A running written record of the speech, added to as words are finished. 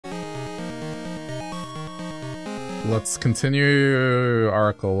Let's continue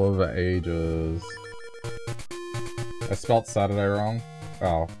Oracle of Ages. I spelt Saturday wrong.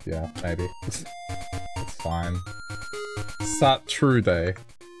 Oh, yeah, maybe. It's fine. Sat True Day.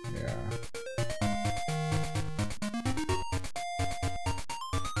 Yeah.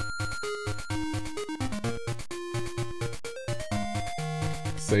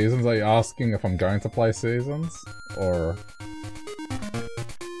 Seasons? Are you asking if I'm going to play Seasons? Or...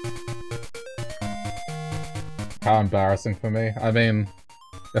 how embarrassing for me? I mean,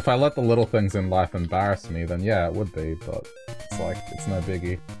 if I let the little things in life embarrass me, then yeah, it would be, but it's like, it's no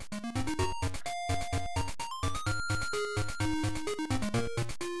biggie.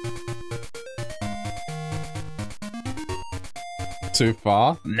 Too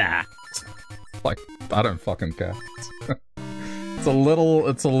far? Nah. Like, I don't fucking care. It's a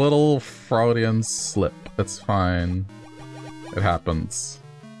little Freudian slip. It's fine. It happens.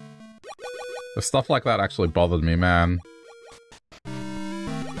 If stuff like that actually bothered me, man.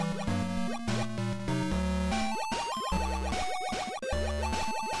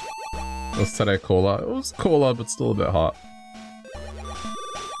 Was today cooler? It was cooler, but still a bit hot.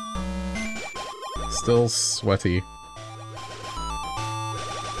 Still sweaty.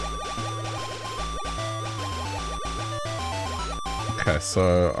 Okay,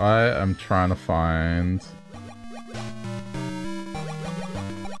 so I am trying to find...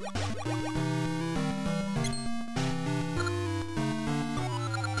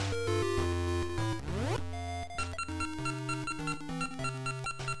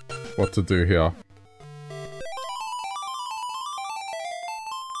 what to do here.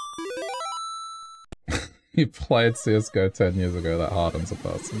 You played CSGO 10 years ago, that hardens a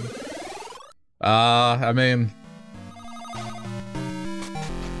person. I mean...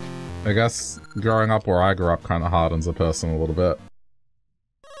 I guess growing up where I grew up kind of hardens a person a little bit.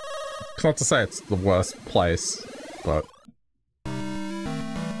 It's not to say it's the worst place, but... I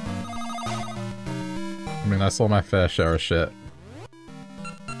mean, I saw my fair share of shit.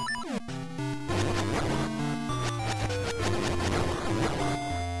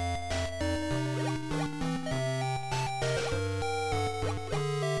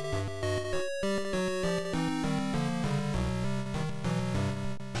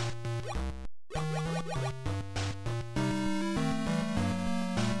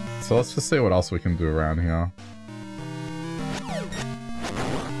 So let's just see what else we can do around here.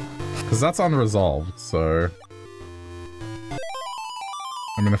 Because that's unresolved, so...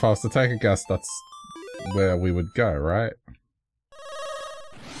 I mean, if I was to take a guess, that's where we would go, right?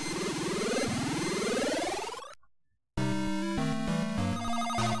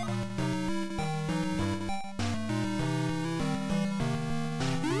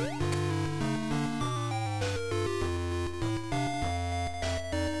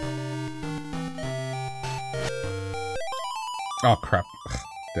 Oh crap.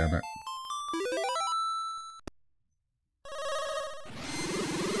 Damn it.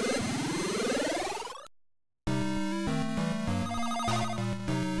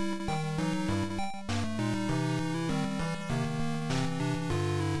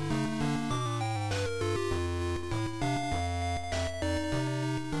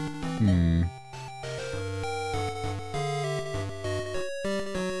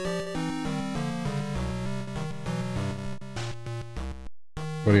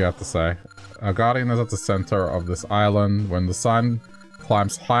 What do you have to say? Our guardian is at the center of this island. When the sun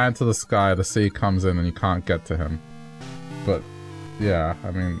climbs high into the sky, the sea comes in and you can't get to him. But, yeah,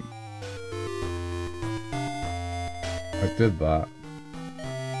 I mean... I did that.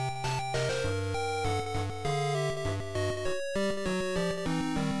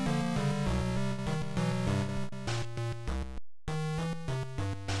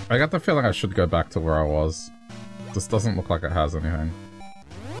 I got the feeling I should go back to where I was. This doesn't look like it has anything.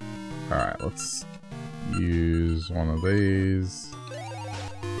 Alright, let's use one of these.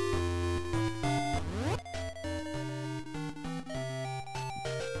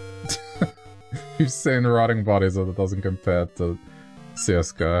 You've seen rotting bodies, but it doesn't compare to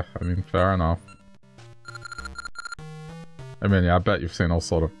CSGO. I mean, fair enough. I mean, yeah, I bet you've seen all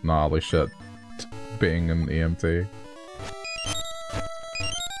sort of gnarly shit being an EMT.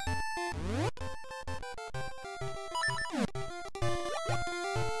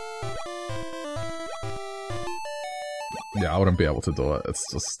 Yeah, I wouldn't be able to do it.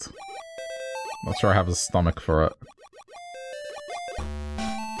 It's just... I'm not sure I have the stomach for it.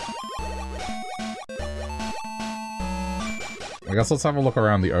 I guess let's have a look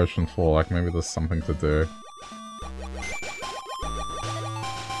around the ocean floor, like maybe there's something to do.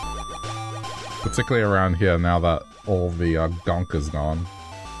 Particularly around here, now that all the gunk is gone.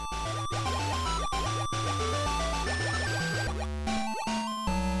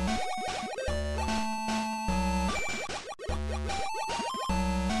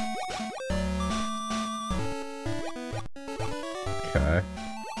 Okay.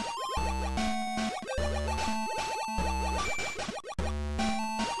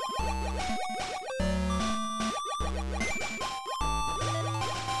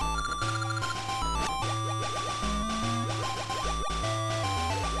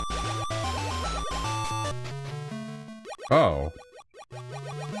 Oh.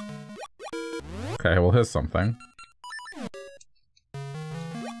 Okay, well here's something.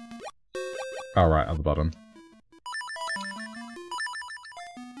 Oh, right, at the bottom.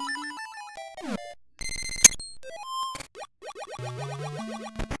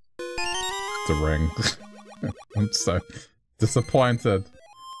 It's a ring. I'm so disappointed.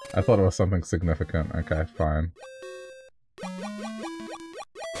 I thought it was something significant. Okay, fine.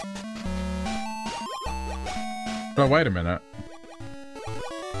 Oh, wait a minute.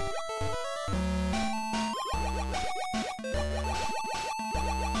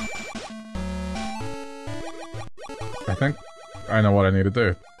 I think I know what I need to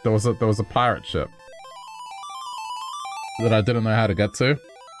do. There was a pirate ship that I didn't know how to get to.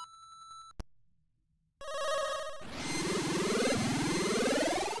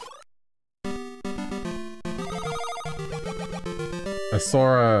 I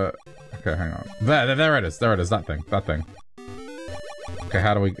saw a... Okay, hang on. There it is. There it is. That thing. That thing. Okay,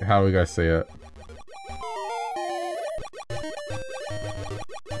 how do we go see it?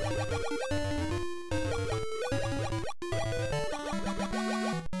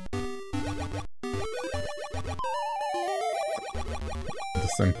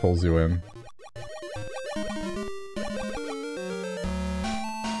 This thing pulls you in.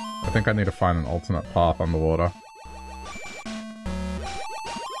 I think I need to find an alternate path underwater.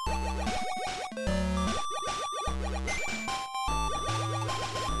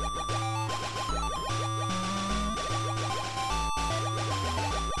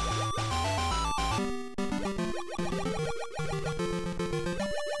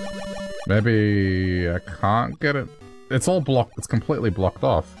 Maybe I can't get it. It's all blocked. It's completely blocked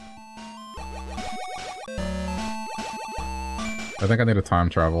off. I think I need to time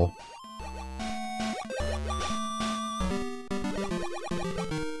travel.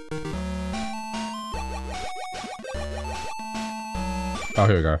 Oh,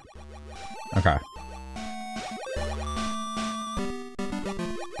 here we go. Okay.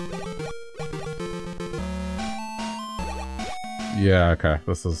 Yeah, okay.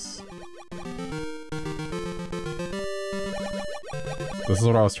 This is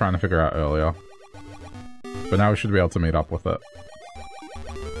what I was trying to figure out earlier. But now we should be able to meet up with it.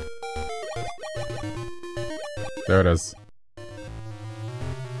 There it is.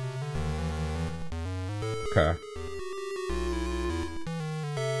 Okay.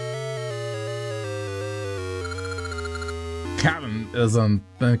 Captain isn't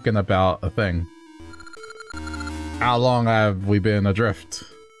thinking about a thing. How long have we been adrift?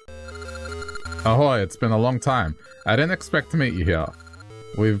 Ahoy, it's been a long time. I didn't expect to meet you here.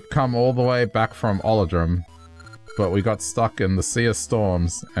 We've come all the way back from Olodrum, but we got stuck in the Sea of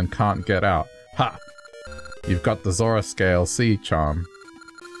Storms and can't get out. Ha! You've got the Zora Scale Sea Charm.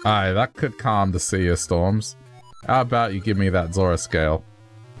 Aye, that could calm the Sea of Storms. How about you give me that Zora Scale?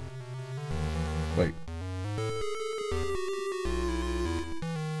 Wait.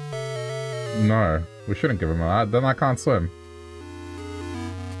 No, we shouldn't give him that. Then I can't swim.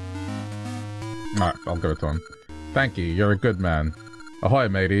 Alright, I'll give it to him. Thank you, you're a good man. Ahoy,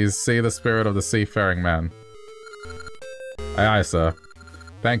 mateys. See the spirit of the seafaring man. Aye, aye, sir.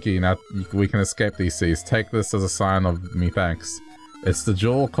 Thank you. Now we can escape these seas. Take this as a sign of me thanks. It's the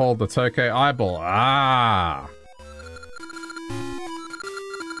jewel called the Tokay Eyeball. Ah!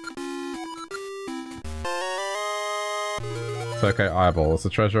 Tokay Eyeball. It's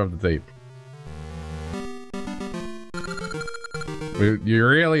the treasure of the deep. You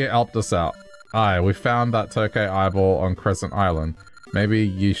really helped us out. Aye, we found that Tokay Eyeball on Crescent Island. Maybe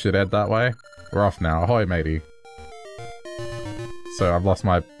you should head that way? We're off now. Ahoy, matey. So I've lost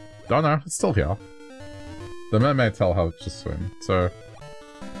my... Oh no, it's still here. The mermaid tail helps just swim, so...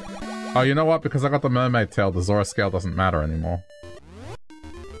 Oh, you know what? Because I got the mermaid tail, the Zora Scale doesn't matter anymore.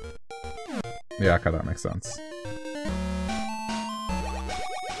 Yeah, okay, that makes sense.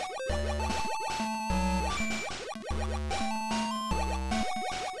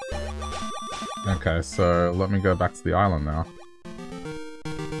 Okay, so let me go back to the island now.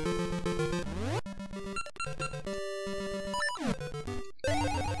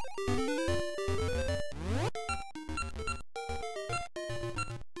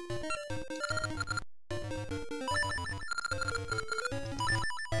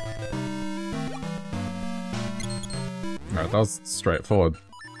 Alright, that was straightforward.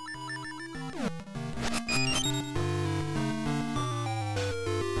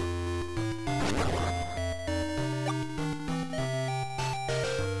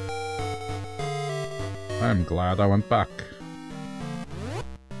 I'm glad I went back.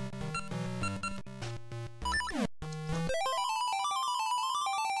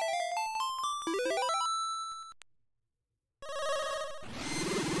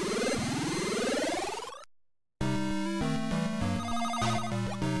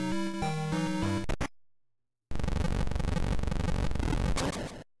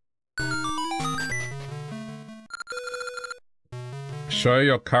 Show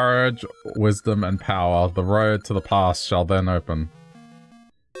your courage, wisdom, and power. The road to the past shall then open.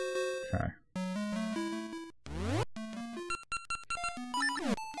 Okay.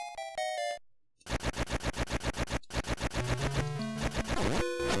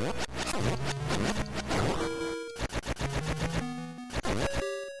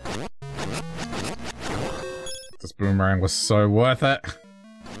 This boomerang was so worth it.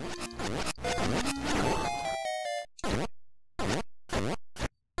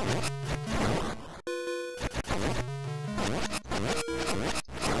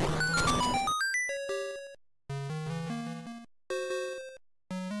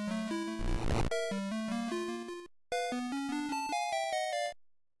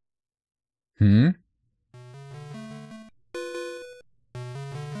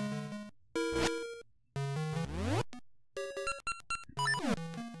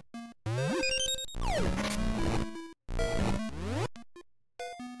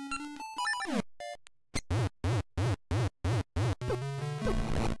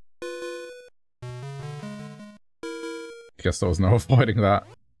 Guess there was no avoiding that.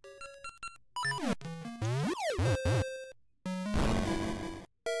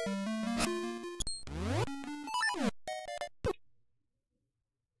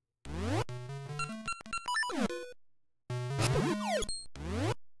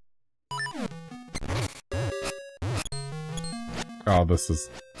 Oh, this is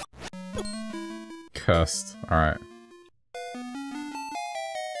cursed. Alright.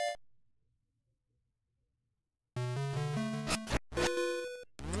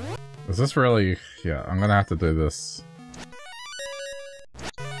 Is this really... Yeah, I'm gonna have to do this.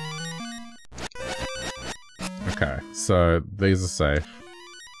 Okay, so these are safe.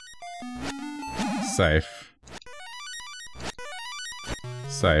 Safe.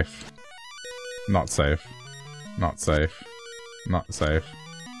 Safe. Not safe. Not safe. Not safe.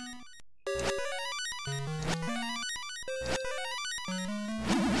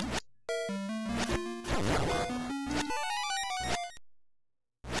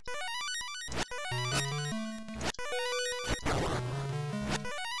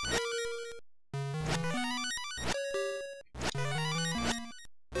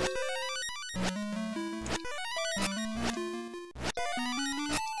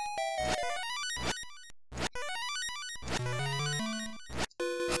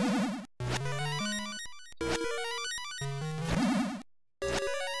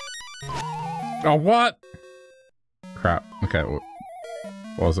 Oh, what? Crap. Okay, what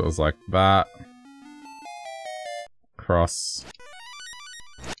was it? It was like that. Cross.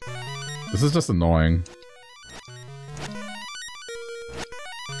 This is just annoying.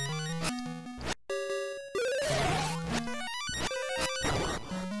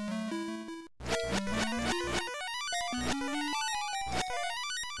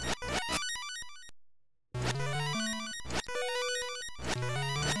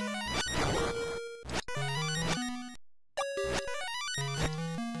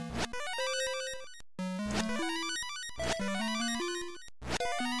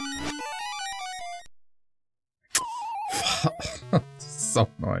 So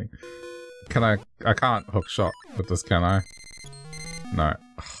annoying. Can I can't hook shot with this, can I? No.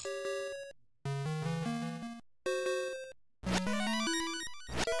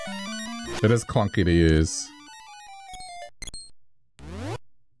 It is clunky to use.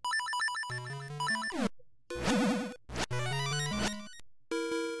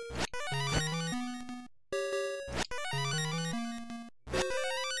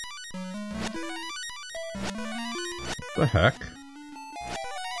 What the heck?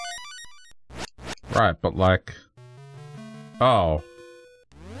 Right, but like... Oh.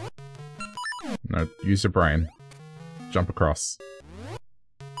 No, use your brain. Jump across.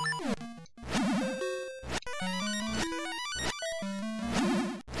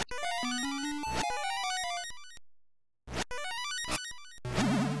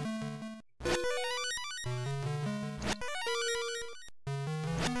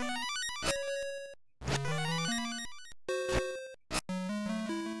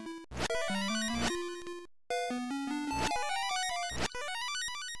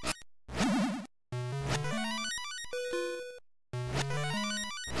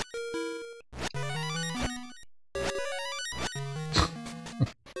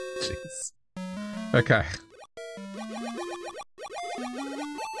 Okay.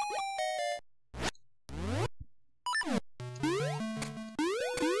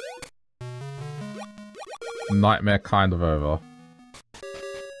 Nightmare kind of over.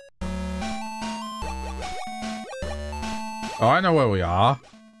 Oh, I know where we are.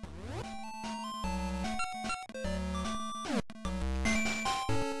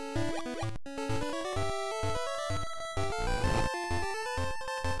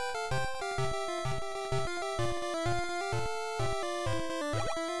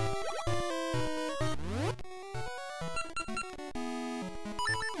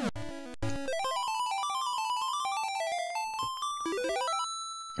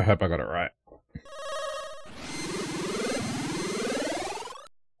 I hope I got it right.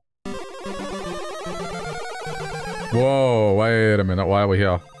 Whoa, wait a minute, why are we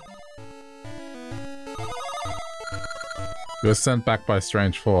here? We were sent back by a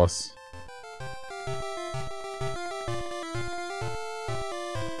strange force.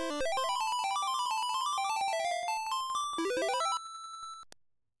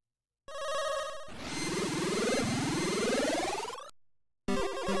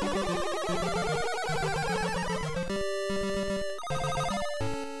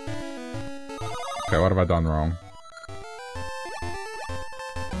 Okay, what have I done wrong?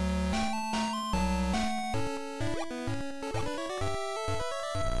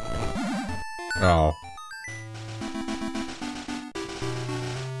 Oh.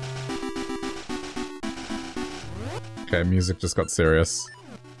 Okay, music just got serious.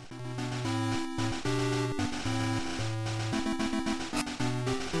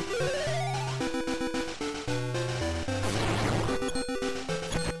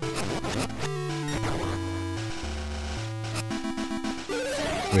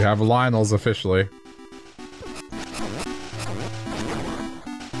 We have Lionel's officially.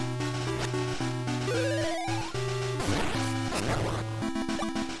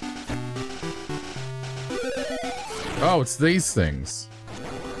 Oh, it's these things.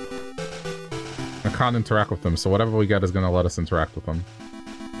 I can't interact with them, so whatever we get is going to let us interact with them.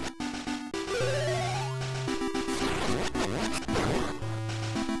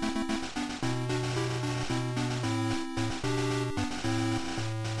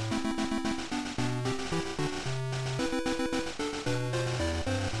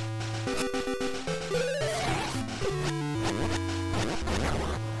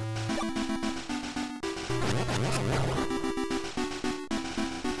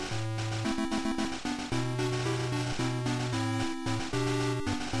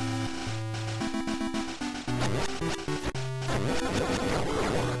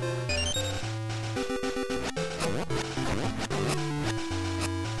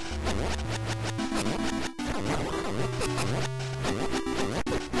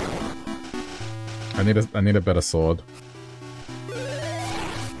 I need a better sword.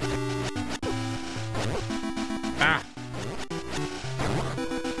 Ah!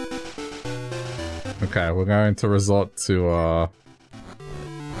 Okay, we're going to resort to,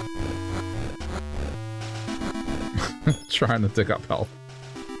 trying to dig up health.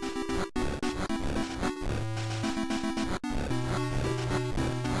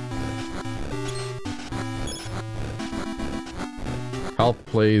 Help,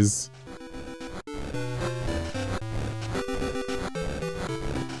 please.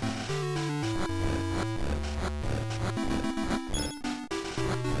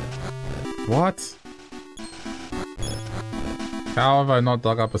 What? How have I not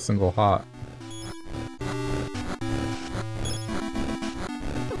dug up a single heart?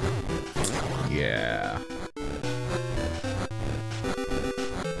 Yeah.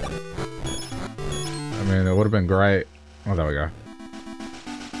 I mean, it would have been great. Oh, there we go.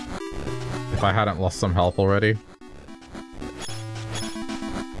 If I hadn't lost some health already.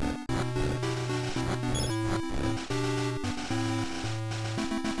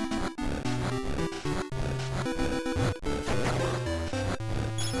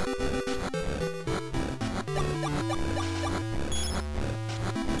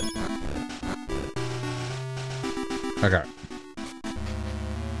 Okay.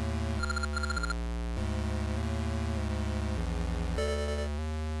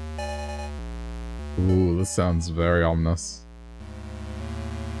 Ooh, this sounds very ominous.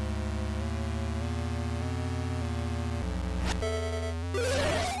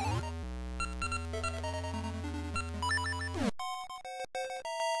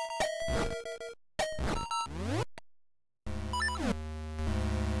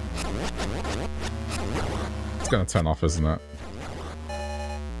 It's gonna turn off, isn't it?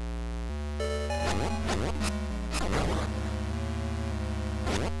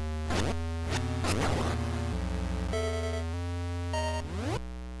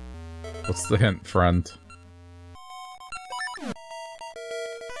 What's the hint, friend?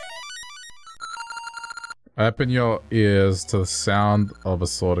 Open your ears to the sound of a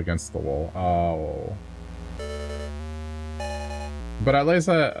sword against the wall. Oh. But at least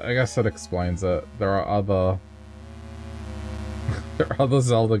I guess it explains it. There are other... there are other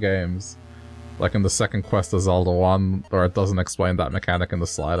Zelda games. Like in the second quest of Zelda 1, where it doesn't explain that mechanic in the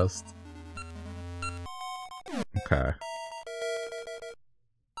slightest. Okay.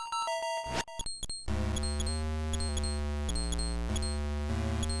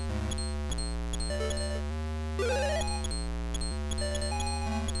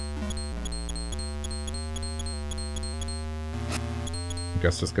 I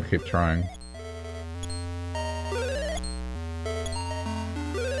guess just gonna keep trying.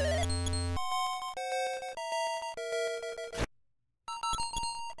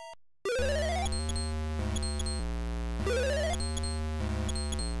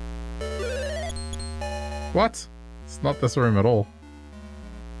 What? It's not this room at all.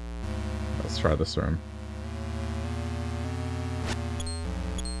 Let's try this room.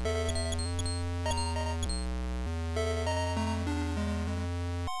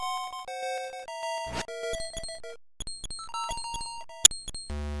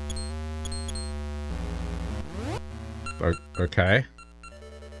 Okay.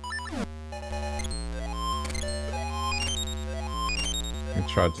 Let me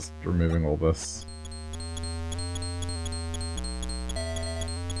try just removing all this.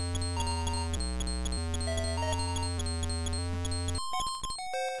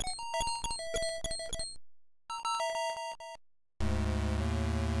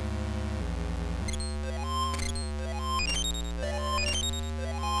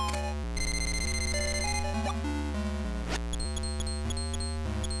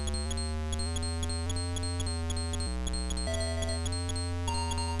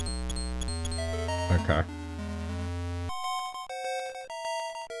 Okay.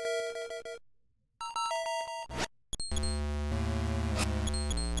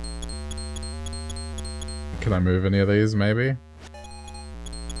 Can I move any of these, maybe?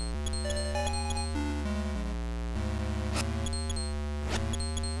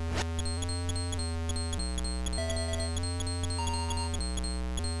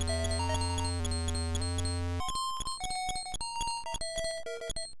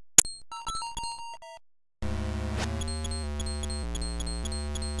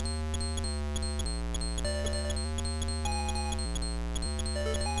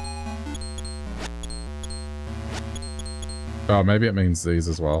 Oh, maybe it means these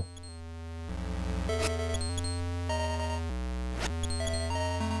as well.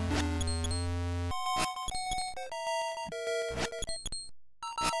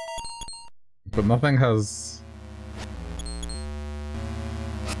 But nothing has...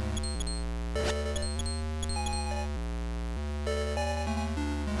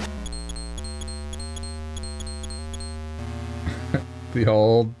 the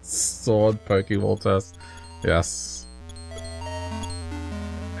old sword Pokeball test. Yes.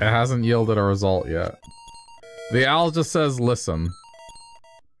 It hasn't yielded a result yet. The owl just says, listen.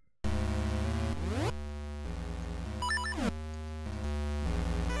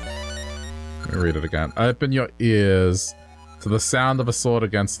 Let me read it again. Open your ears to the sound of a sword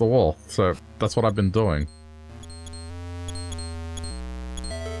against the wall. So, that's what I've been doing.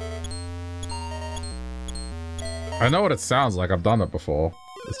 I know what it sounds like. I've done it before.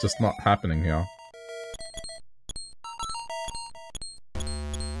 It's just not happening here.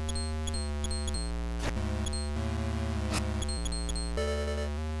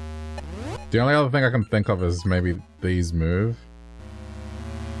 The only other thing I can think of is maybe these move.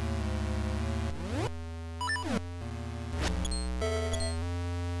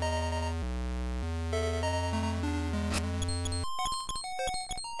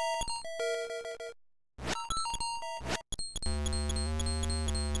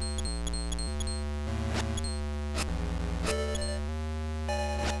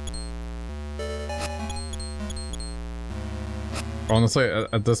 Honestly,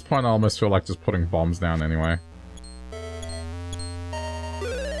 at this point I almost feel like just putting bombs down anyway.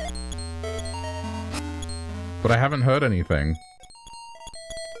 But I haven't heard anything.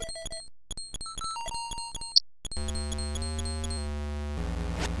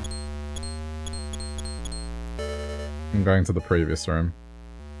 I'm going to the previous room.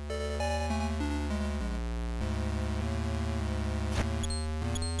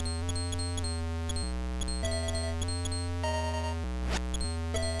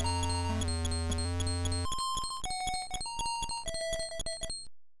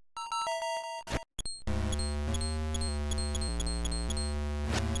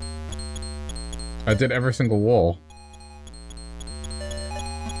 I did every single wall.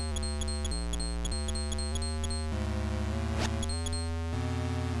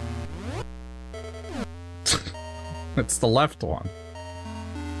 It's the left one.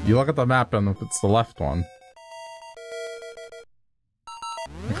 You look at the map and it's the left one.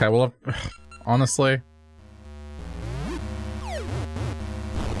 Okay, well, honestly...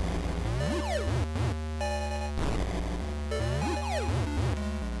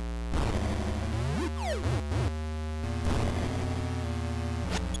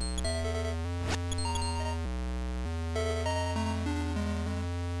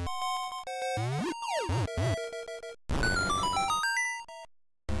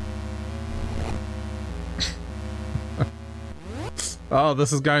 Oh,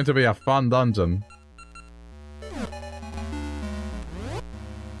 this is going to be a fun dungeon.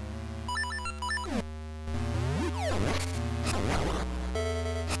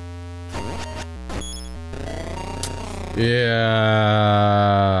 Yeah.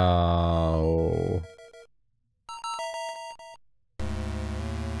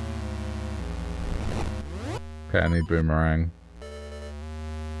 Okay, I need boomerang.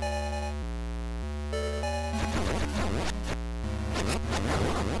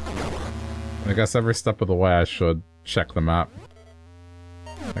 I guess every step of the way I should check the map.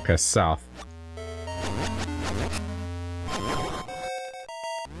 Okay, south.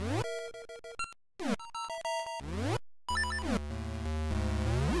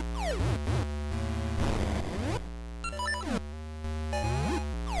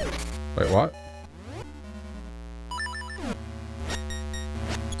 Wait, what?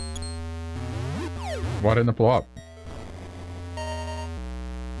 Why didn't it blow up?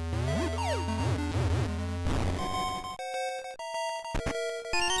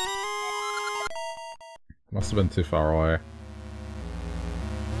 Must have been too far away.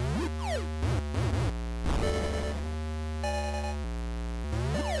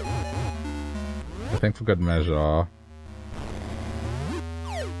 I think for good measure. Oh,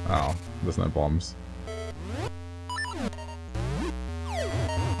 there's no bombs.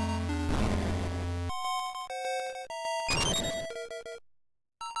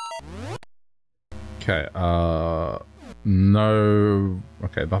 Okay, no...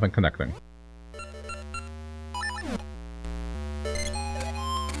 Okay, nothing connecting.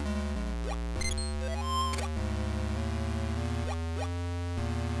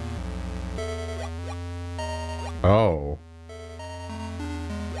 Oh.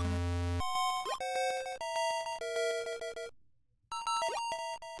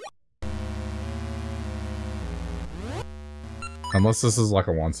 Unless this is like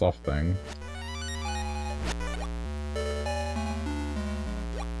a once-off thing.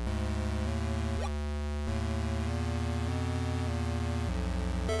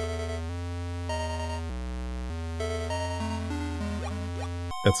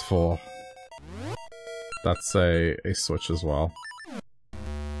 It's full. That's a switch as well.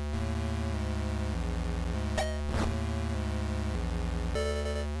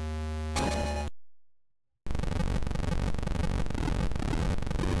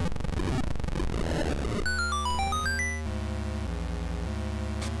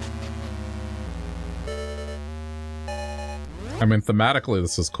 I mean, thematically,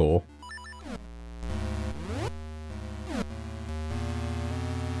 this is cool.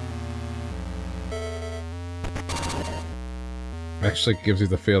 Actually gives you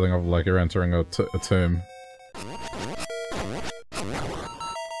the feeling of like you're entering a tomb.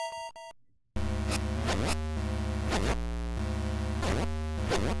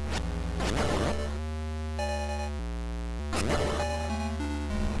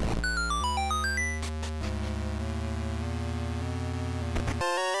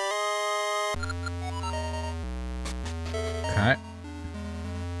 Okay.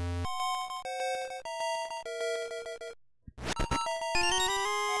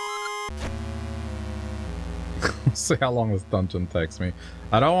 See how long this dungeon takes me.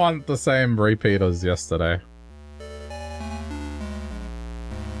 I don't want the same repeat as yesterday.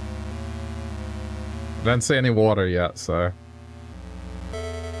 I don't see any water yet, so...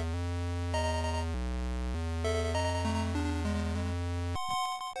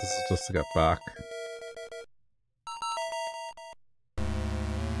 This is just to get back.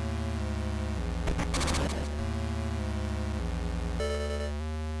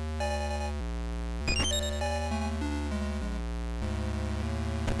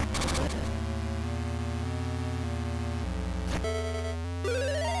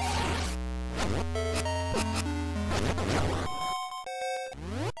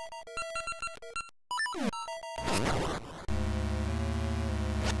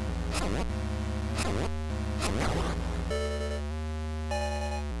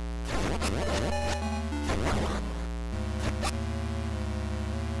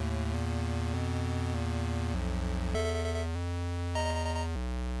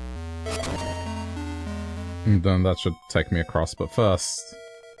 And then that should take me across, but first,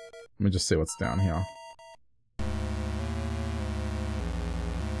 let me just see what's down here.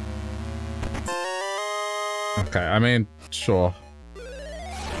 Okay, I mean, sure.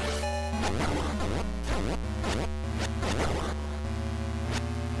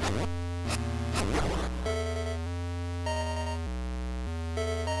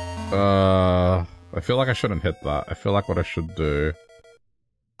 I feel like I shouldn't hit that. I feel like what I should do...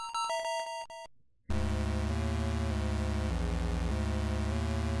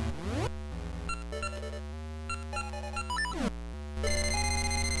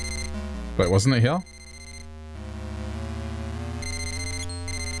 Wait, wasn't it here?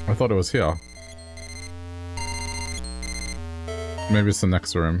 I thought it was here. Maybe it's the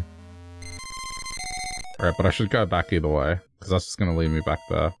next room. Alright, but I should go back either way, because that's just gonna lead me back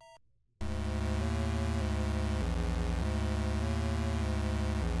there.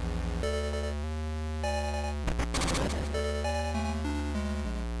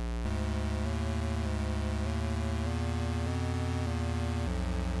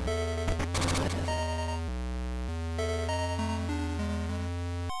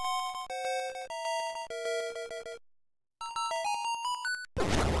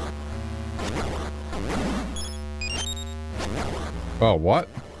 Oh, what?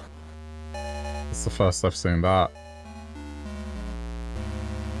 It's the first I've seen that.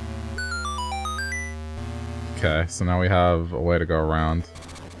 Okay, so now we have a way to go around.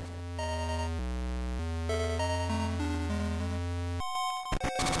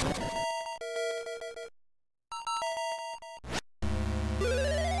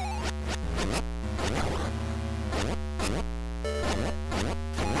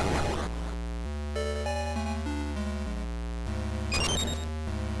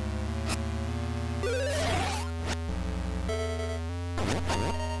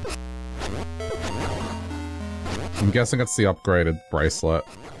 I'm guessing it's the upgraded bracelet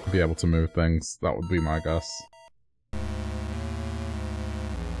to be able to move things. That would be my guess. It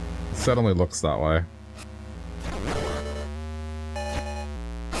certainly looks that way.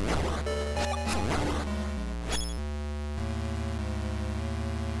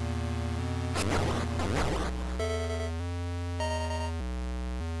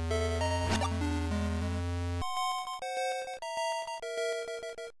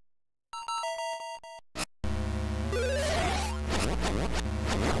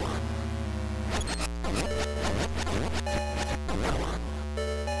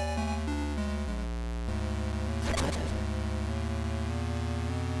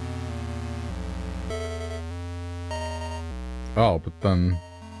 Oh, but then...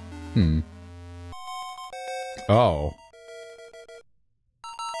 Oh.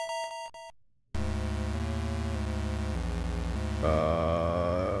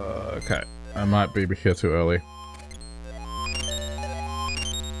 Okay. I might be here too early.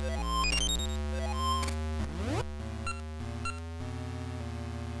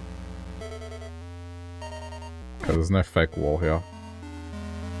 Okay, there's no fake wall here.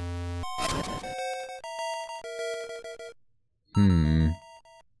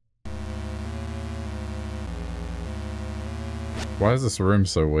 Why is this room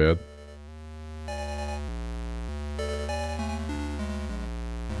so weird?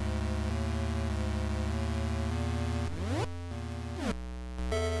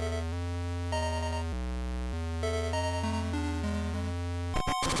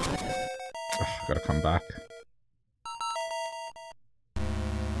 Ugh, gotta come back.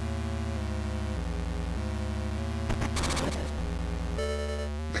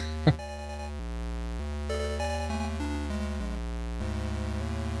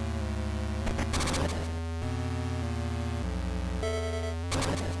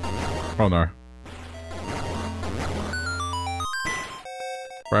 Oh no.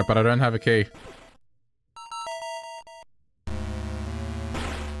 Right, but I don't have a key.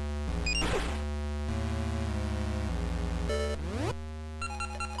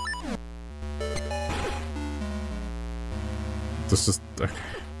 This just... Okay.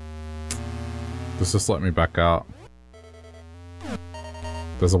 This just let me back out.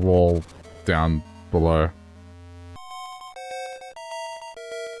 There's a wall down below.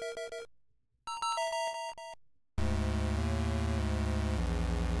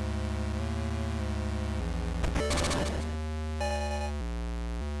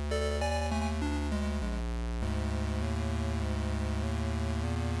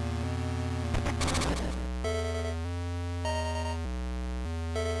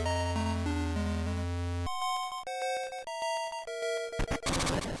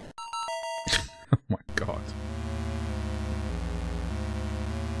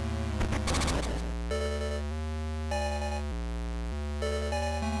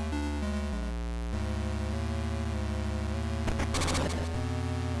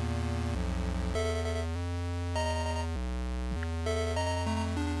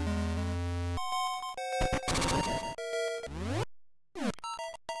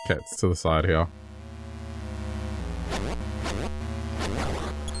 Okay, it's to the side here.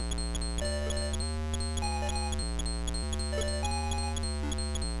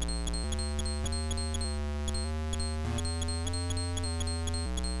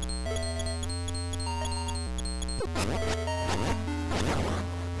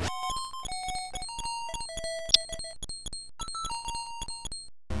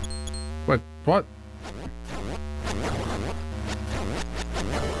 Wait, what?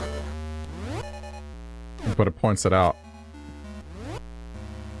 But it points it out.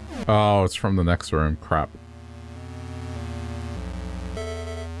 Oh, it's from the next room. Crap.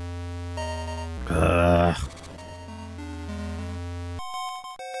 Ugh.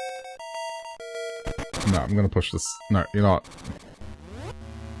 No, I'm gonna push this. No, you're not.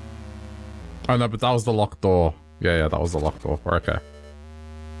 Oh no, but that was the locked door. Yeah, that was the locked door. We're okay.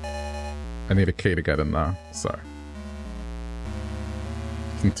 I need a key to get in there, so...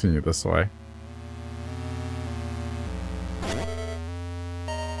 Continue this way.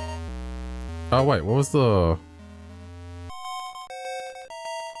 Oh wait, what was the... Oh,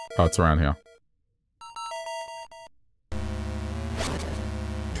 it's around here.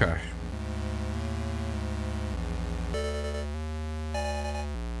 Okay.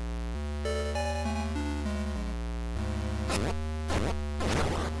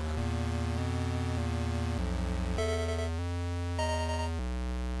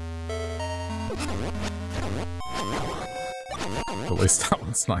 At least that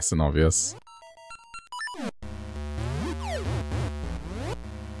one's nice and obvious.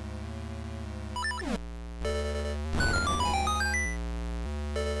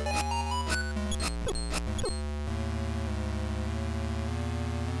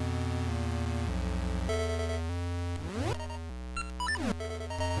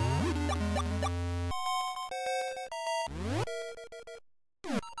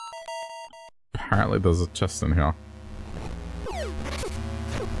 Apparently there's a chest in here.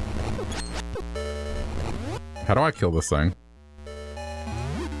 How do I kill this thing?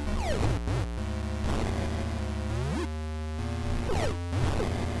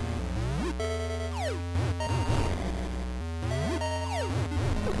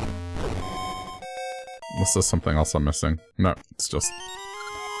 Unless there's something else I'm missing. No, it's just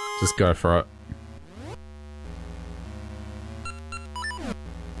go for it.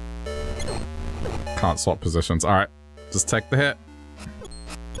 Can't swap positions. Alright, just take the hit.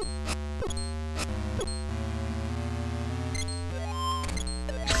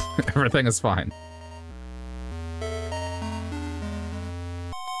 Everything is fine.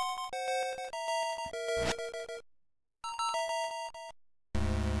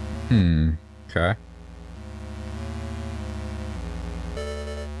 Okay.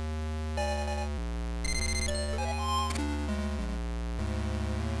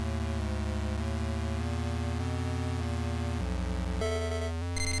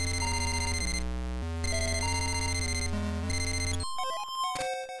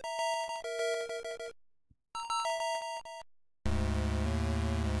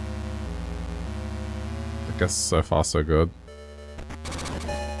 I guess so far so good.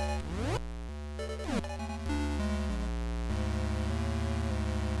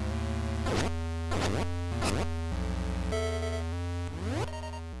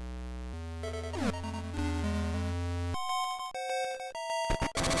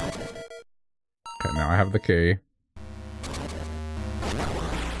 Okay, now I have the key.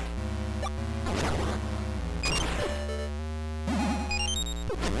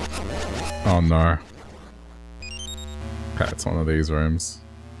 Oh no. Okay, it's one of these rooms.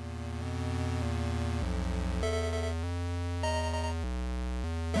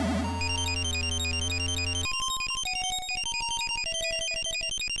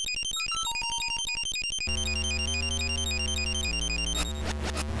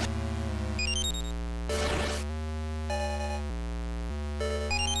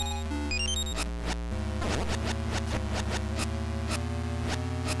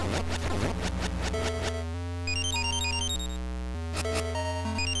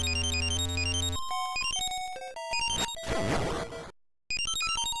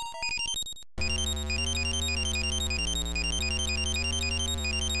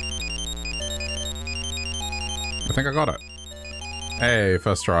 I think I got it. Hey,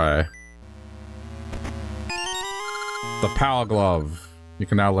 first try. The power glove. You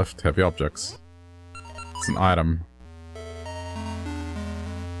can now lift heavy objects. It's an item.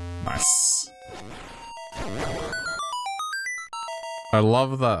 Nice. I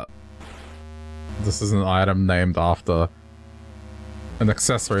love that this is an item named after an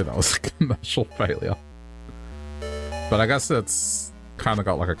accessory that was a commercial failure. But I guess it's kind of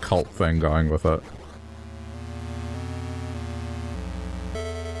got like a cult thing going with it.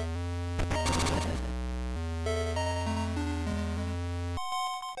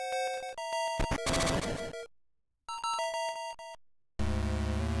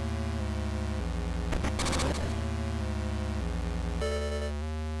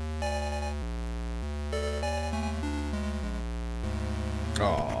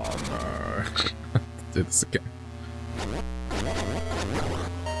 Oh no. Do this again.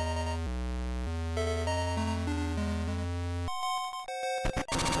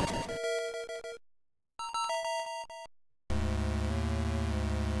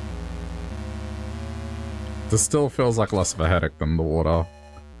 This still feels like less of a headache than the water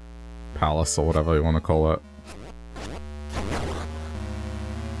palace or whatever you want to call it.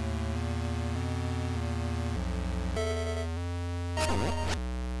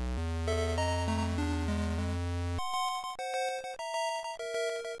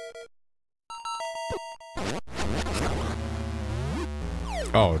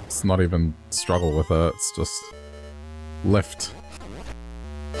 Oh, it's not even struggle with it, it's just lift.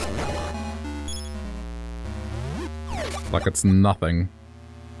 Like it's nothing.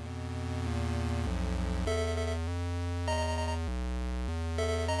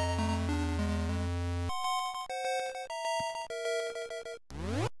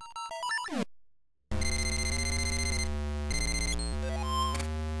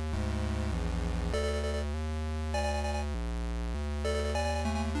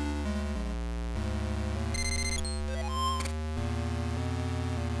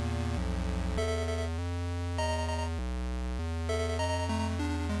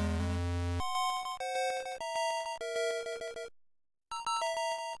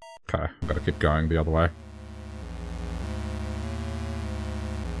 Okay, I've got to keep going the other way.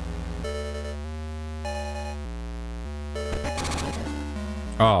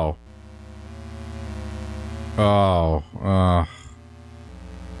 Oh. Oh,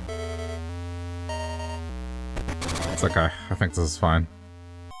 it's okay. I think this is fine.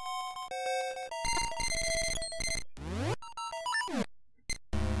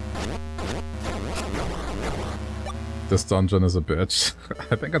 This dungeon is a bitch.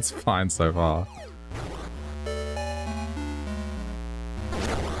 I think it's fine so far.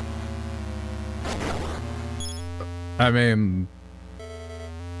 I mean,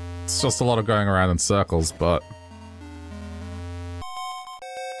 it's just a lot of going around in circles, but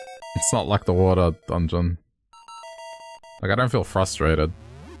it's not like the water dungeon. Like, I don't feel frustrated.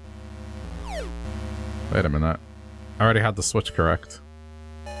 Wait a minute. I already had the switch correct.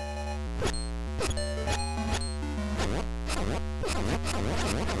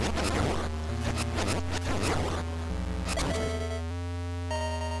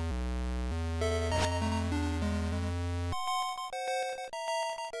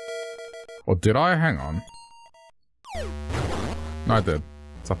 Or did I? Hang on. No, I did.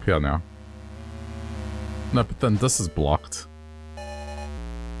 It's up here now. No, but then this is blocked.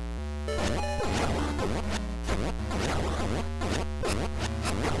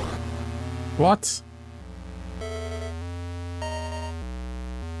 What?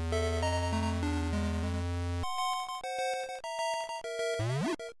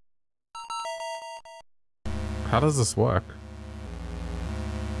 How does this work?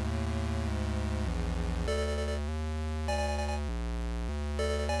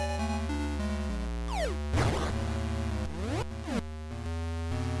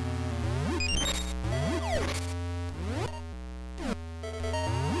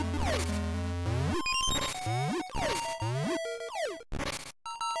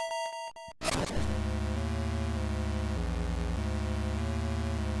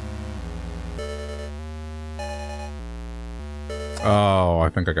 Oh, I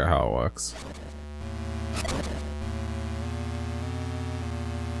think I get how it works.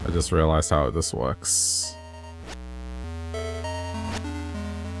 I just realized how this works.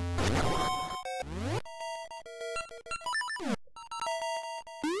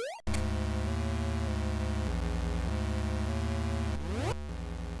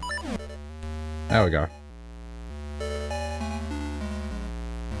 There we go.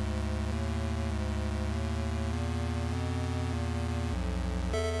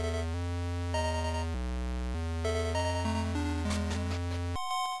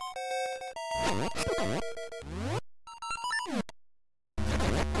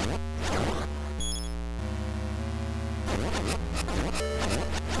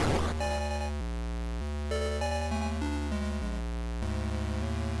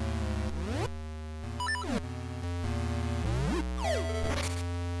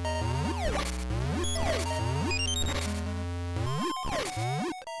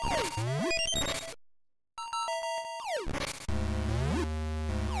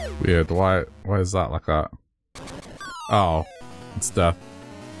 Weird. Why is that like that? Oh, it's death.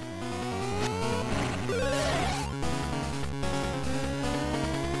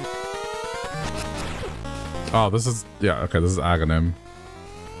 Oh, this is... Yeah, okay, this is Aghanim.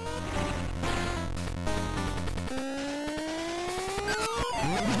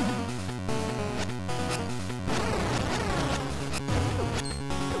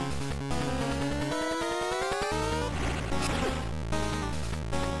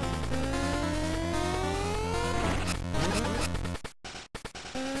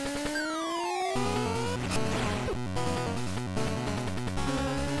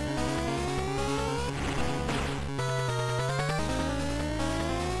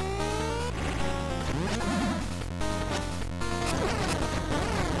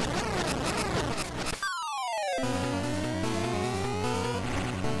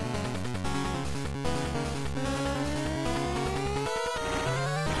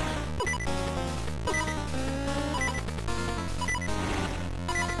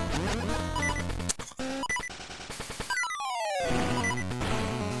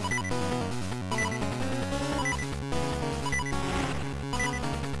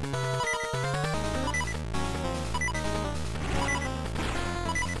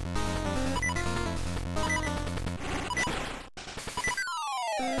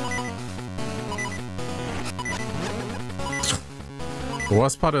 The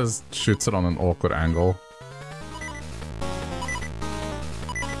worst part is shoots it on an awkward angle.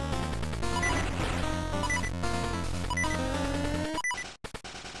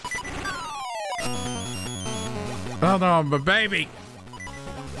 Oh no, I'm a baby!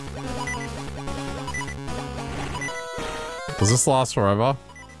 Does this last forever?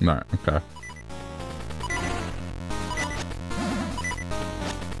 No, okay.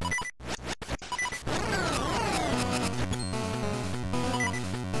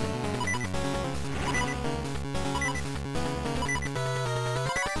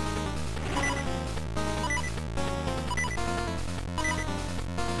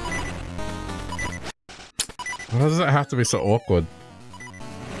 Why does it have to be so awkward?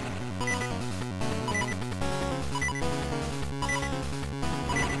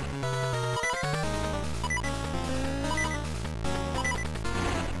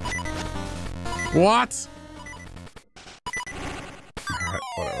 What? Alright,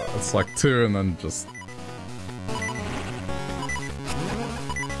 whatever. It's like 2 and then just...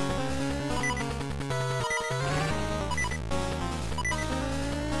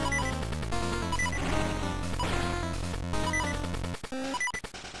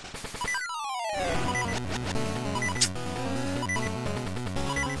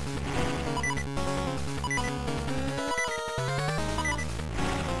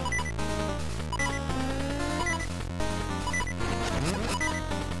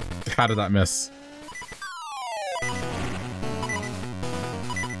 How did that miss?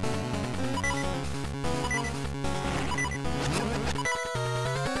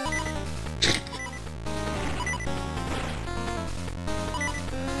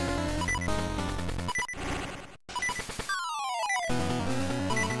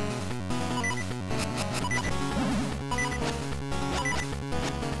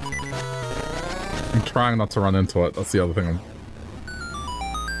 I'm trying not to run into it. That's the other thing.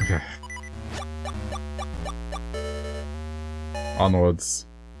 Okay. Onwards.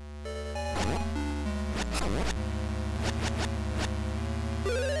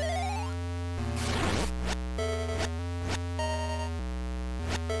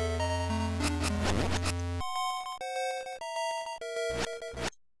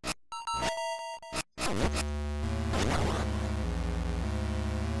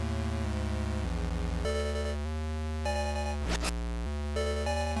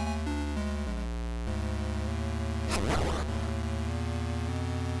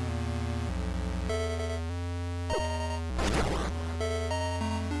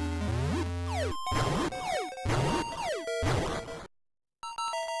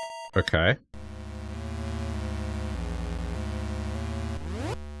 Okay.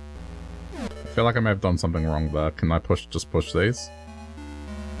 I feel like I may have done something wrong there. Can I just push these?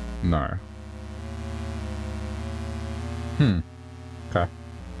 No. Okay.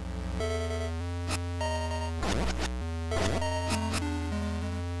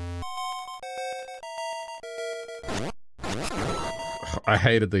 I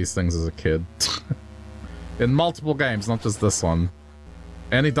hated these things as a kid. In multiple games, not just this one.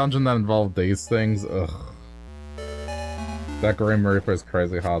 Any dungeon that involved these things, ugh. That Grim Reaper is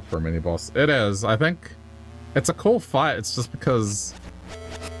crazy hard for a mini-boss. It is. I think it's a cool fight. It's just because...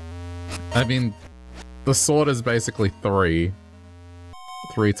 I mean, the sword is basically 3.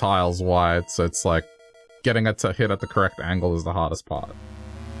 3 tiles wide, so it's like getting it to hit at the correct angle is the hardest part.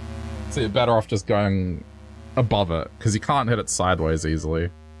 So you're better off just going above it, because you can't hit it sideways easily.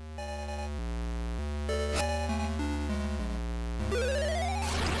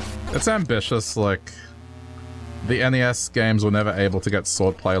 It's ambitious, like, the NES games were never able to get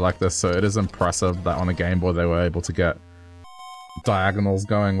swordplay like this, so it is impressive that on a Game Boy they were able to get diagonals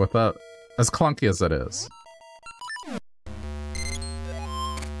going with it, as clunky as it is.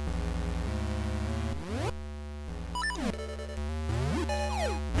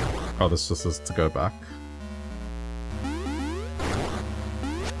 Oh, this just is to go back.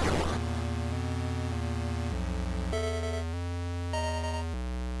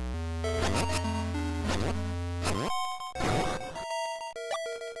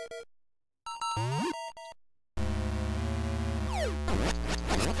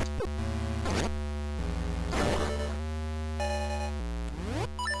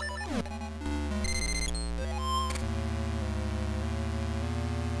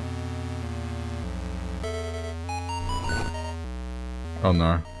 Oh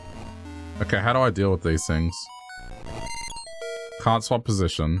no. Okay, how do I deal with these things? Can't swap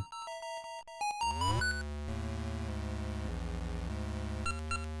position.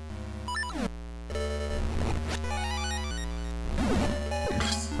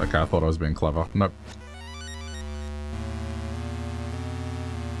 Okay, I thought I was being clever. Nope.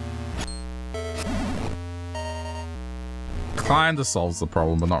 Kinda solves the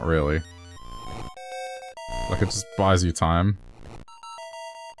problem, but not really. Like, it just buys you time.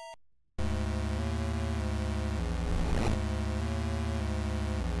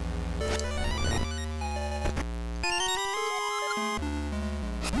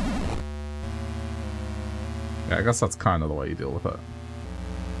 Yeah, I guess that's kind of the way you deal with it.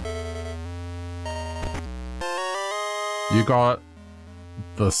 You got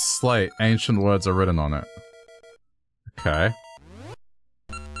the slate. Ancient words are written on it. Okay.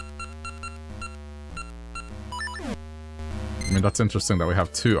 I mean, that's interesting that we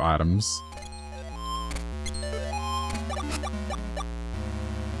have 2 items.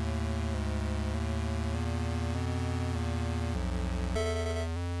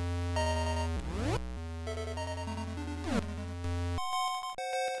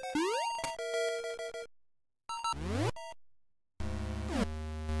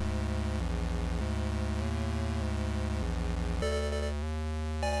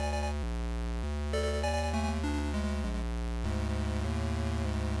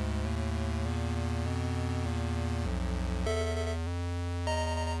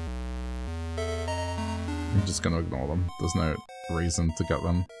 I'm just gonna ignore them. There's no reason to get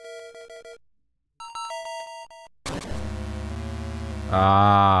them.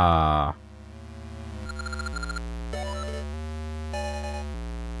 Ah.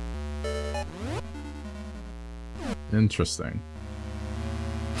 Interesting.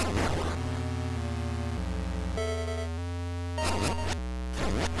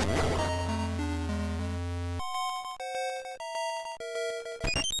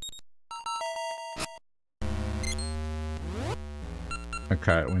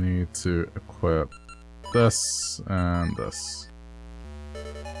 Okay, we need to equip this and this.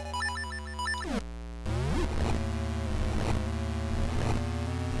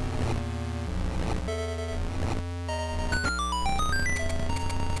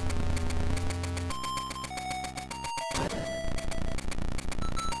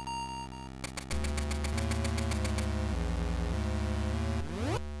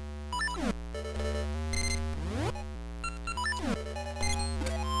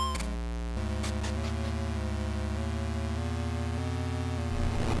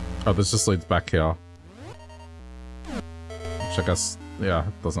 Oh, this just leads back here. Which I guess, yeah,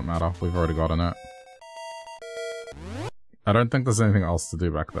 it doesn't matter. We've already gotten it. I don't think there's anything else to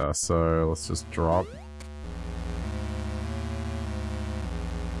do back there, so let's just drop.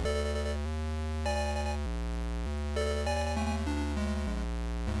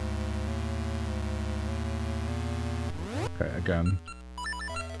 Okay, again.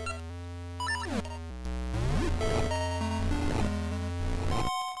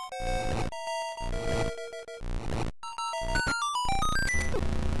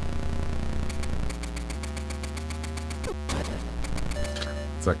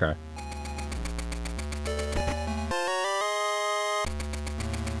 It's okay.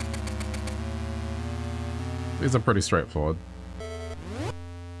 These are pretty straightforward.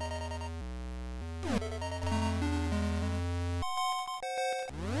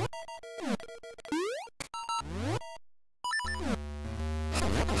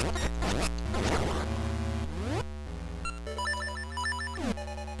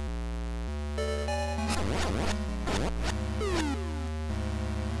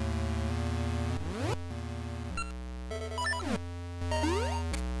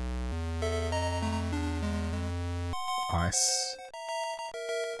 Nice.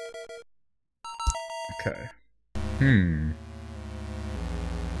 Okay.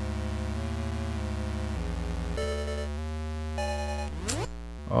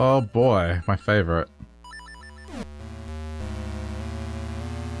 Oh boy, my favorite.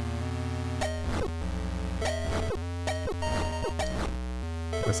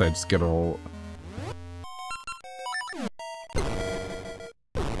 I guess I just get all...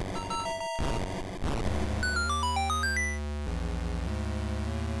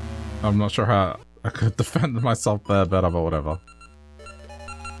 I'm not sure how I could defend myself there better, but whatever.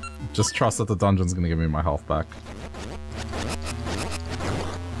 Just trust that the dungeon's gonna give me my health back.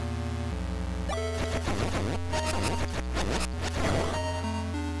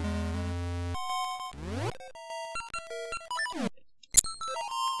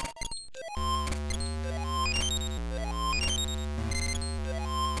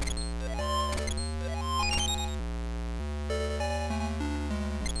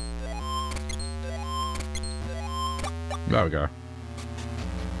 There we go.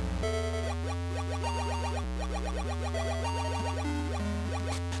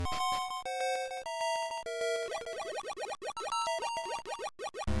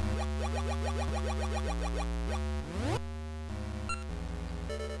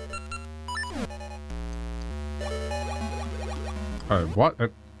 Oh, what?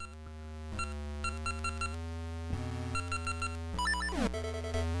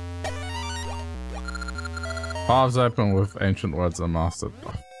 Paths open with ancient words unmastered.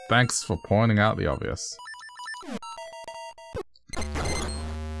 Oh, thanks for pointing out the obvious.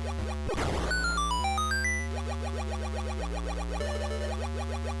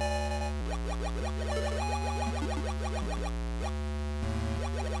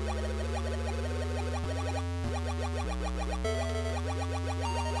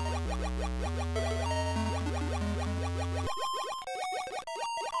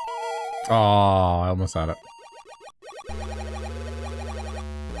 Oh, I almost had it.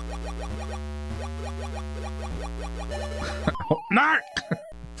 Oh, no!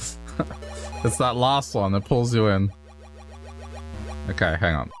 It's that last one that pulls you in. Okay,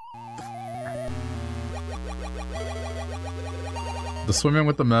 hang on. The swimming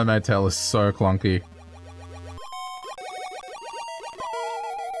with the mermaid tail is so clunky.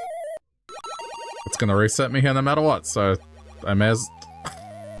 It's gonna reset me here no matter what, so I may as...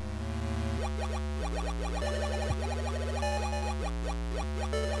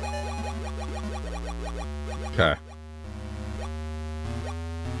 Okay.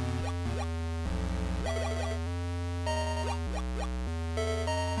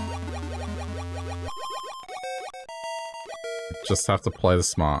 Just have to play the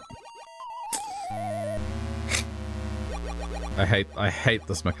smart. I hate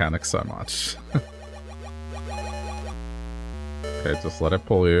this mechanic so much. Okay, just let it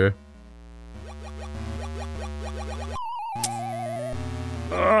pull you.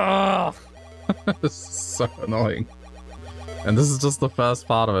 Ugh! This is so annoying. And this is just the first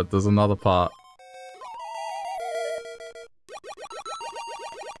part of it. There's another part.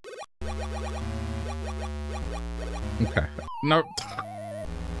 Okay. Nope.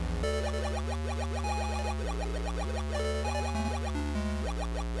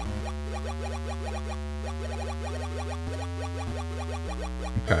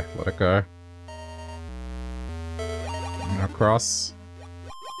 Okay, let it go. Across.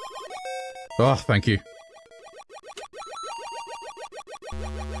 Oh, thank you.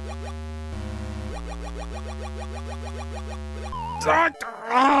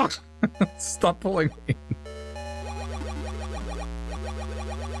 Stop pulling me.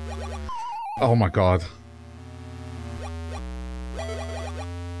 Oh my god.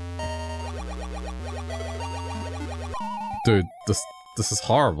 Dude, this is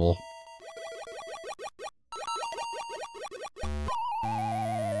horrible.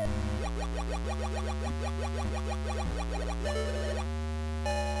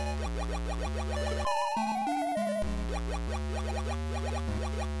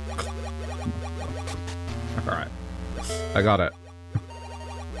 Alright. I got it.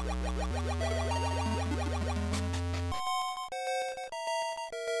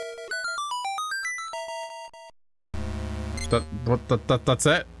 That's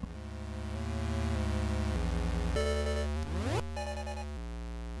it?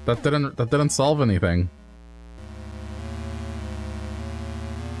 That didn't solve anything.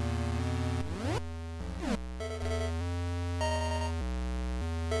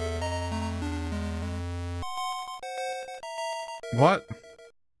 What?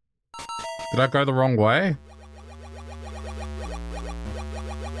 Did I go the wrong way?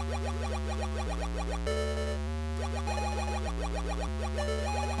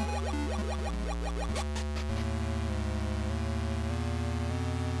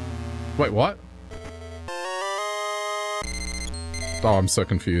 Wait, what? Oh, I'm so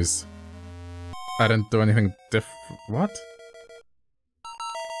confused. I didn't do anything what?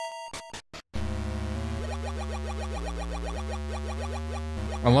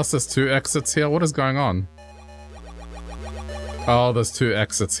 Unless there's 2 exits here, what is going on? Oh, there's 2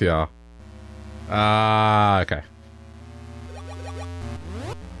 exits here. Ah, okay.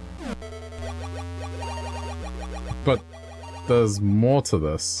 But there's more to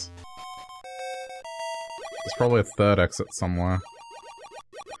this. There's probably a 3rd exit somewhere.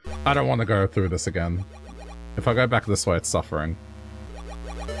 I don't want to go through this again. If I go back this way, it's suffering.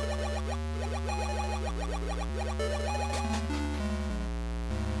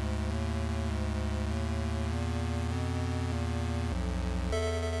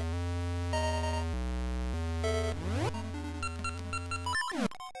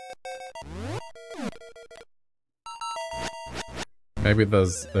 Maybe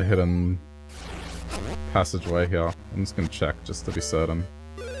there's a hidden passageway here. I'm just gonna check just to be certain.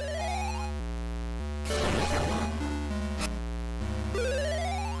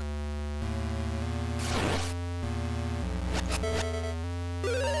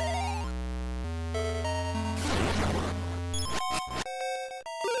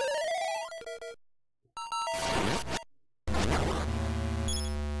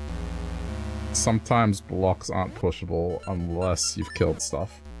 Sometimes blocks aren't pushable unless you've killed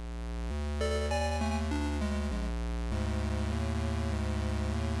stuff.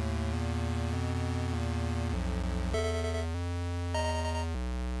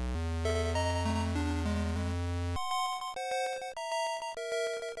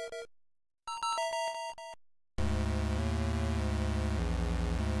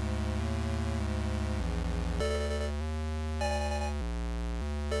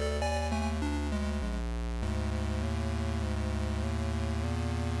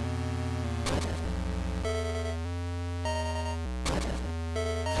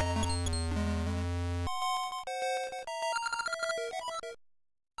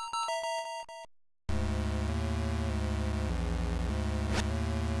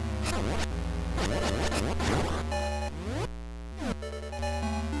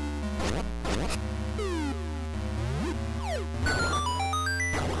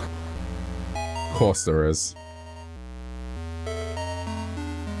 Of course there is.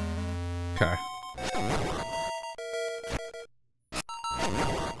 Okay.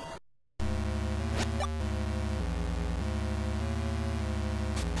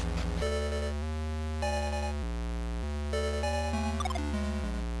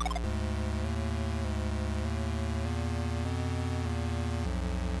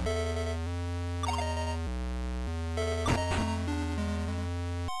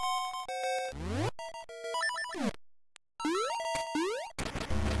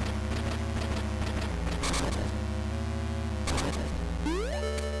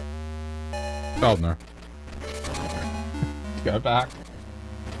 Oh no. Go back.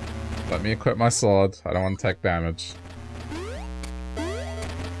 Let me equip my sword. I don't want to take damage.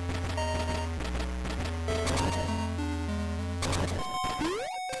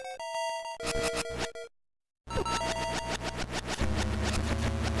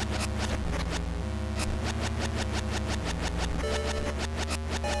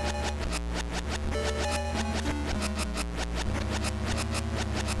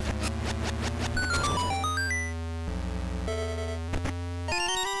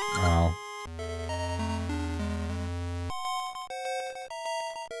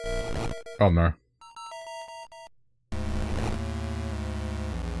 Oh no.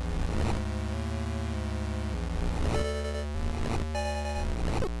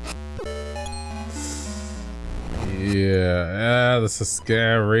 Yeah, this is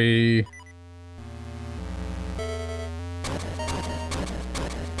scary.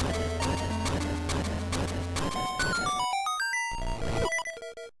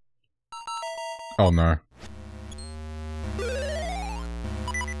 Oh no.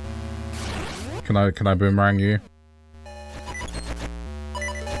 Can I boomerang you?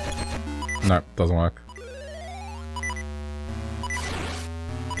 Nope, doesn't work.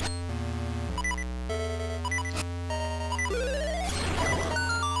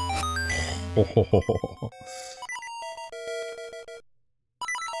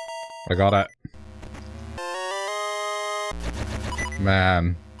 I got it.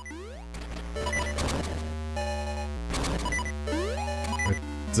 Man. I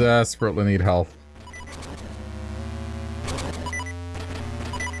desperately need health.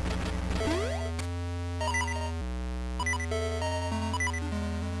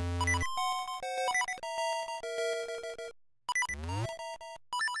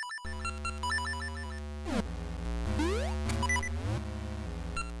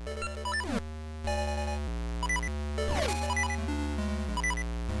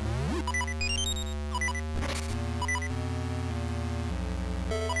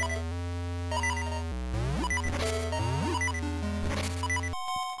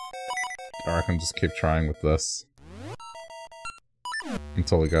 Or I can just keep trying with this.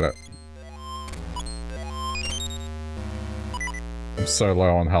 Until we get it. I'm so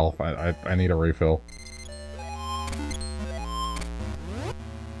low on health, I need a refill.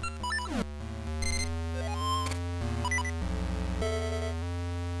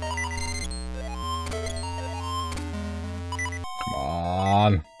 Come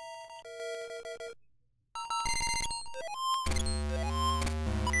on.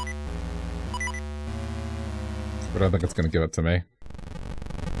 I don't think it's gonna give it to me.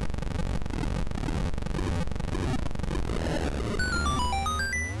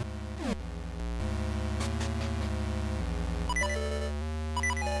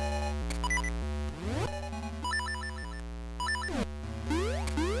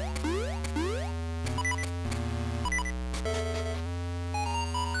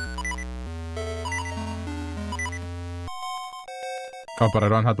 Oh, but I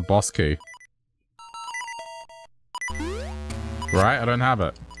don't have the boss key. Right? I don't have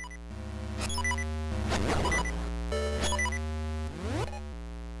it.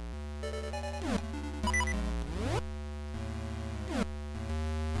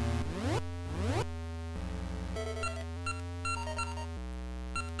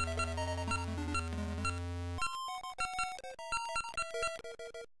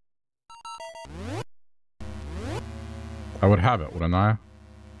 I would have it, wouldn't I?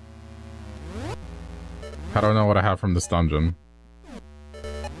 How do I know what I have from this dungeon?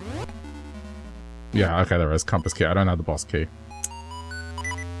 Yeah, okay, there is. Compass key. I don't have the boss key.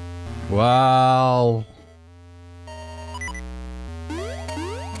 Well...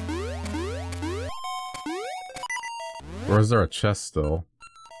 Or is there a chest still?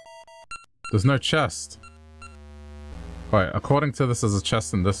 There's no chest. Wait, according to this, there's a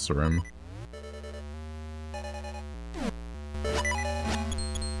chest in this room.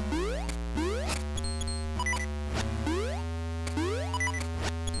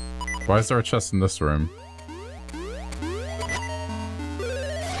 Why is there a chest in this room?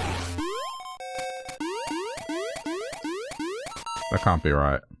 That can't be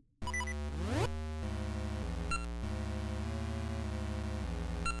right.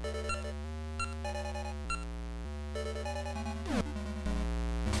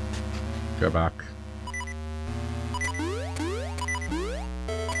 Go back.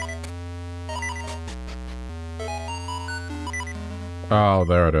 Oh,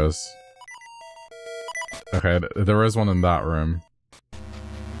 there it is. Okay, there is one in that room.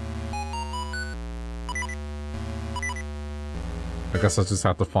 I guess I just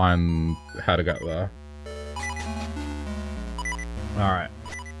have to find how to get there. Alright.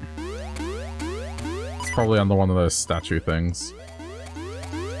 It's probably under one of those statue things.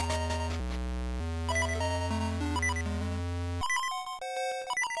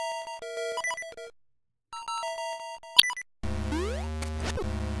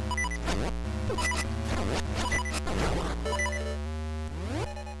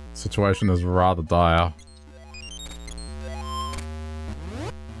 Situation is rather dire.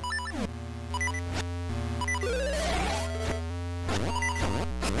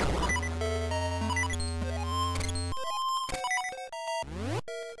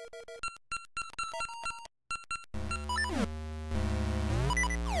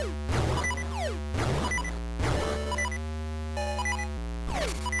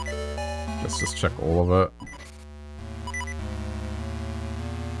 Let's just check all of it.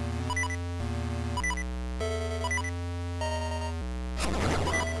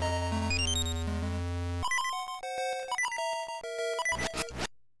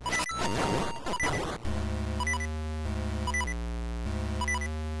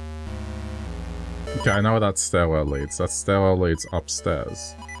 Okay, I know where that stairwell leads. That stairwell leads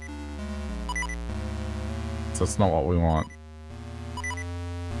upstairs. So that's not what we want.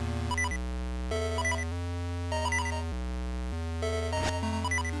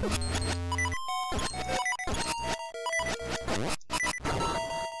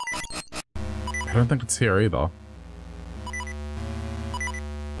 I don't think it's here either.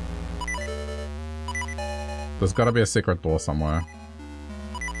 There's gotta be a secret door somewhere.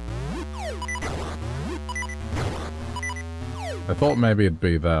 I thought maybe it'd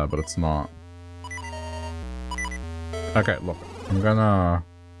be there, but it's not. Okay, look. I'm gonna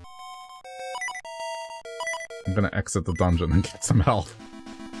exit the dungeon and get some health.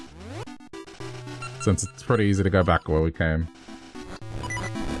 Since it's pretty easy to go back where we came.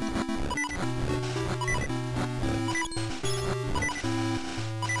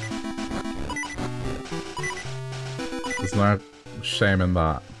 There's no shame in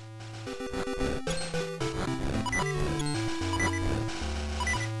that.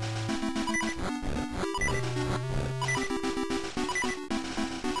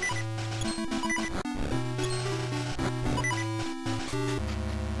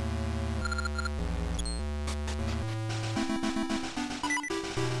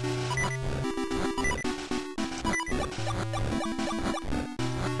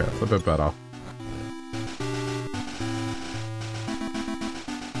 bit better.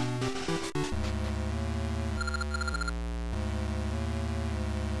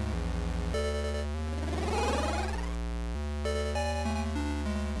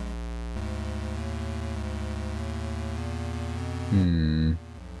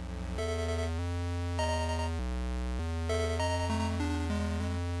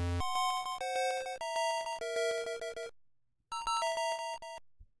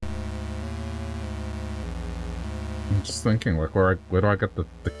 Thinking, like, where do I get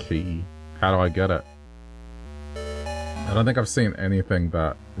the key? How do I get it? I don't think I've seen anything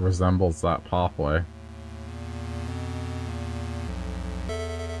that resembles that pathway.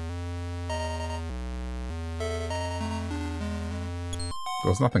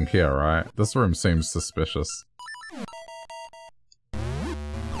 There's nothing here, right? This room seems suspicious.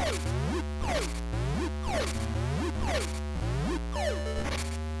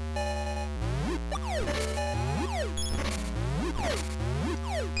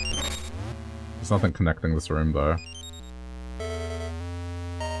 Nothing connecting this room, though.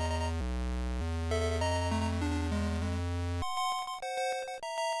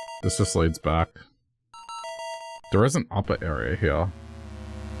 This just leads back. There is an upper area here.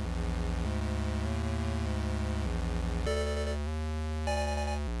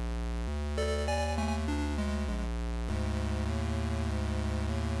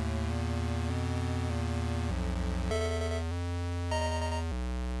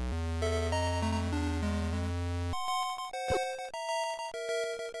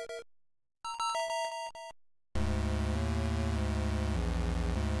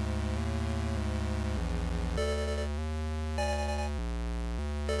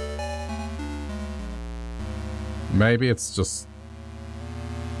 Maybe it's just...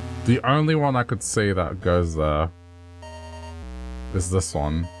 The only one I could see that goes there is this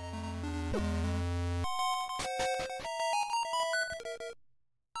one.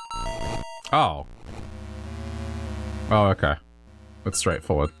 Oh. Oh, okay. It's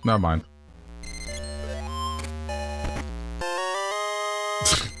straightforward. Never mind.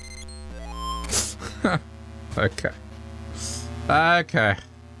 Okay. Okay.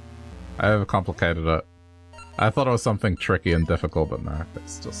 I overcomplicated it. I thought it was something tricky and difficult, but no,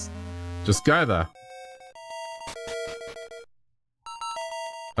 it's just go there.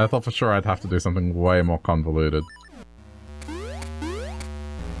 I thought for sure I'd have to do something way more convoluted.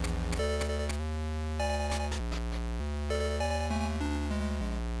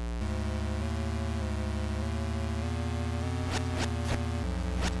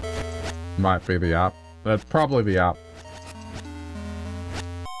 Might be the app. That's probably the app.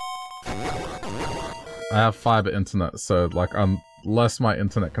 I have fiber internet, so, like, unless my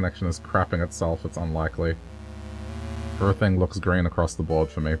internet connection is crapping itself, it's unlikely. Everything looks green across the board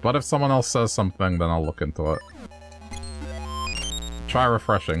for me. But if someone else says something, then I'll look into it. Try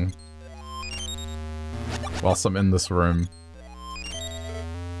refreshing. Whilst I'm in this room.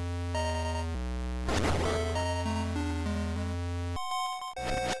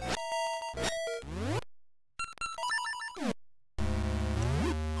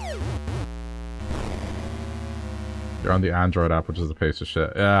 You're on the Android app, which is a piece of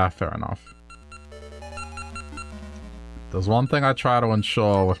shit. Yeah, fair enough. There's one thing I try to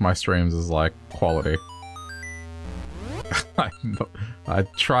ensure with my streams is, like, quality. I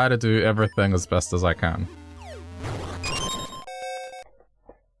try to do everything as best as I can.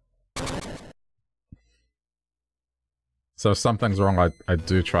 So if something's wrong, I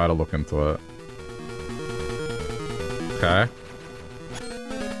do try to look into it. Okay.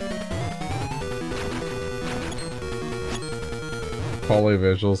 Quality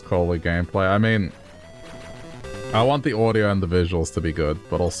visuals, quality gameplay. I mean, I want the audio and the visuals to be good,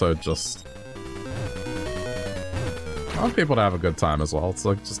 but also just... I want people to have a good time as well. It's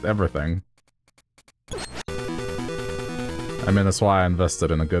like just everything. I mean, that's why I invested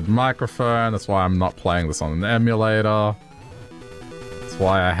in a good microphone. That's why I'm not playing this on an emulator. That's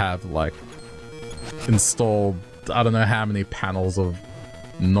why I have, like, installed I don't know how many panels of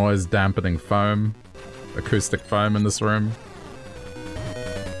noise dampening foam, acoustic foam in this room.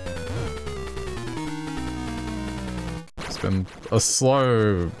 It's been a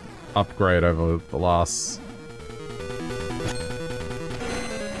slow upgrade over the last...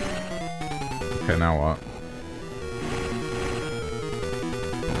 Okay, now what?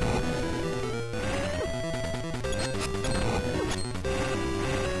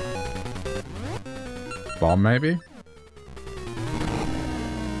 Bomb, maybe?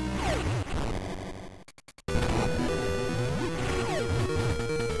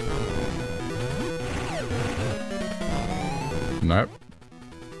 Nope.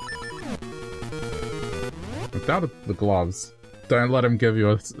 Down to the gloves. Don't let him give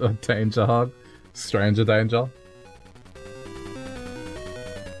you a danger hug. Stranger danger.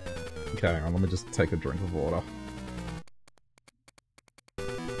 Okay, hang on, let me just take a drink of water.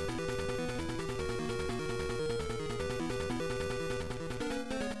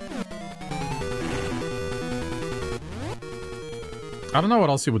 I don't know what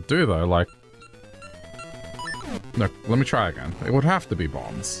else you would do though, like... No, let me try again. It would have to be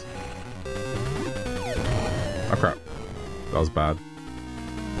bombs. Oh crap. That was bad.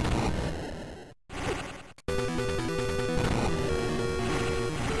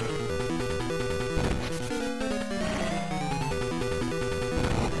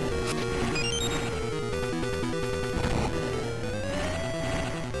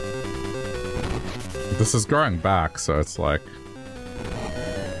 This is growing back, so it's like...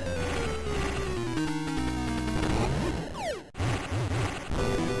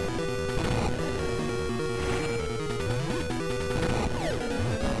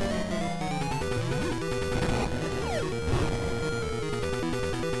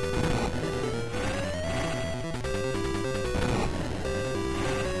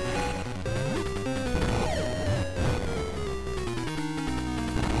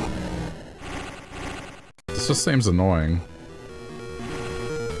 This just seems annoying.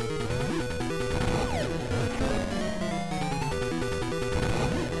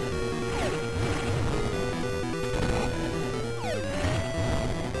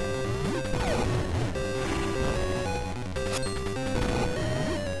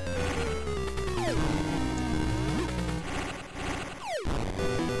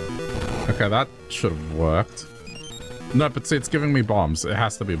 Okay, that should have worked. No, but see, it's giving me bombs. It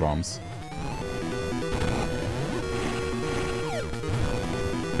has to be bombs.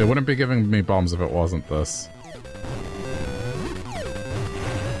 It wouldn't be giving me bombs if it wasn't this.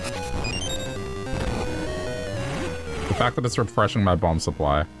 The fact that it's refreshing my bomb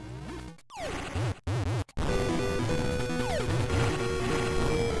supply.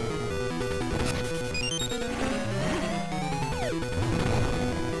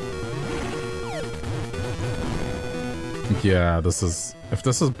 Yeah, this is... If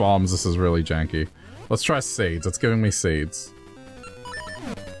this is bombs, this is really janky. Let's try seeds. It's giving me seeds.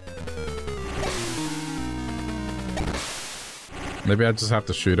 Maybe I just have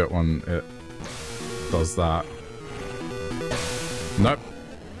to shoot it when it does that. Nope.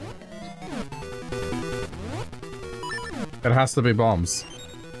 It has to be bombs.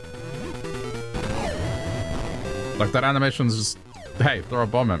 Like, that animation's just... Hey, throw a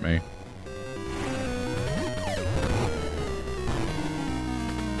bomb at me.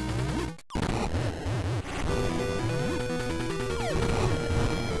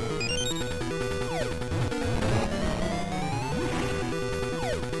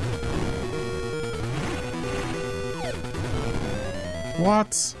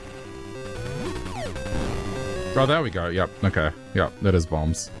 What? Oh, there we go. Yep. Okay. Yep. That is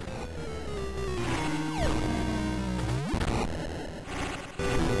bombs.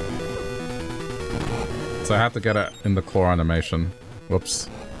 So I have to get it in the claw animation. Whoops.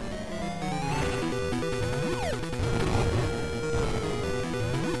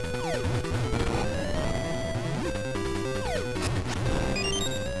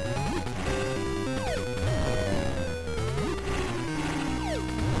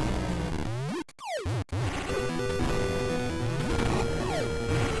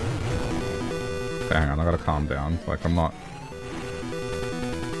 Hang on, I gotta calm down. Like, I'm not...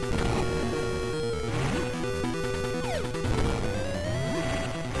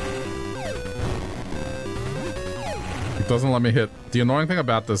 It doesn't let me hit... The annoying thing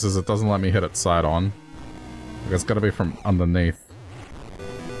about this is it doesn't let me hit it side on. Like, it's gotta be from underneath.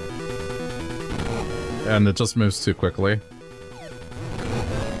 And it just moves too quickly.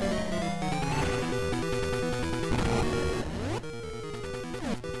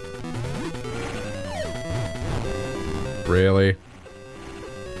 Really?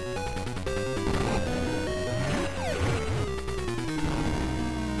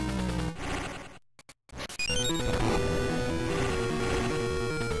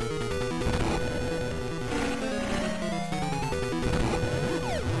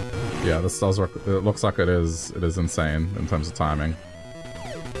 Yeah, this does work. It looks like it is insane in terms of timing.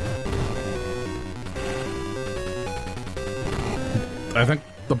 I think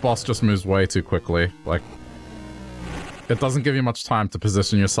the boss just moves way too quickly. Like, it doesn't give you much time to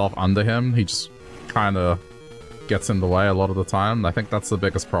position yourself under him. He just kind of gets in the way a lot of the time. I think that's the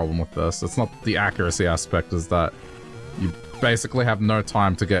biggest problem with this. It's not the accuracy aspect, is that you basically have no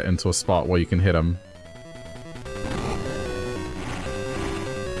time to get into a spot where you can hit him.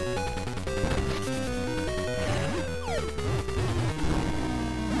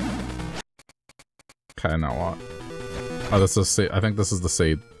 Okay, now what? Oh, this is seed. I think this is the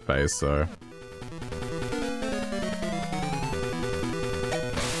seed phase, so...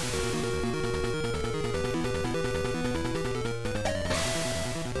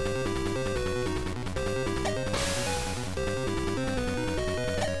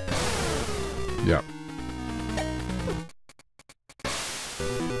 Yep.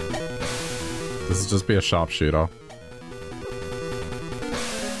 This will just be a sharpshooter.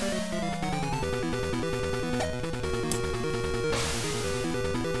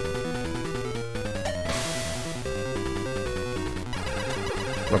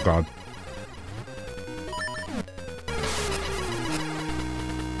 Oh god.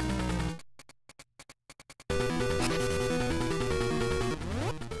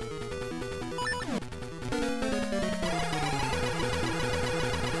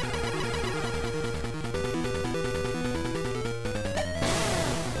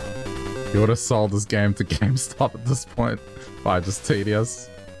 You would have sold this game to GameStop at this point. Why, just tedious.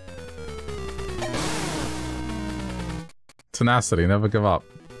 Tenacity, never give up.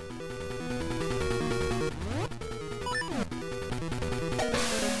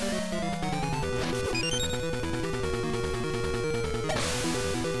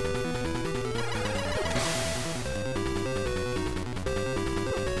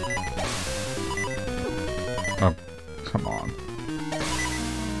 Oh, come on.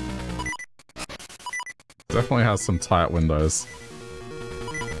 Definitely has some tight windows.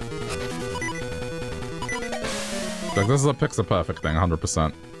 Like, this is a pixel perfect thing,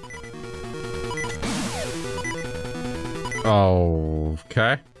 100%.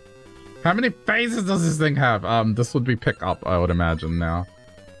 Okay. How many phases does this thing have? This would be pick up, I would imagine now.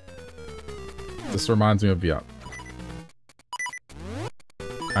 This reminds me of Yup.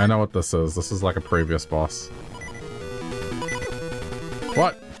 I know what this is. This is like a previous boss.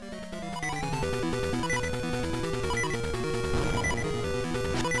 What?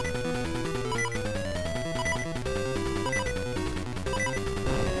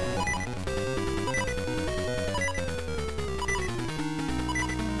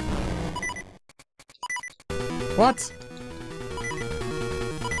 What?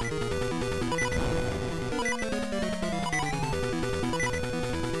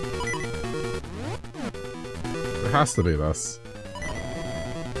 It has to be this.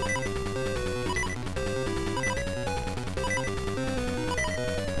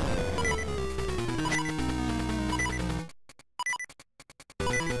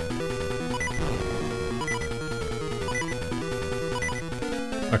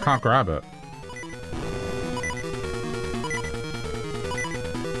 I can't grab it.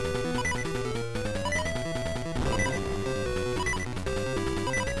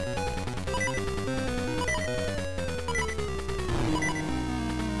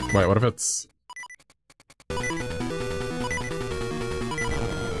 Wait, what if it's...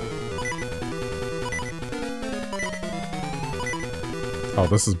 Oh,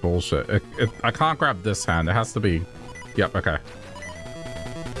 this is bullshit. I can't grab this hand. It has to be... Yep, okay.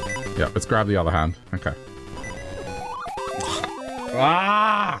 Yep, let's grab the other hand. Okay.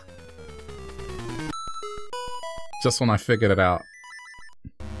 Ah! Just when I figured it out.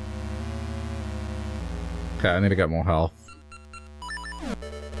 Okay, I need to get more health.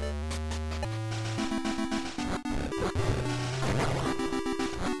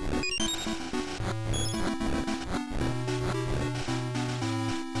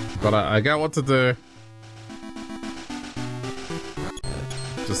 But I get what to do.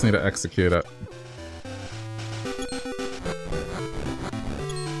 Just need to execute it.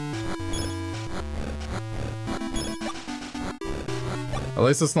 At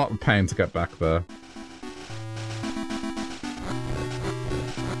least it's not a pain to get back there.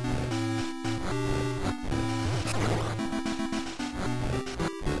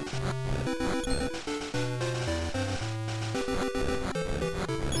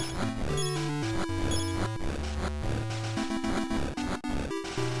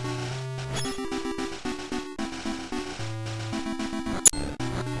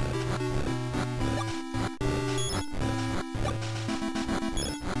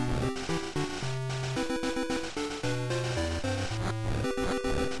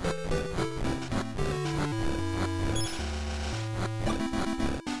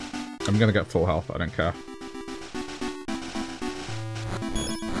 I'm gonna get full health, I don't care.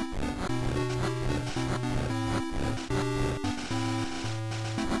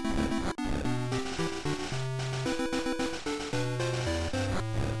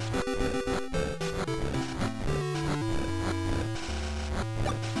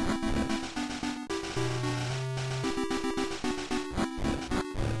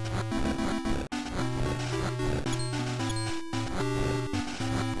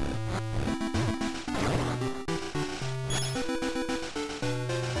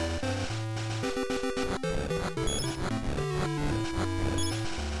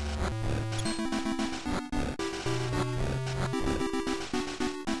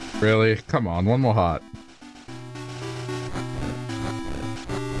 Really? Come on, one more heart.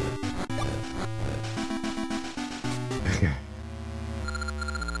 Okay.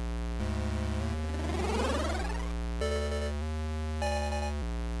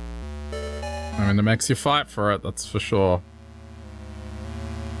 I mean, it makes you fight for it, that's for sure.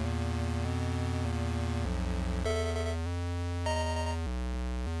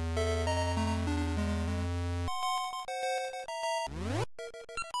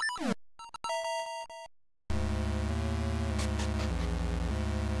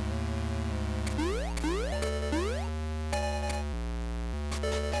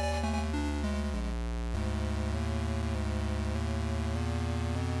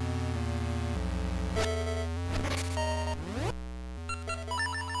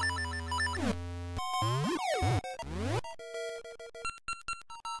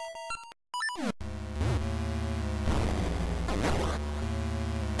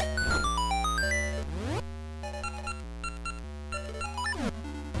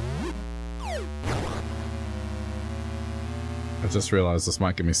 I just realized this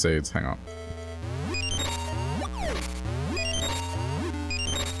might give me seeds. Hang on.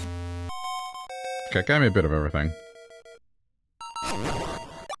 Okay, gave me a bit of everything.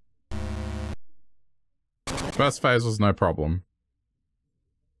 First phase was no problem.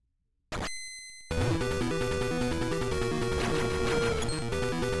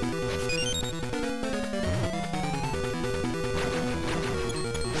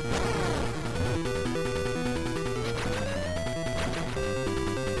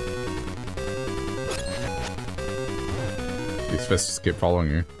 These fists just keep following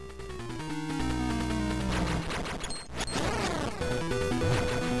you.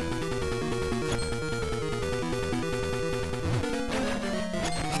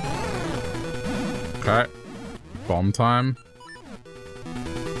 Okay. Bomb time.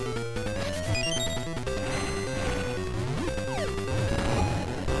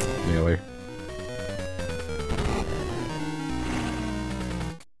 Nearly.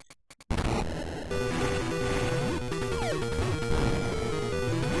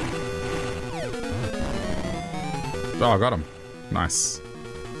 Oh, I got him. Nice.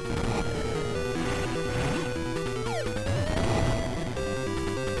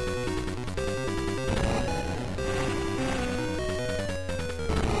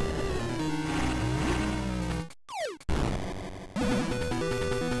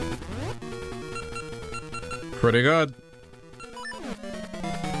 Pretty good.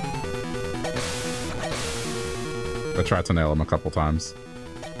 I tried to nail him a couple times.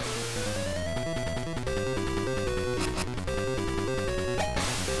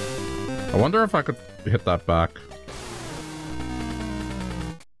 I wonder if I could hit that back.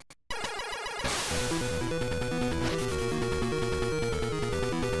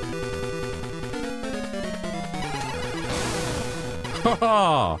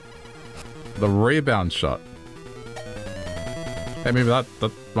 Haha! The rebound shot. Hey, maybe that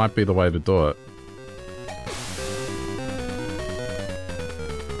might be the way to do it.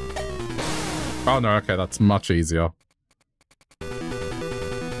 Oh no, okay, that's much easier.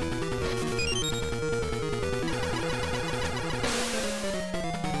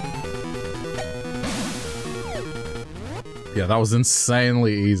 Yeah, that was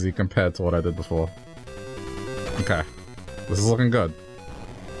insanely easy compared to what I did before. Okay. This is looking good.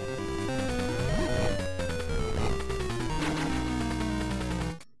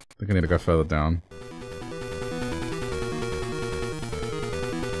 I think I need to go further down.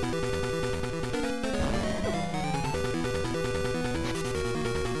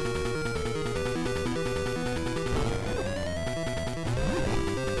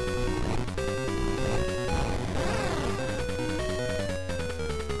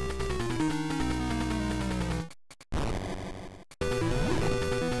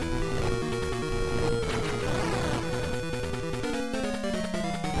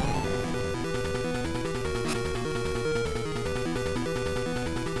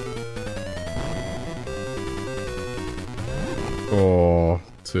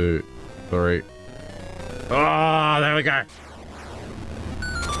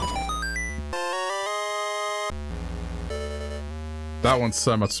 That one's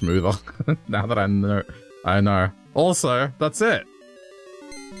so much smoother now that I know. Also, that's it.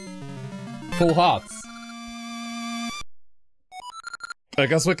 Full hearts. I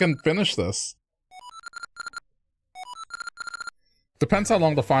guess we can finish this. Depends how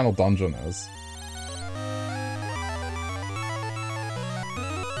long the final dungeon is.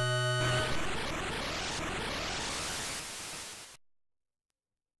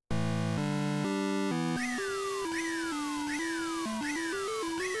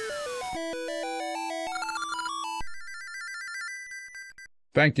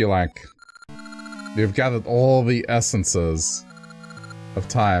 Thank you, Lank. You've gathered all the essences of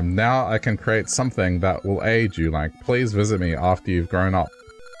time. Now I can create something that will aid you, Lank. Please visit me after you've grown up.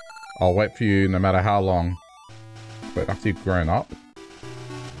 I'll wait for you no matter how long. Wait, after you've grown up?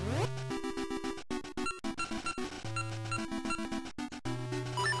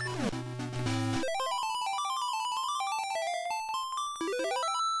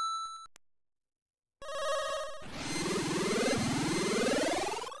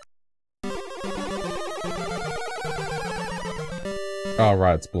 Oh,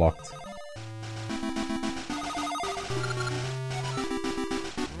 right, it's blocked.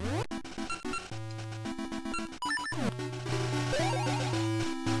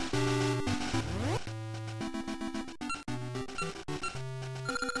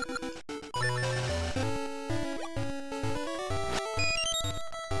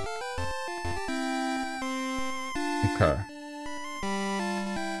 Okay.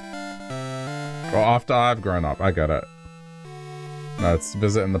 Well, after I've grown up, I get it. No, it's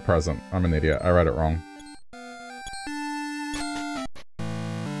visit in the present. I'm an idiot. I read it wrong.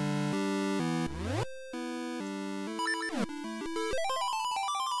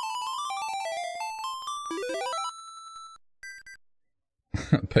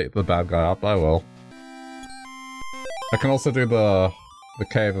 Beat the bad guy up, I will. I can also do the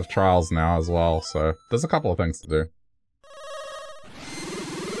Cave of Trials now as well, so there's a couple of things to do.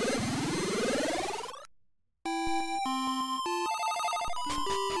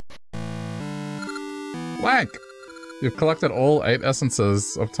 Lank! You've collected all 8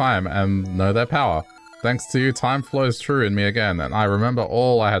 essences of time and know their power. Thanks to you, time flows true in me again, and I remember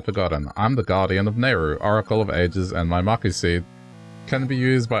all I had forgotten. I'm the Guardian of Nehru, Oracle of Ages, and my Maku Seed can be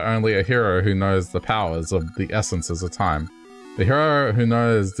used by only a hero who knows the powers of the essences of time. The hero who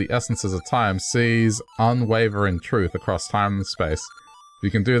knows the essences of time sees unwavering truth across time and space. If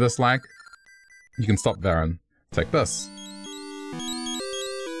you can do this, Lank, you can stop Varen. Take this.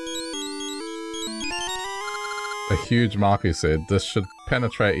 A huge Maku Seed. This should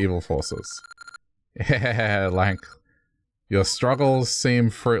penetrate evil forces. Yeah, Lank. Your struggles seem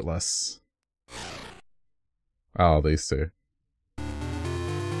fruitless. Oh, these two.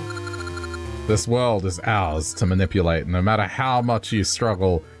 This world is ours to manipulate. No matter how much you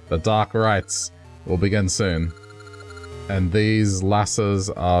struggle, the dark rites will begin soon. And these lasses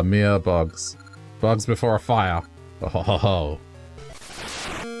are mere bugs. Bugs before a fire. Oh, ho, ho, ho.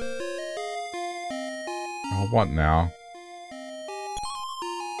 Oh, what now?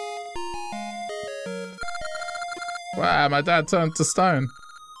 Wow, my dad turned to stone.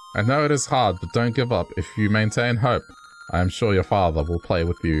 I know it is hard, but don't give up. If you maintain hope, I am sure your father will play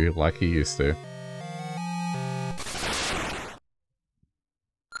with you like he used to.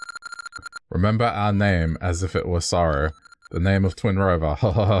 Remember our name as if it were sorrow. The name of Twin Rover.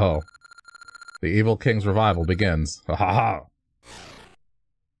 Ho ho ho. The evil king's revival begins. Ha ha ha.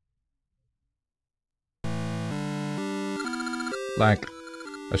 Like,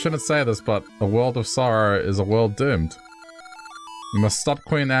 I shouldn't say this, but a world of sorrow is a world doomed. You must stop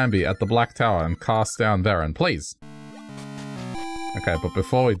Queen Ambi at the Black Tower and cast down Varen, please. Okay, but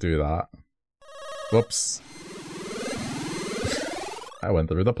before we do that... Whoops. I went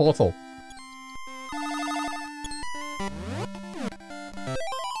through the portal.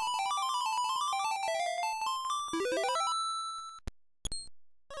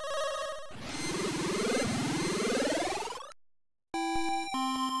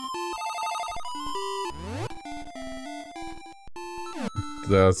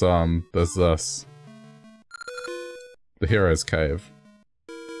 There's this. The Hero's Cave.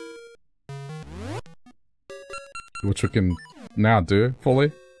 Which we can now do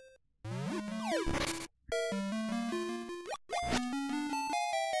fully.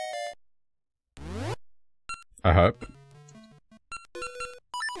 I hope.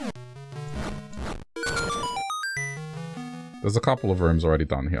 There's a couple of rooms already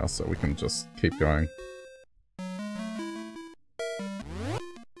done here, so we can just keep going.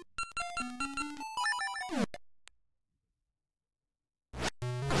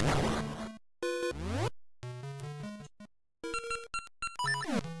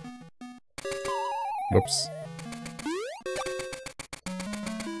 Whoops.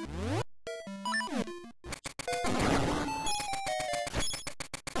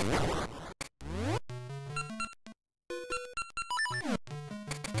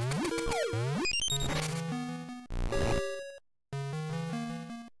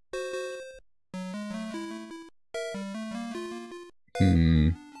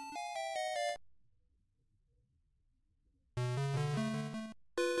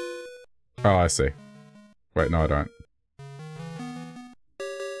 Oh, I see. Wait, no, I don't.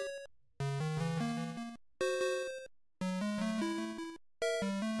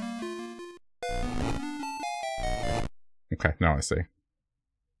 Okay, now I see.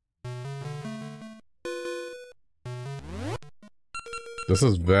 This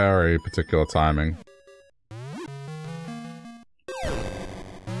is very particular timing.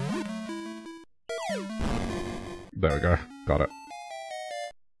 There we go. Got it.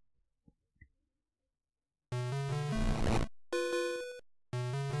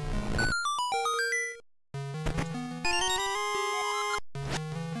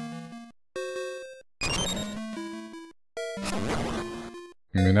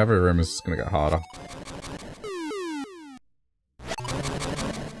 I mean, every room is just gonna get harder.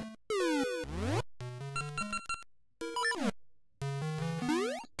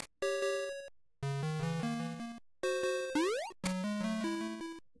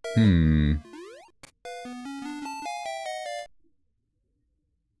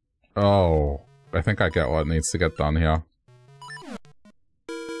 Oh, I think I get what needs to get done here.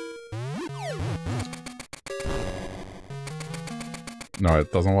 No,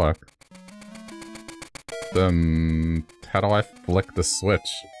 it doesn't work. Then how do I flick the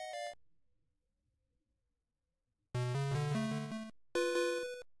switch?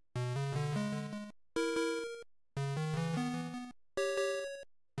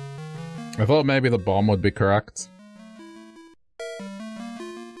 I thought maybe the bomb would be correct.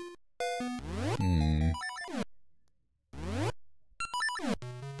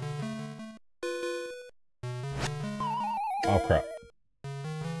 Oh crap.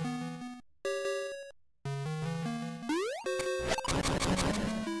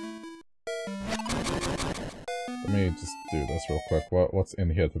 Let me just do this real quick. What's in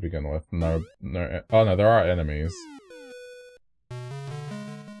here to begin with? No, oh no, there are enemies.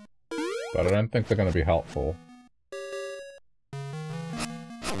 But I don't think they're gonna be helpful.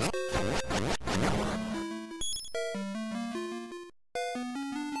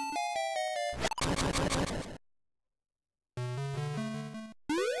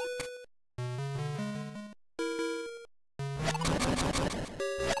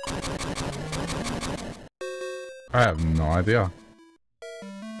 I have no idea.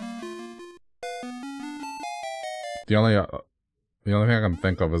 The only thing I can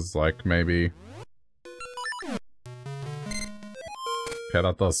think of is like maybe. Okay,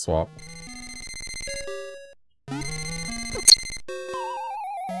 that does swap.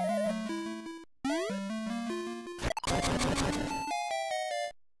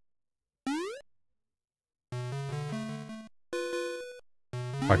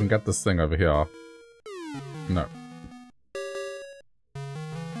 If I can get this thing over here. No.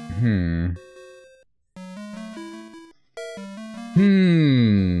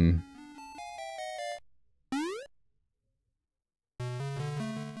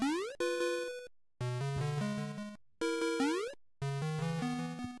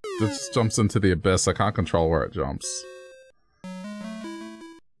 It just jumps into the abyss. I can't control where it jumps.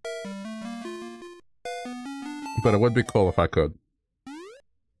 But it would be cool if I could.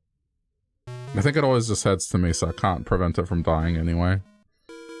 I think it always just heads to me, so I can't prevent it from dying anyway.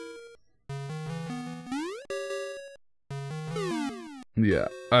 Yeah,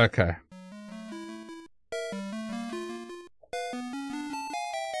 okay.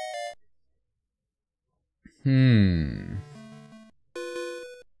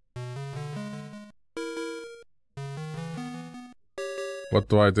 What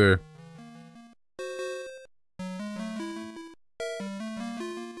do I do?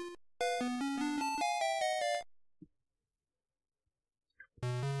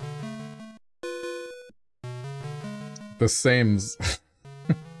 This seems...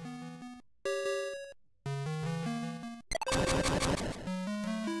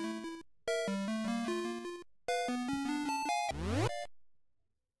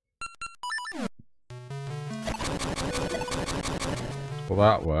 Well,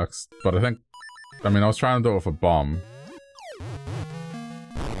 that works, but I mean, I was trying to do it with a bomb.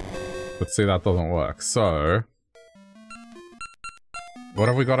 But see, that doesn't work, so... What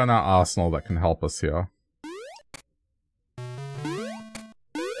have we got in our arsenal that can help us here?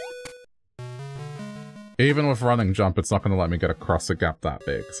 Even with running jump, it's not going to let me get across a gap that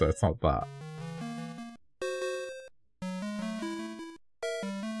big, so it's not that.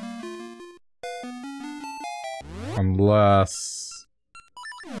 Unless...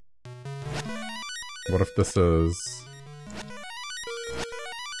 What if this is...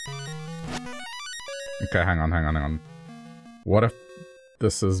 Okay, hang on. What if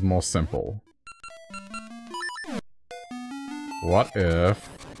this is more simple? What if...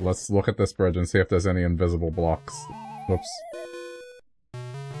 Let's look at this bridge and see if there's any invisible blocks. Whoops.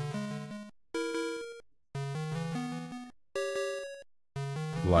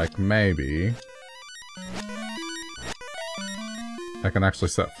 Like, maybe... I can actually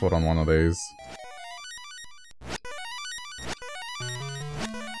set foot on one of these.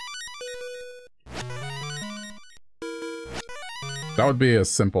 That would be a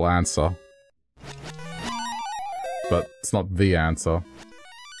simple answer. But it's not the answer.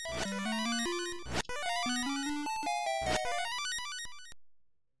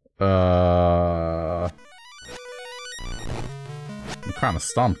 I'm kind of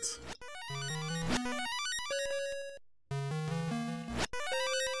stumped.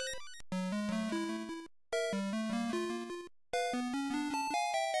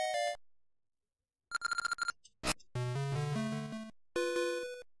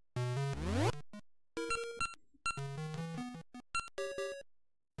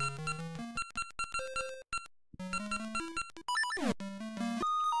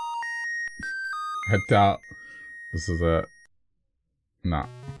 I doubt this is it. Nah.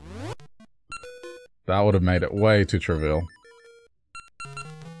 That would have made it way too trivial.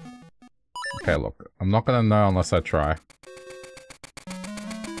 Okay, look. I'm not gonna know unless I try.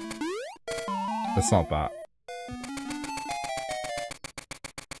 It's not that.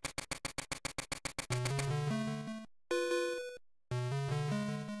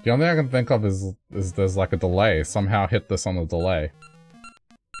 The only thing I can think of is there's like a delay. Somehow hit this on the delay.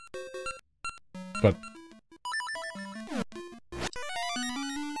 But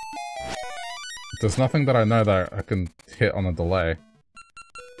there's nothing that I know that I can hit on a delay.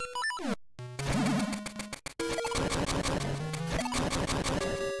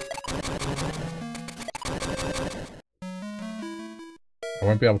 I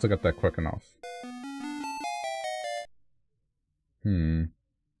won't be able to get there quick enough.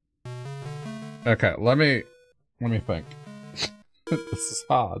 Okay, let me think. This is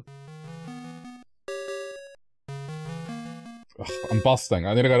hard. Ugh, I'm busting.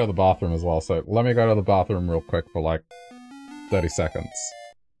 I need to go to the bathroom as well, so let me go to the bathroom real quick for like 30 seconds.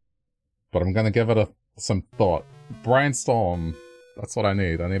 But I'm gonna give it some thought. Brainstorm. That's what I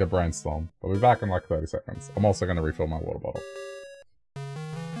need. I need a brainstorm. I'll be back in like 30 seconds. I'm also gonna refill my water bottle.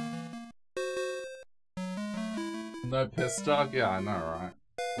 No piss jug? Yeah, I know, right?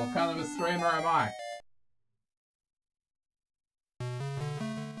 What kind of a streamer am I?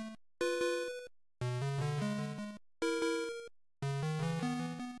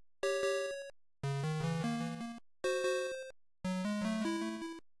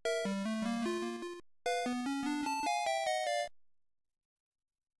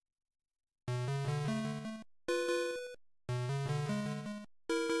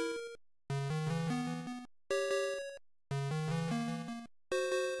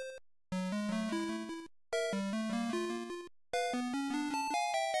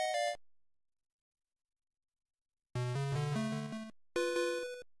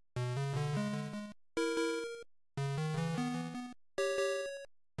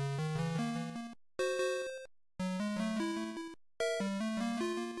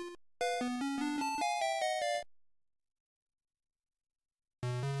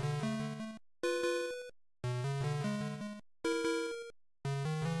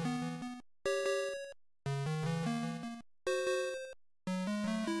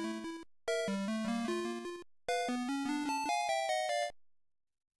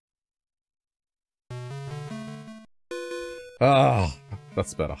 Oh,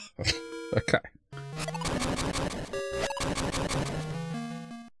 that's better. Okay.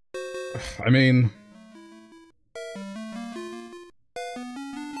 I mean...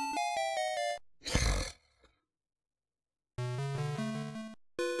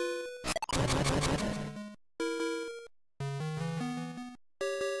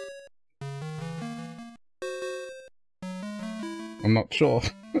 I'm not sure.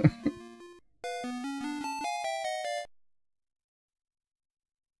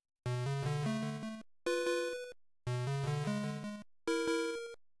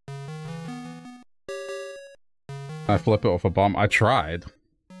 I flip it off a bomb. I tried.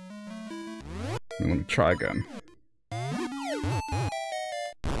 Let me try again.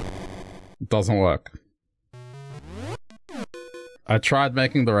 It doesn't work. I tried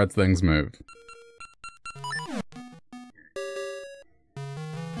making the red things move.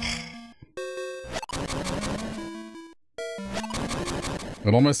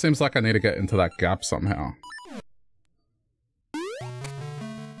 It almost seems like I need to get into that gap somehow.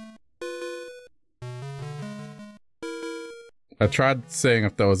 I tried seeing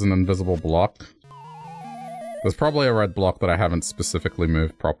if there was an invisible block. There's probably a red block that I haven't specifically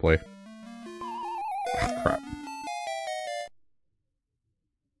moved properly. Oh, crap.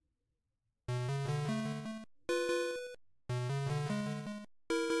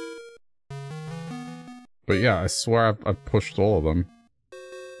 But yeah, I swear I've pushed all of them.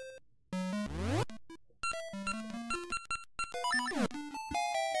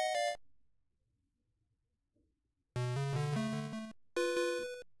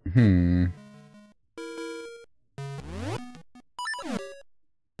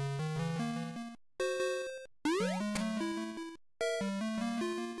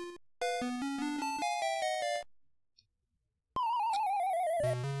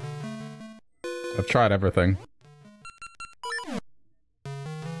 I've tried everything.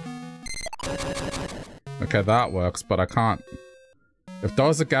 Okay, that works, but I can't... If there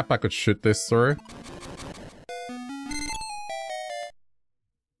was a gap I could shoot this through...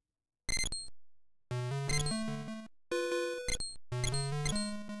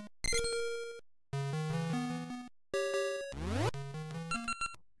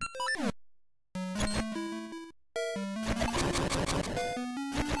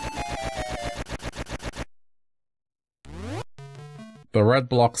 The red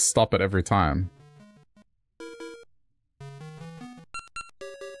blocks stop it every time.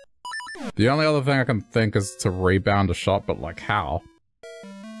 The only other thing I can think is to rebound a shot, but like how?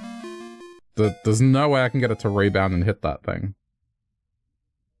 There's no way I can get it to rebound and hit that thing.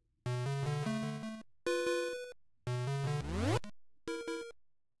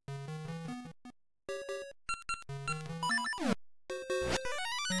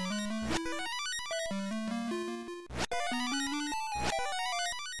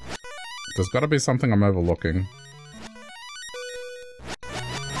 There's gotta be something I'm overlooking.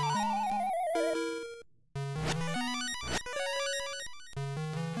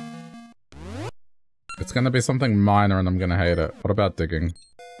 It's gonna be something minor and I'm gonna hate it. What about digging?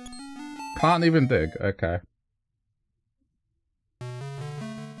 Can't even dig. Okay.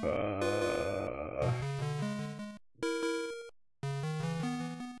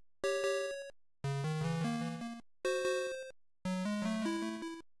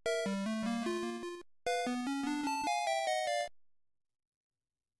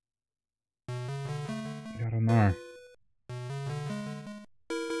 I don't know.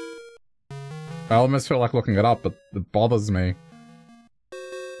 I almost feel like looking it up, but it bothers me.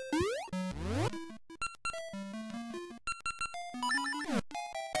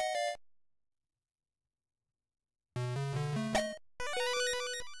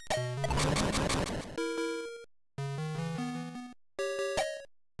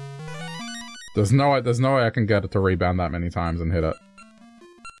 There's no way I can get it to rebound that many times and hit it.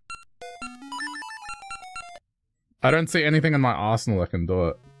 I don't see anything in my arsenal that can do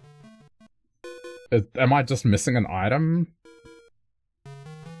it. Am I just missing an item?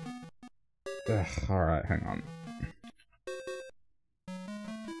 Ugh, alright, hang on.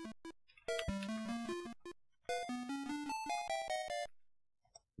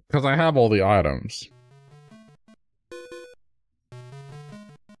 Because I have all the items.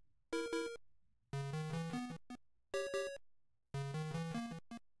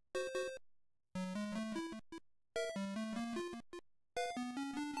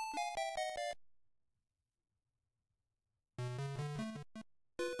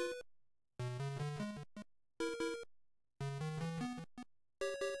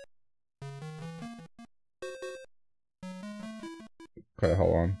 Okay,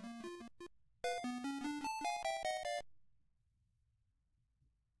 hold on.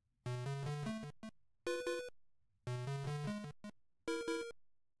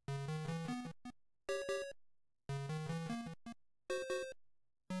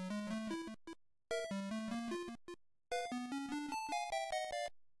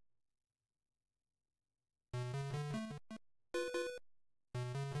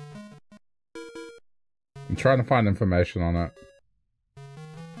 I'm trying to find information on it.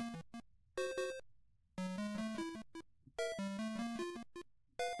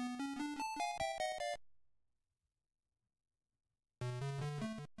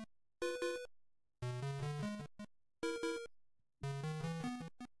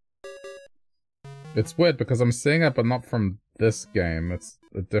 It's weird because I'm seeing it, but not from this game. It's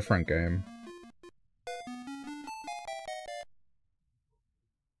a different game.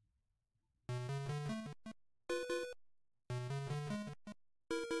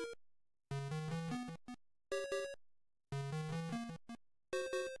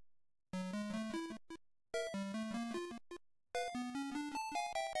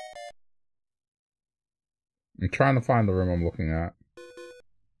 I'm trying to find the room I'm looking at.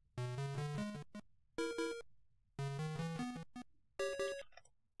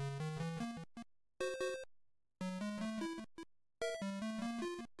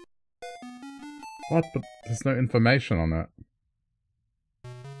 What? But there's no information on it.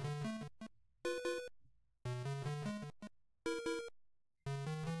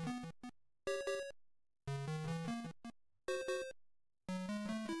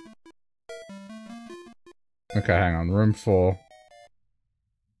 Okay, hang on. Room 4.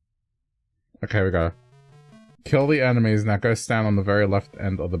 Okay, we go. Kill the enemies, now go stand on the very left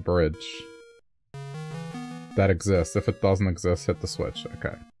end of the bridge. That exists. If it doesn't exist, hit the switch.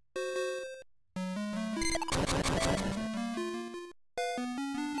 Okay.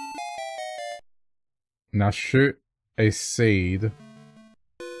 Now shoot a seed.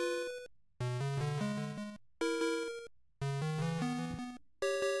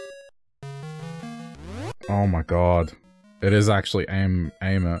 Oh my god. It is actually aim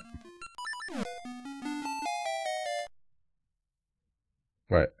it.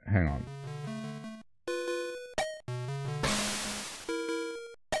 Wait, hang on.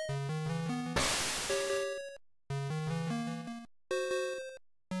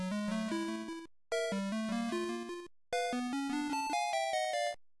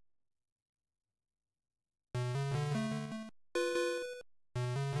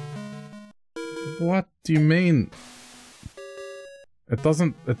 What do you mean? It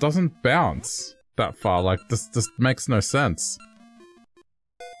doesn't bounce that far. Like, this makes no sense.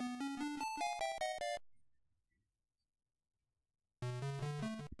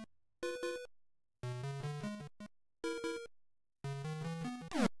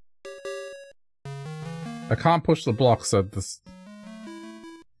 I can't push the block, so this...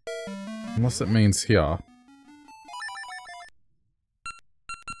 Unless it means here.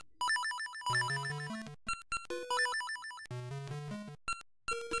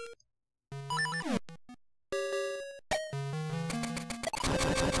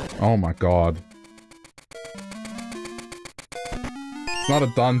 Oh my god. It's not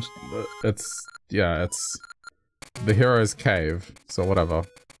a dungeon. It's... yeah, it's... the hero's cave, so whatever.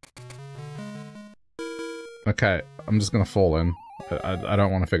 Okay, I'm just gonna fall in. I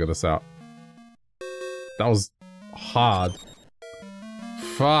don't want to figure this out. That was hard.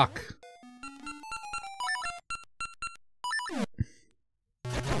 Fuck.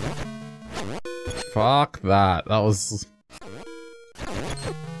 Fuck that. That was...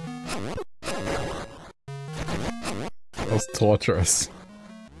 that was torturous.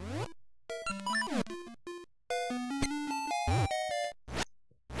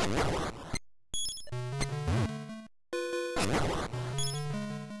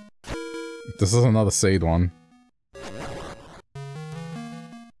 This is another seed one.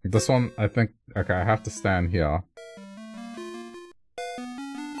 This one, I think... okay, I have to stand here.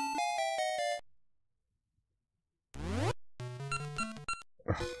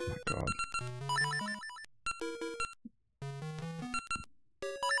 Oh my god.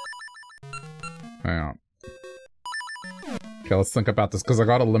 Hang on. Okay, let's think about this, because I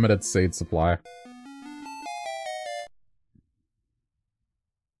got a limited seed supply.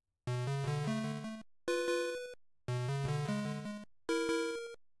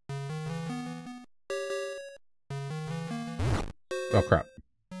 Oh crap.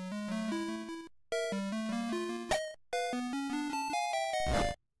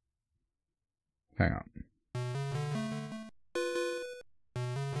 Hang on.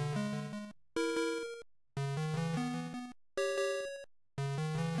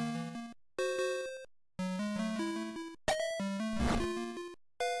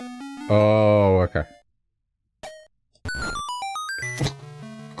 Oh, okay.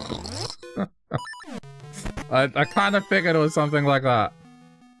 I kind of figured it was something like that.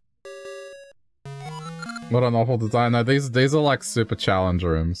 What an awful design. No, these are like super challenge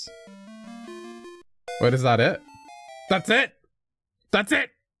rooms. Wait, is that it? That's it? That's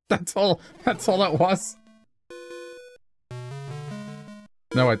it? That's all it was?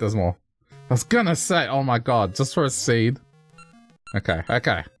 No, wait, there's more. I was gonna say, oh my god, just for a seed. Okay,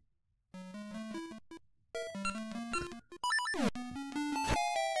 okay.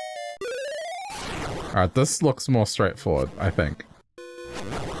 Alright, this looks more straightforward, I think.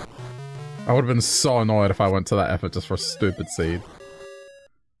 I would have been so annoyed if I went to that effort just for a stupid seed.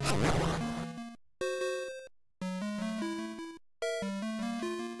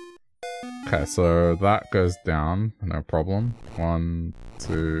 Okay, so that goes down, no problem. 1,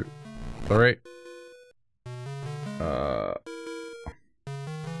 2, 3.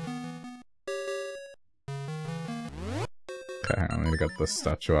 Okay, I need to get this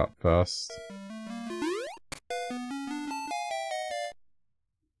statue up first.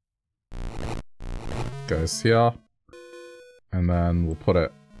 Goes here, and then we'll put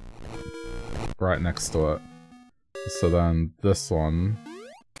it right next to it. So then this one,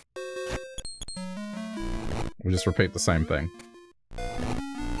 we'll just repeat the same thing.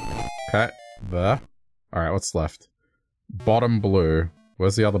 Okay, there. Alright, what's left? Bottom blue.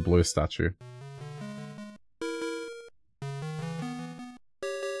 Where's the other blue statue?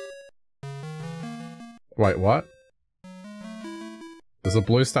 Wait, what? There's a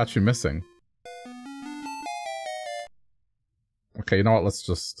blue statue missing. Okay, you know what? Let's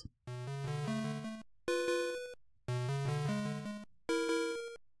just...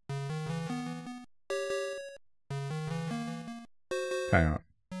 Hang on.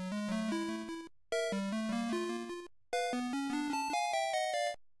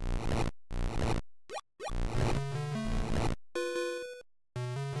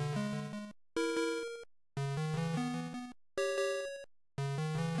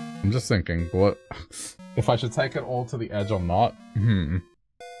 I'm just thinking, what... if I should take it all to the edge or not?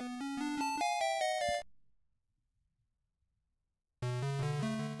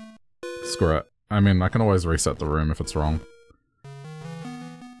 Screw it. I mean, I can always reset the room if it's wrong.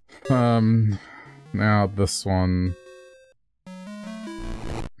 Now this one...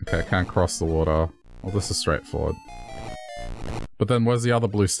 Okay, can't cross the water. Well, this is straightforward. But then where's the other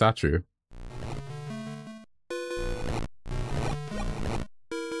blue statue?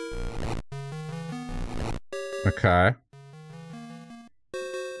 Okay.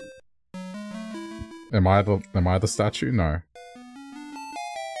 Am I the statue? No.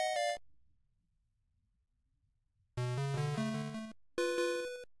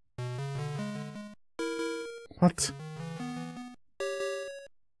 What?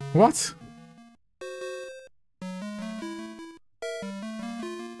 What?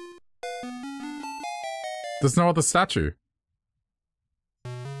 There's no other statue.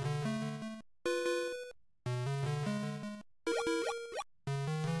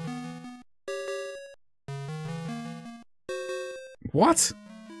 What?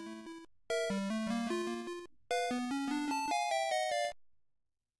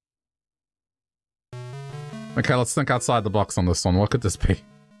 Okay, let's think outside the box on this one. What could this be?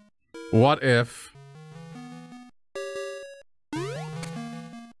 What if...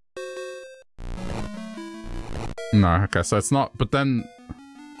 No, okay, so it's not... But then...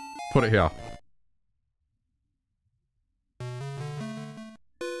 Put it here.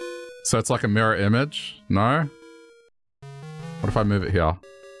 So it's like a mirror image? No? What if I move it here?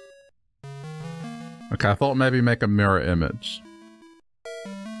 Okay, I thought maybe make a mirror image.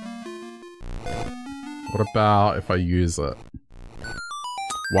 What about if I use it?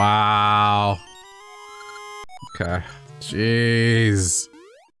 Wow. Okay. Jeez.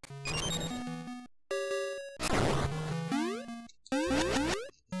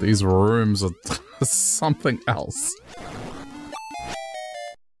 These rooms are something else.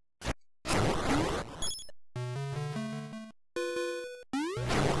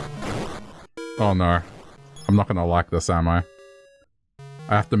 Oh no. I'm not gonna like this, am I?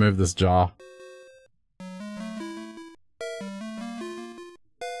 I have to move this jar.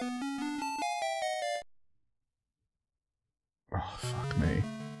 Oh, fuck me.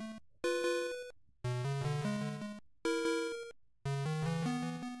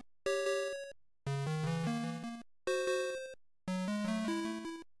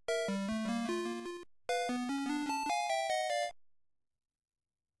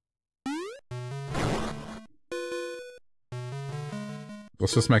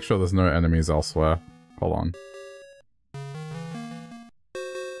 Let's just make sure there's no enemies elsewhere. Hold on.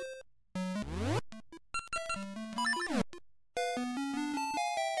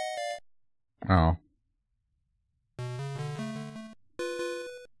 Oh.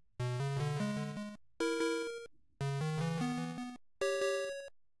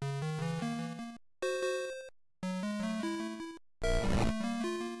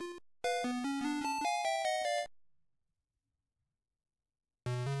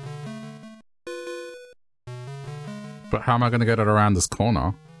 But how am I going to get it around this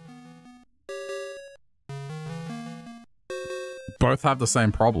corner? Both have the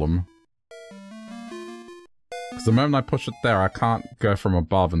same problem. Because the moment I push it there, I can't go from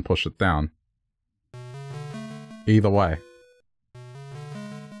above and push it down. Either way.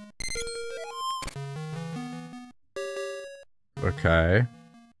 Okay.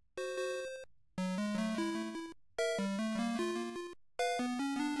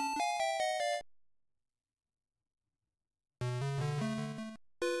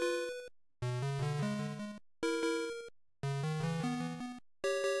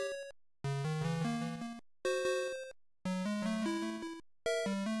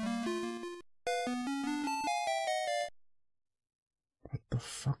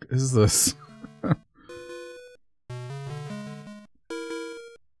 Is this?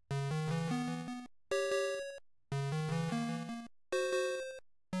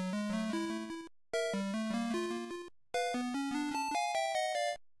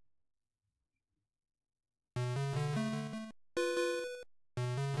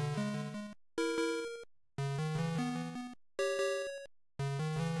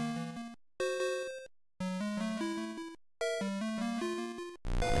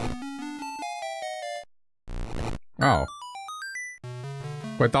 Oh.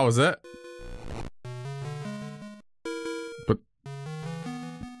 Wait, that was it? But...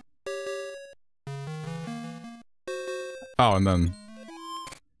 Oh, and then...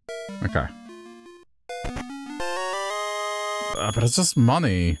 Okay. But it's just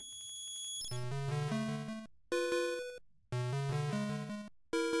money.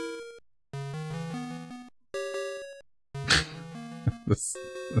 This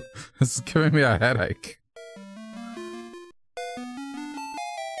is giving me a headache.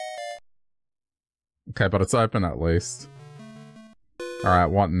 Okay, but it's open at least. Alright,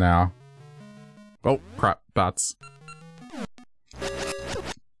 what now? Oh, crap, bats.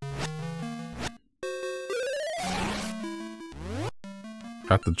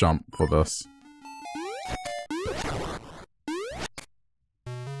 I have to jump for this.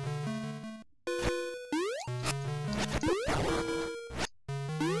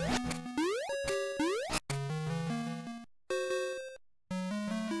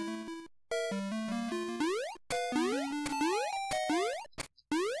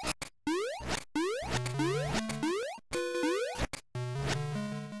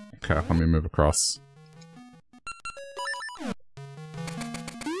 Okay, let me move across.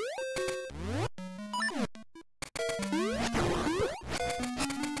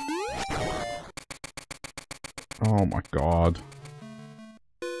 Oh my god.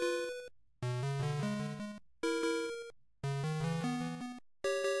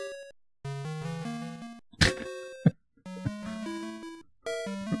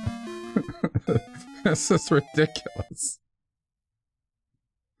 This is ridiculous.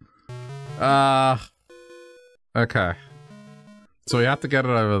 Okay. So we have to get it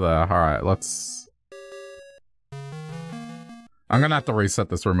over there. Alright, let's... I'm gonna have to reset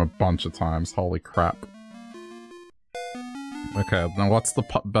this room a bunch of times. Holy crap. Okay, now what's the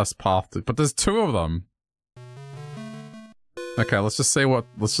best path to... But there's two of them! Okay, let's just say what...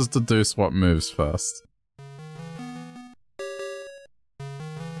 Let's just deduce what moves first.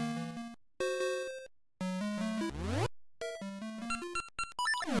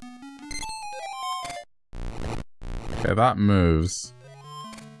 Okay, that moves.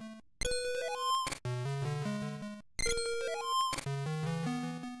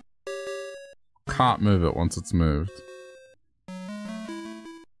 Can't move it once it's moved.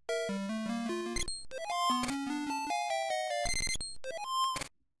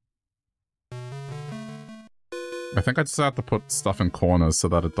 I think I just have to put stuff in corners so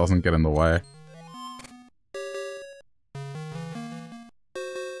that it doesn't get in the way.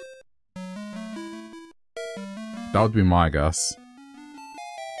 That would be my guess.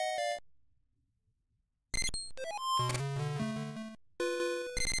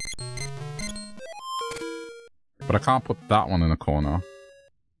 But I can't put that one in a corner.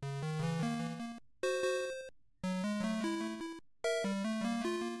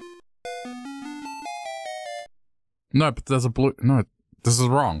 No, but there's a blue... No, this is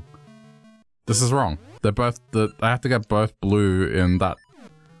wrong. This is wrong. They're both... I have to get both blue in that...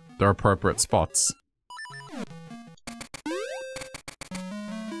 their appropriate spots.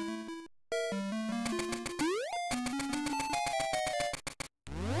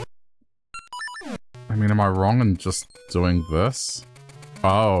 I mean, am I wrong in just doing this?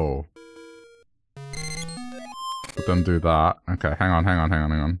 Oh. But then do that. Okay, hang on.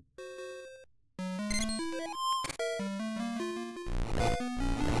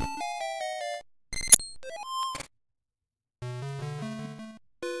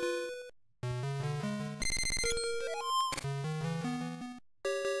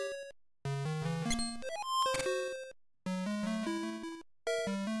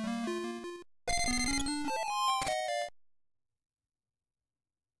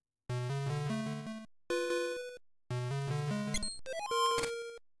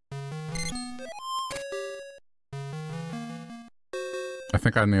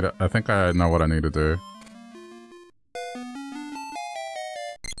 I think I know what I need to do.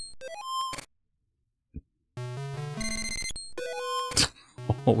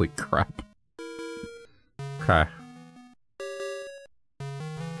 Holy crap. Okay.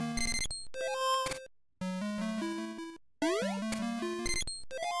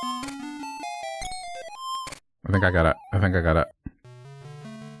 I think I got it.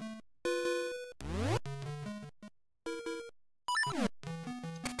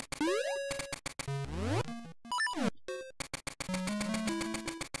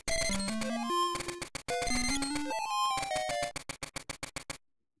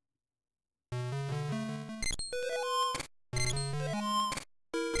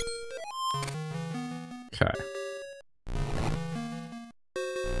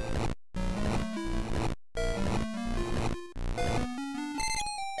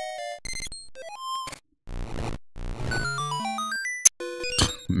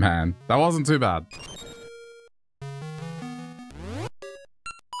 Man, that wasn't too bad.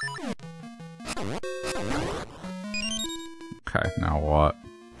 Okay, now what?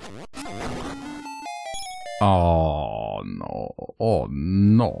 Oh no. Oh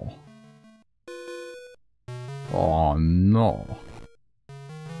no. Oh no.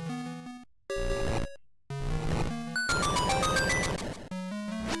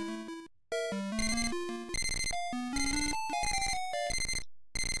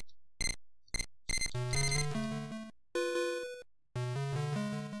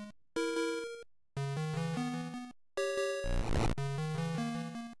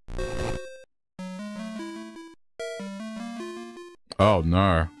 Oh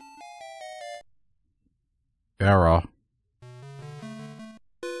no. Error.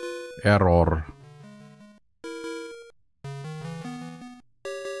 Error.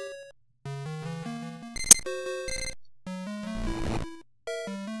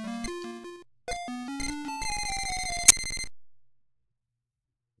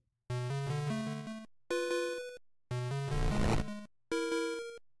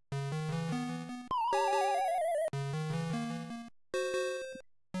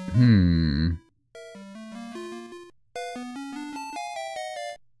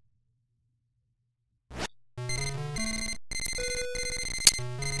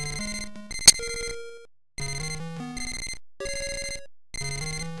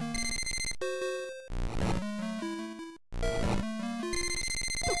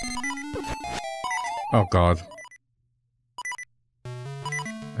 Oh god.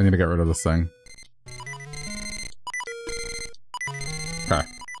 I need to get rid of this thing. Okay.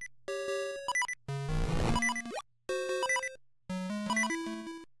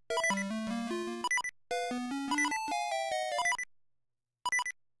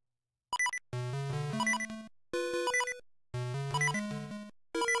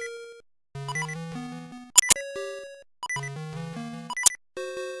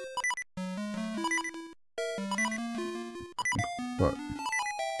 But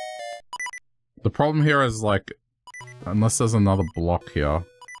the problem here is, like, unless there's another block here.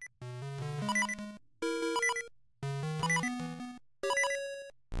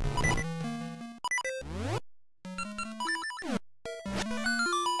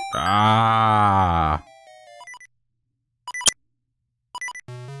 Ah.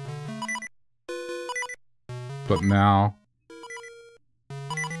 But now...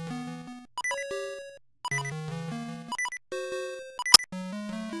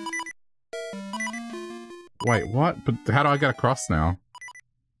 Wait, what? But how do I get across now?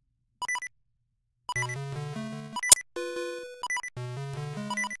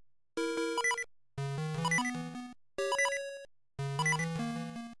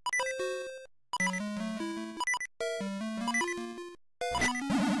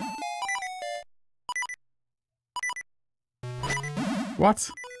 What?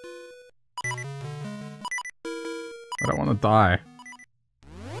 I don't want to die.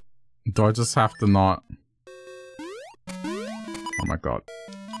 Do I just have to not... Oh my god.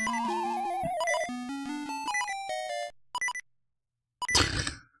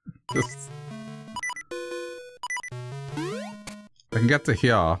 This... I can get to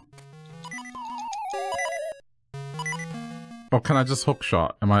here. Or can I just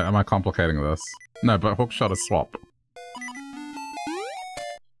hookshot? Am I complicating this? No, but hookshot is swap.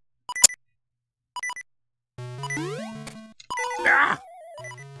 Ah!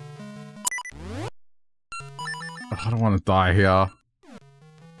 I don't want to die here.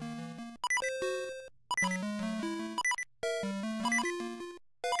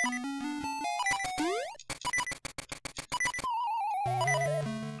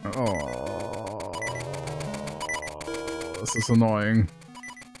 Oh, this is annoying.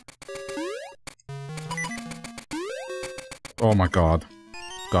 Oh my god.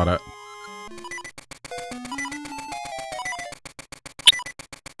 Got it.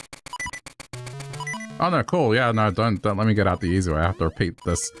 Oh no, cool. Yeah, no, don't let me get out the easy way. I have to repeat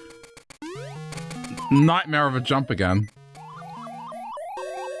this nightmare of a jump again.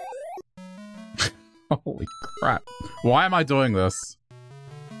 Holy crap. Why am I doing this?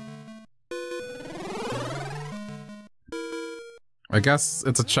 I guess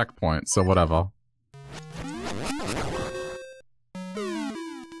it's a checkpoint, so whatever.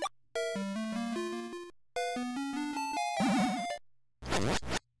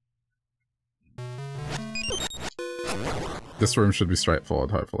 This room should be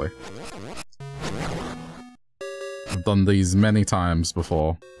straightforward, hopefully. I've done these many times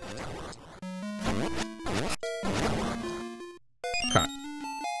before. Okay.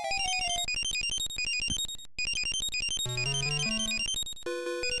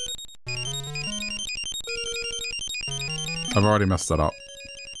 I've already messed it up.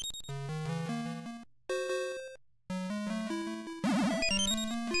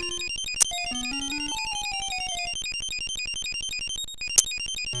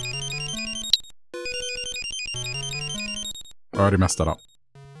 Already messed it up.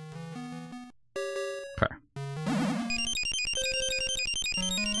 Okay.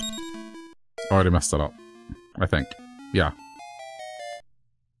 Already messed it up. I think. Yeah.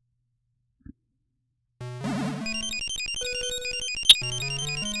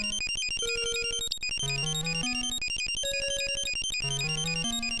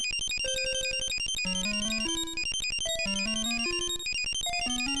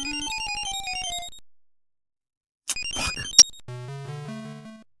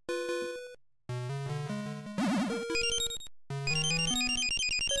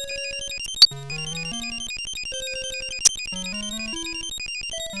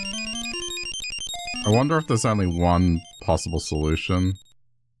 I wonder if there's only one possible solution.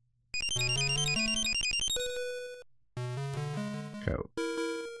 Okay.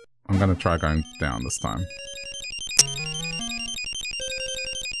 I'm gonna try going down this time.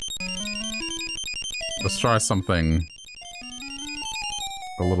 Let's try something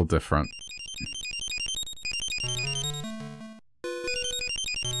a little different.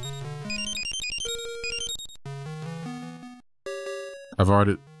 I've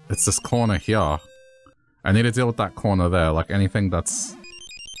already... It's this corner here. I need to deal with that corner there. Like, anything that's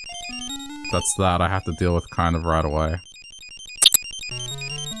that I have to deal with kind of right away.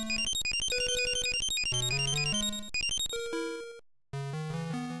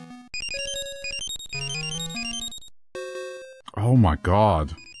 Oh my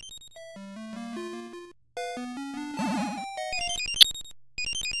god.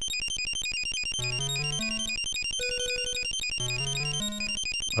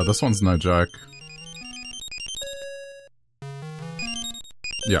 Oh, this one's no joke.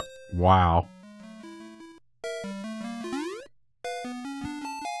 Yep. Wow.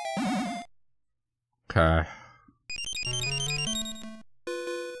 Okay.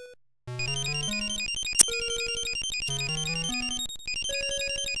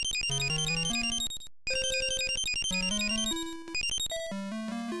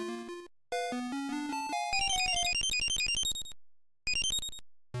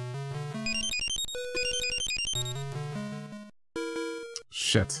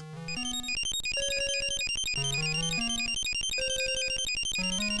 Shit.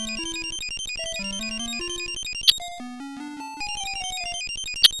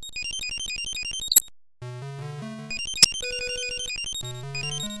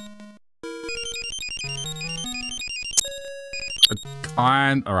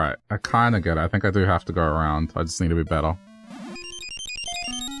 Alright, I kinda get it. I think I do have to go around. I just need to be better.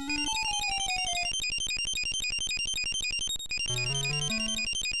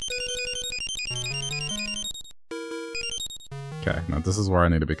 Okay, now this is where I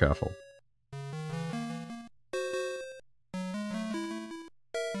need to be careful.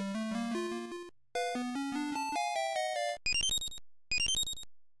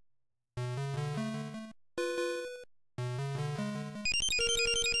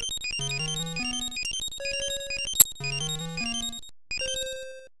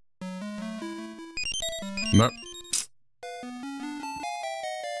 Nope.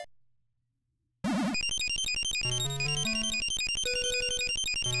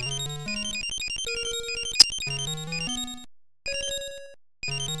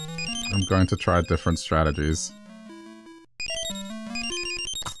 I'm going to try different strategies.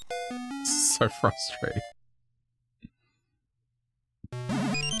 So frustrating.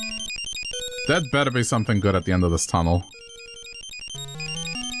 There'd better be something good at the end of this tunnel.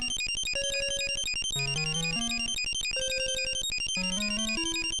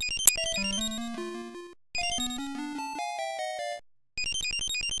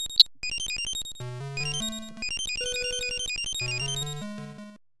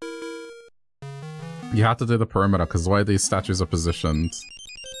 You have to do the perimeter, because the way these statues are positioned...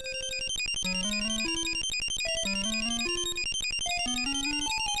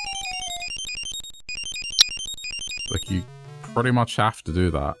 Like, you pretty much have to do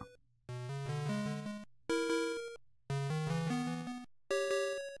that.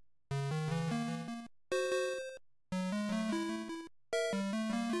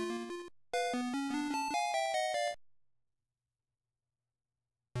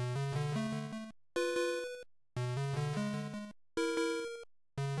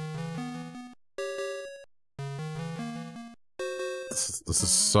 This is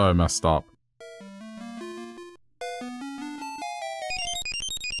so messed up.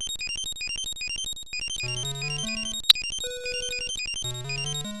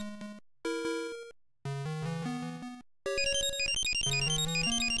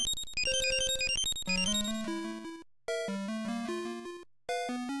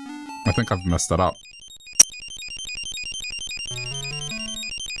 I think I've messed it up.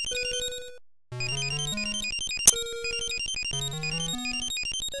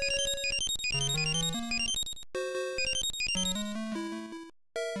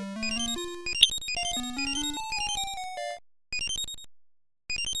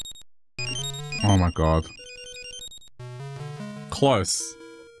 Oh my god. Close.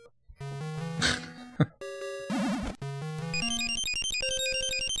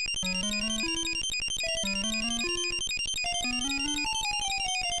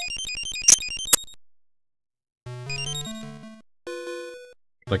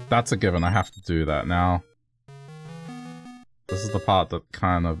 Like, that's a given. I have to do that. Now, this is the part that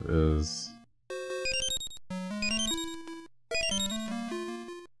kind of is...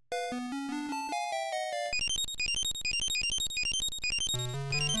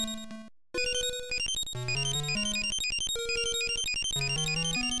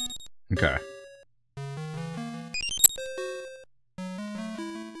 Okay.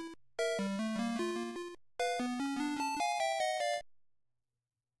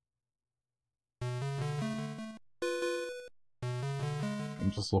 I'm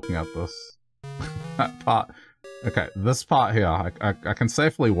just looking at this. That part. Okay, this part here. I can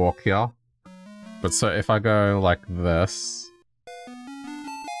safely walk here. But so if I go like this...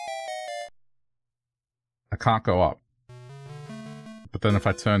 I can't go up. But then if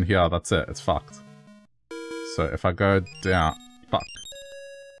I turn here, that's it. It's fucked. So if I go down... Fuck.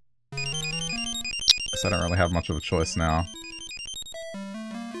 Guess I don't really have much of a choice now.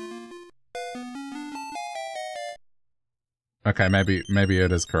 Okay, maybe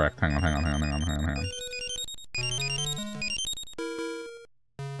it is correct. Hang on.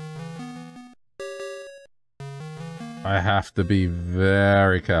 I have to be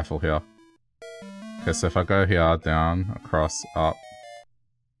very careful here. Okay, so if I go here, down, across, up.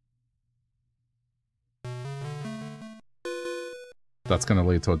 That's gonna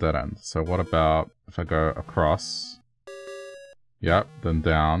lead to a dead end. So what about if I go across? Yep, then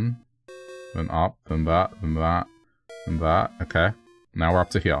down, then up, then that, then that. And that, okay. Now we're up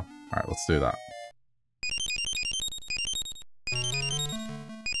to here. Alright, let's do that.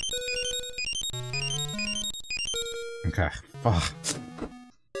 Okay, fuck.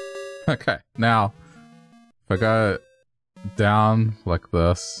 Okay, now, if I go down like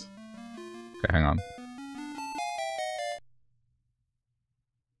this... Okay, hang on.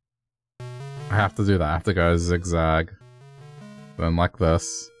 I have to do that. I have to go zigzag. Then like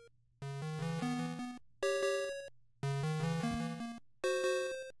this.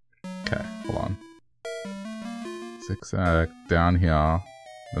 Okay, hold on. Zigzag down here,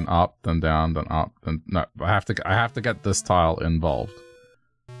 then up, then down, then up, then no. I have to get this tile involved.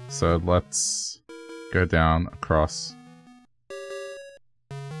 So let's go down across.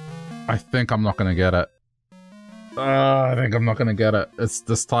 I think I'm not gonna get it. I think I'm not gonna get it. It's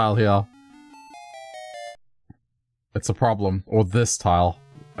this tile here. It's a problem, or this tile.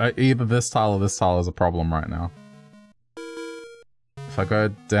 Either this tile or this tile is a problem right now. If I go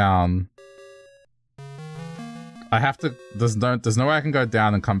down, I have to. There's no way I can go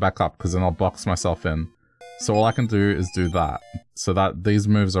down and come back up because then I'll box myself in. So all I can do is do that. So that these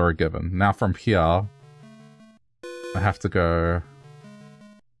moves are a given. Now from here, I have to go.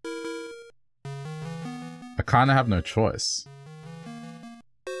 I kind of have no choice.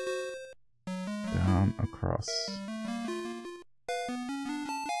 Down, across.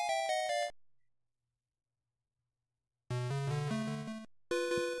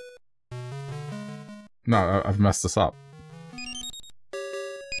 No, I've messed this up.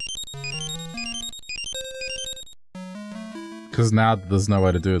 Because now there's no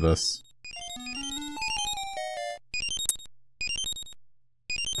way to do this.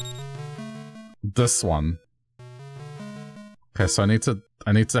 This one. Okay, so I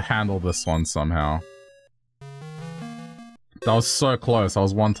need to handle this one somehow. That was so close. I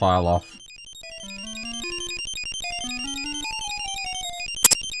was one tile off.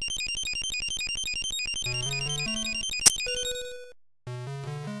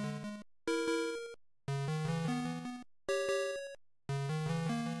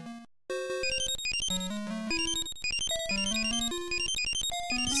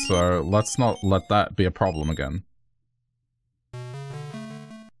 So let's not let that be a problem again.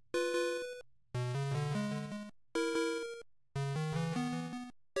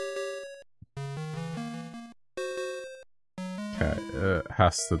 Okay, it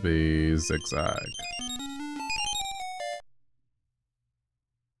has to be zigzag.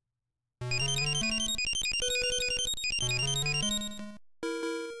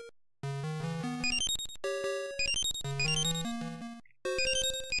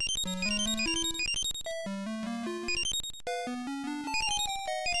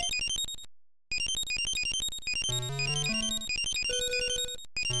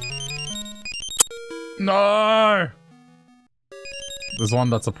 No! There's one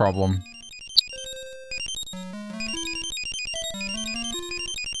that's a problem.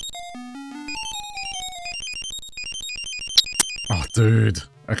 Oh, dude.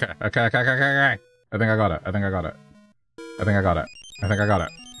 Okay. I think I got it. I think I got it. I think I got it. I think I got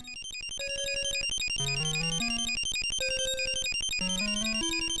it.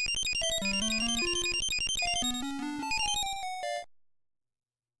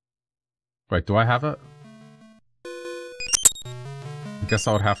 Wait, do I have it? I guess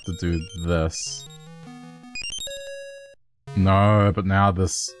I would have to do this. No, but now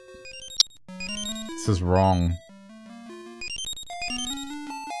this is wrong.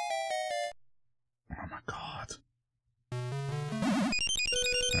 Oh my god.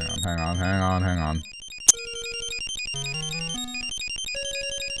 Hang on.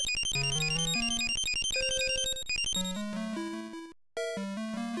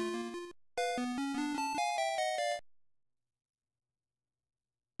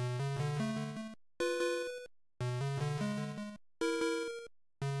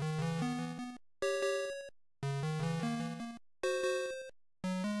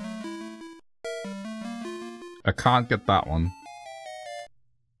 I can't get that one.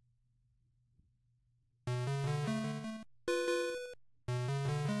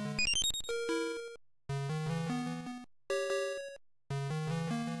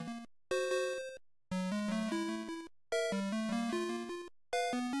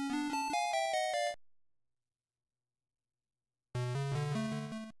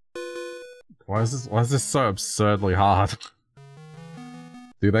 Why is this so absurdly hard?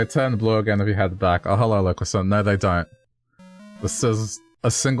 Do they turn blue again if you head back? Oh, hello, Locuson. No, they don't. This is a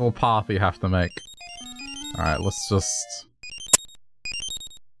single path you have to make. Alright, let's just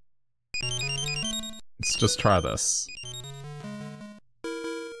try this.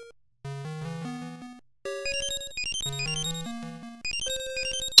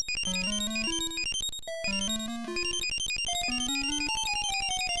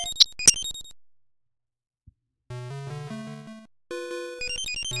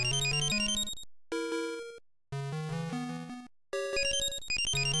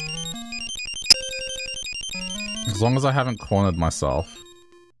 As long as I haven't cornered myself.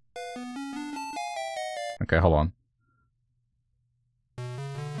 Okay, hold on.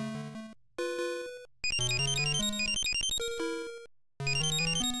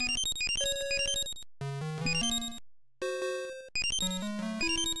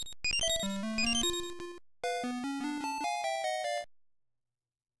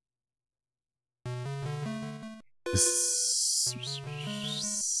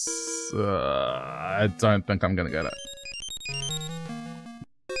 I don't think I'm gonna get it.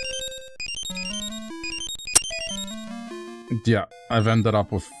 Yeah, I've ended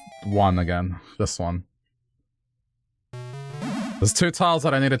up with one again. This one. There's two tiles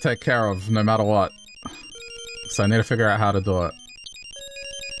that I need to take care of no matter what. So I need to figure out how to do it.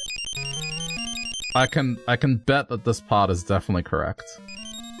 I can bet that this part is definitely correct.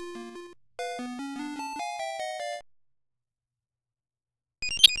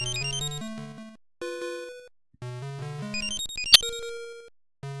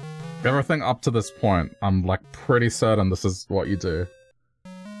 Everything up to this point, I'm like pretty certain this is what you do.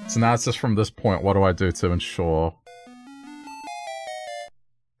 So now it's just from this point, what do I do to ensure?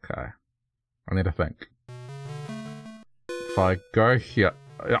 Okay. I need to think. If I go here,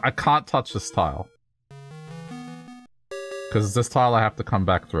 I can't touch this tile. Because this tile I have to come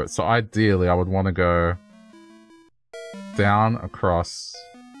back through it. So ideally I would want to go down, across,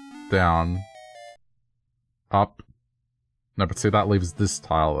 down, up. No, but see, that leaves this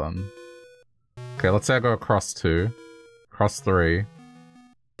tile then. Okay, let's say I go across 2, across 3.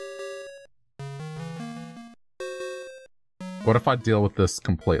 What if I deal with this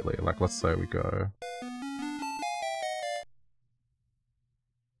completely? Like, let's say we go...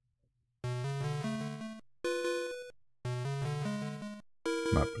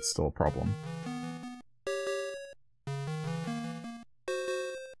 Nope, it's still a problem.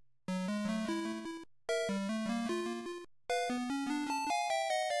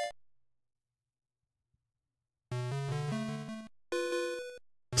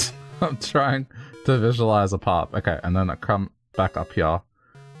 I'm trying to visualize a path. Okay, and then I come back up here.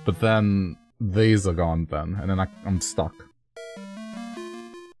 But then these are gone then, and then I'm stuck.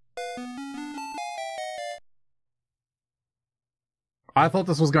 I thought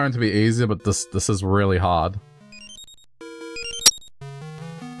this was going to be easy, but this is really hard.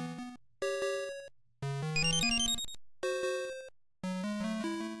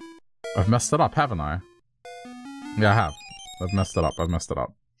 I've messed it up, haven't I? Yeah, I have. I've messed it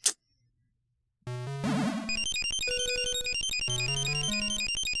up.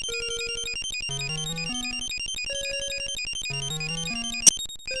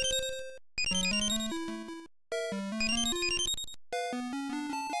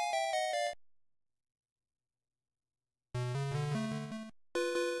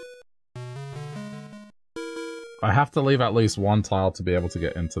 I have to leave at least one tile to be able to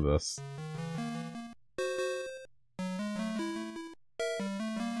get into this.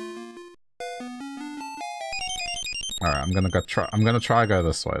 Alright, I'm gonna try go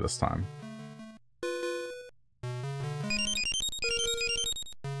this way this time.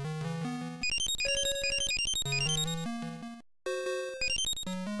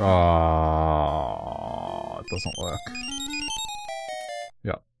 Oh, it doesn't work.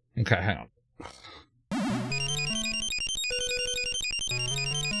 Yep. Okay, hang on.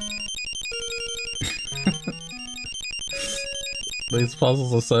 These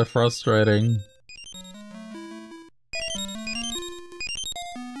puzzles are so frustrating.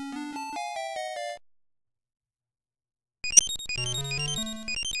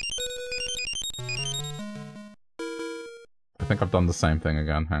 I think I've done the same thing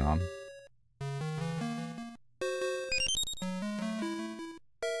again, hang on.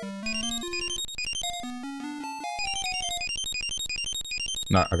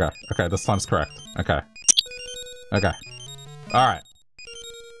 No, okay, this time's correct. Okay. Alright.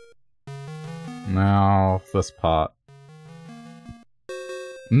 Now, this part.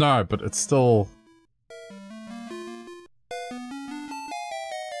 No, but it's still...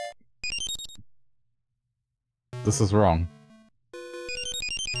 This is wrong.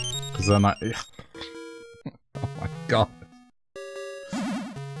 Because then I... Oh my god.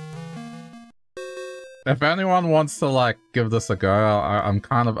 If anyone wants to, like, give this a go, I'm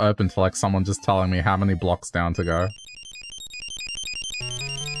kind of open to, like, someone just telling me how many blocks down to go.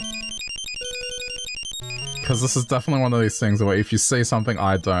 Because this is definitely one of these things where if you see something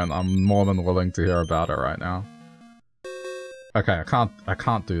I don't, I'm more than willing to hear about it right now. Okay, I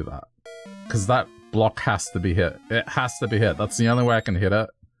can't do that. Because that block has to be hit. It has to be hit. That's the only way I can hit it.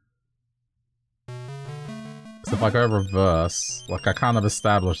 Because if I go reverse, like, I kind of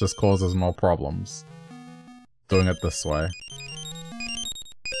established this causes more problems. Doing it this way.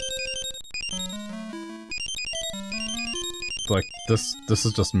 Like, this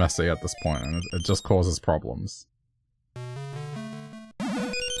is just messy at this point, and it just causes problems.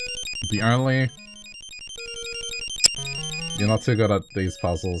 The only... You're not too good at these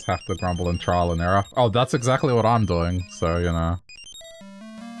puzzles, have to grumble and trial and error. Oh, that's exactly what I'm doing, so, you know.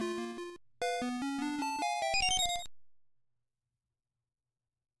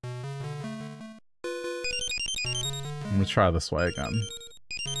 Let me try this way again.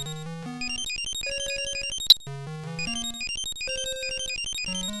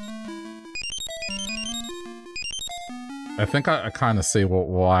 I think I kind of see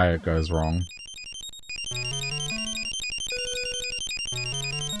why it goes wrong.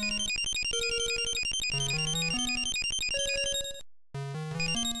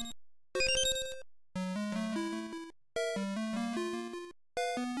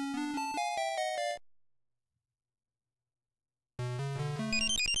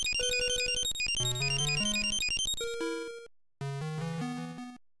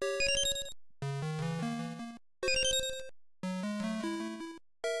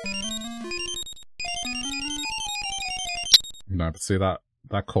 No, but see, that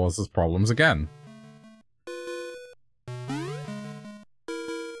causes problems again.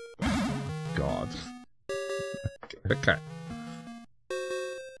 God. Okay.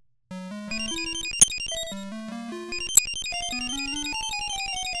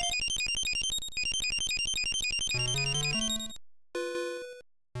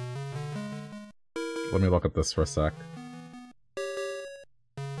 Let me look at this for a sec.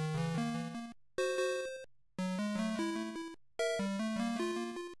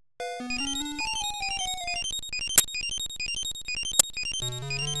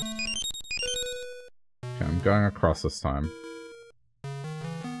 Going across this time.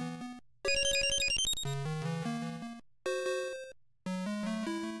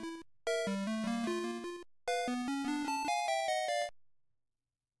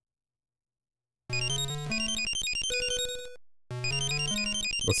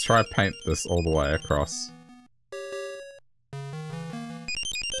 Let's try paint this all the way across.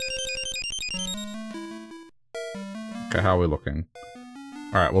 Okay, how are we looking?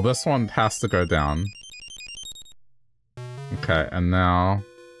 Alright, well this one has to go down. Okay, and now...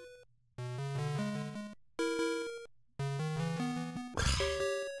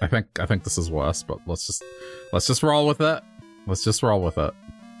 I think this is worse, but let's just roll with it. Let's just roll with it.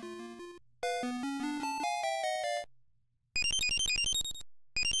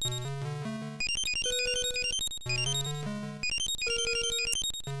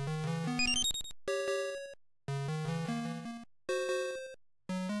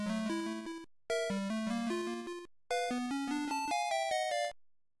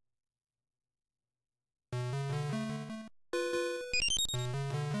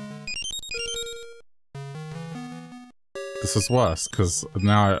 This is worse, because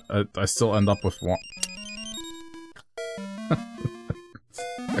now I still end up with one.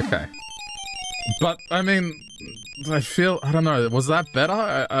 Okay. But, I mean, I don't know, was that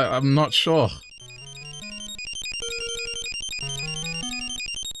better? I'm not sure.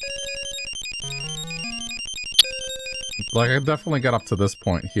 Like, I definitely get up to this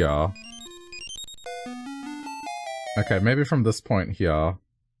point here. Okay, maybe from this point here.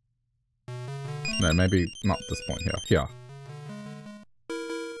 No, maybe not this point here. Here.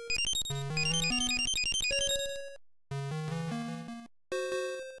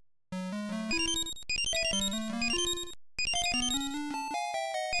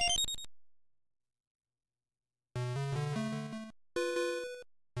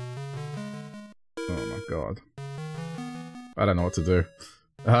 Oh my god. I don't know what to do.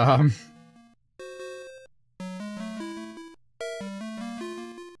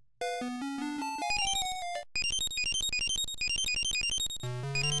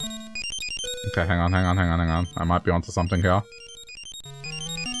 Okay, hang on. I might be onto something here.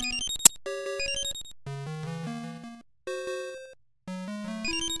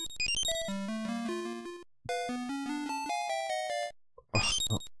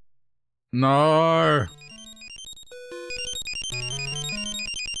 Oh. No!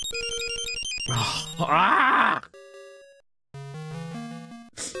 Ah!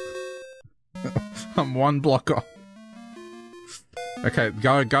 I'm one block off. Okay,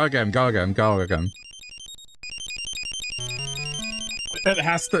 go again. It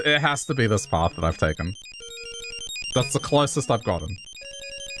has to be this path that I've taken. That's the closest I've gotten.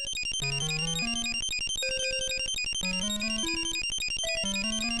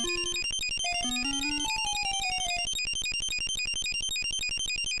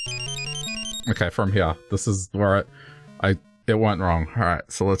 Okay, from here. This is where it went wrong.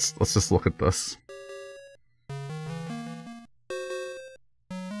 Alright, so let's just look at this.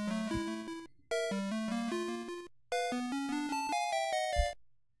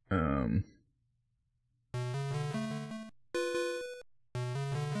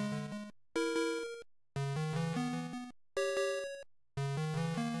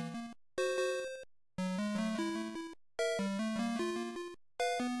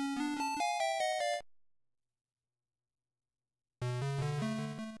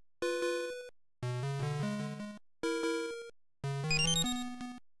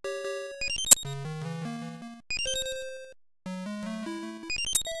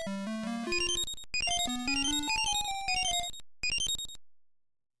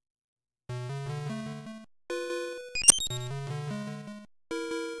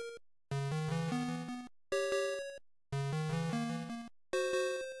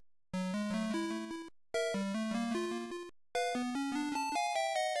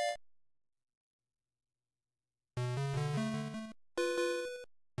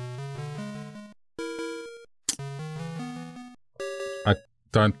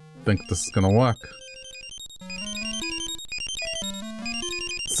 Don't think this is gonna work.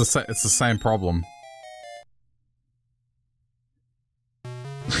 It's the same problem.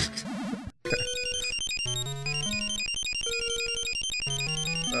 Okay.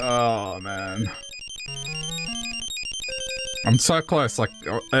 Oh man, I'm so close. Like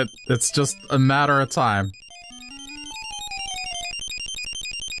it's just a matter of time.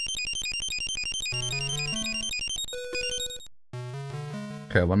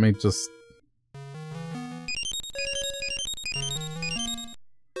 Okay, let me just...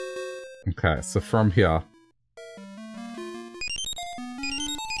 Okay, so from here...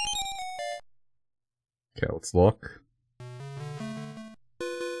 Okay, let's look.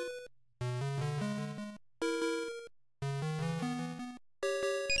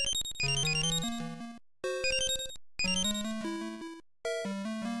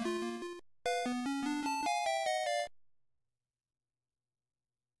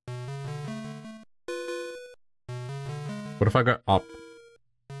 What if I go up?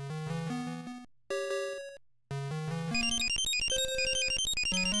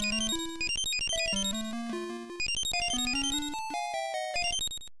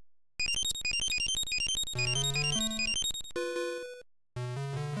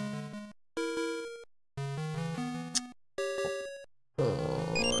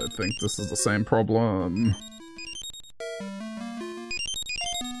 Oh, I think this is the same problem.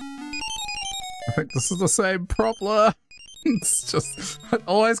 I think this is the same problem. It's just, it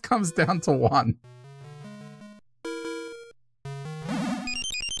always comes down to one.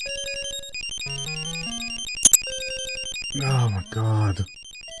 Oh my god.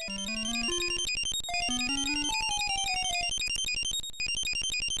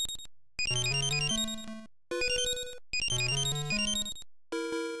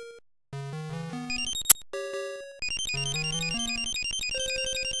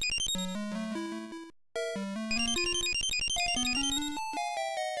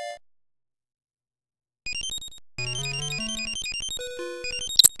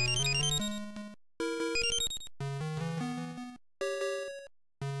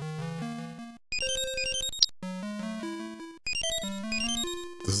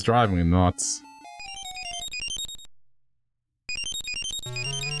 This is driving me nuts.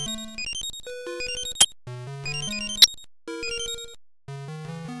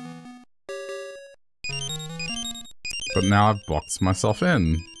 But now I've boxed myself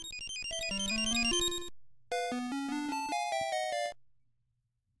in.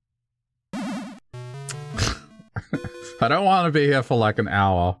 I don't want to be here for like an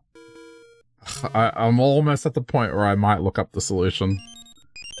hour. I'm almost at the point where I might look up the solution.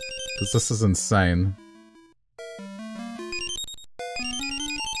 Because this is insane.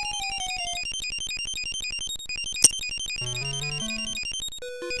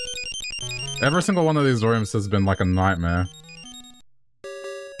 Every single one of these rooms has been like a nightmare.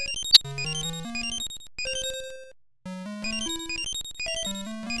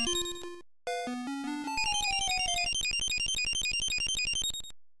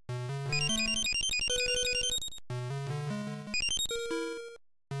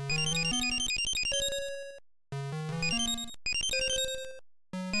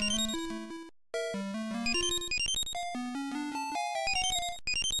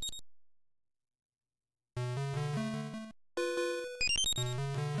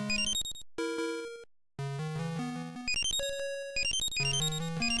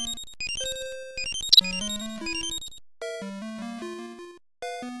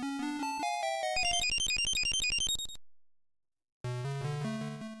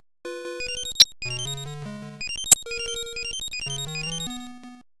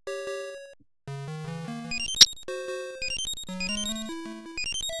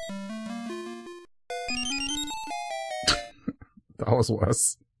 That was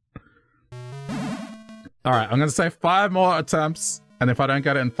worse. Alright, I'm gonna say 5 more attempts, and if I don't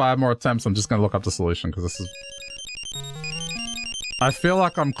get it in 5 more attempts, I'm just gonna look up the solution, because this is... I feel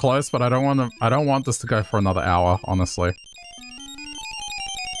like I'm close, but I don't want this to go for another hour, honestly.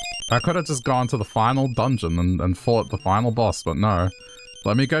 I could have just gone to the final dungeon and fought the final boss, but no.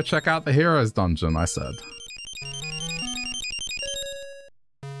 Let me go check out the Heroes dungeon, I said.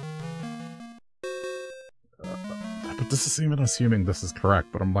 But this is even assuming this is correct,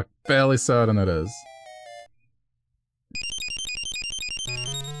 but I'm like fairly certain it is.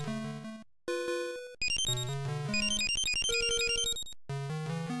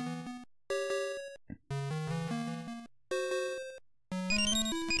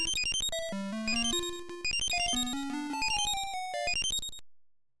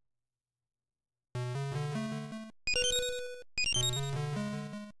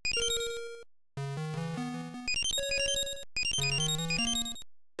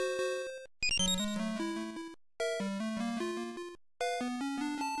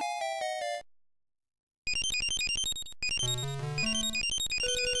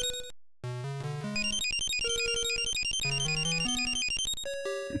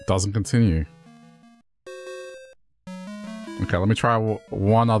 Doesn't continue. Okay, let me try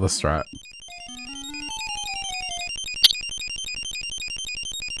one other strat.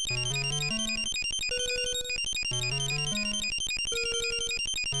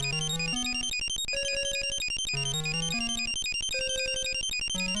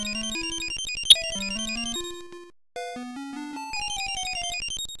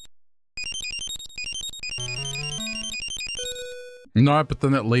 No, but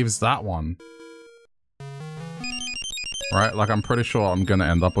then it leaves that one. Right? Like, I'm pretty sure I'm gonna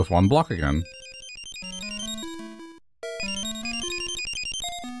end up with one block again.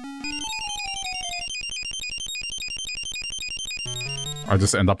 I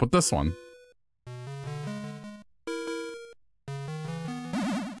just end up with this one.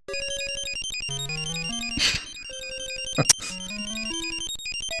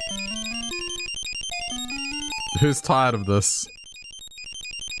 Who's tired of this?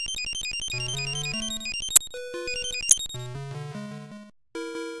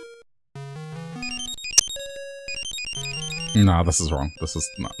 Nah, this is wrong. This is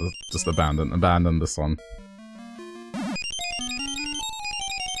not, just abandon this one.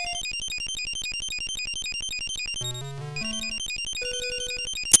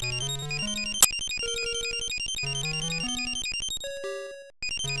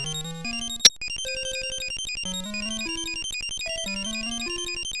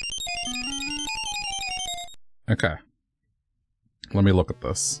 Okay. Let me look at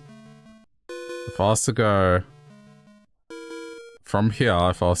this. If I was to go... From here,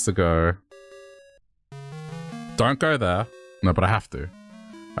 if I was to go... Don't go there. No, but I have to.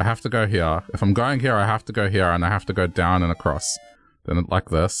 I have to go here. If I'm going here, I have to go here, and I have to go down and across. Then like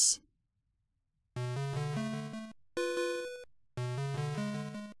this.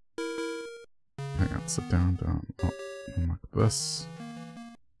 Hang on, sit down, down. Oh, like this.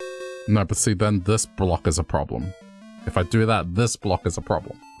 No, but see, then this block is a problem. If I do that, this block is a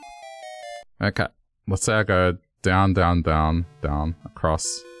problem. Okay, let's say I go down, down, down, down,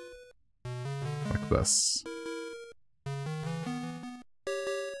 across, like this.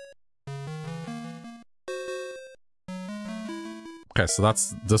 Okay, so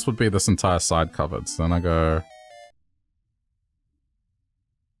this would be this entire side covered. So then I go...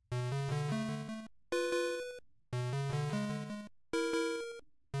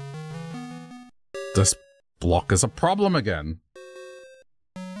 This block is a problem again.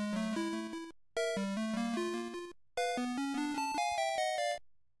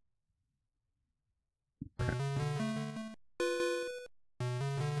 Okay.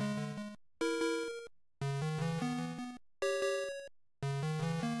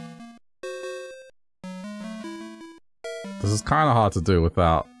 This is kind of hard to do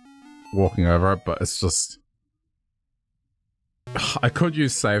without walking over it, but it's just... I could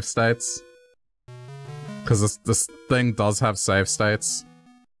use save states. Because this thing does have save states.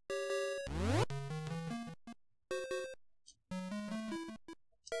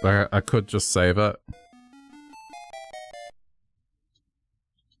 I could just save it.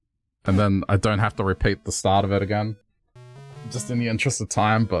 And then I don't have to repeat the start of it again. Just in the interest of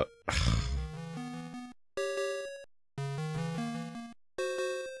time, but...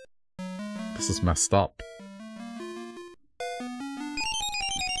 This is messed up.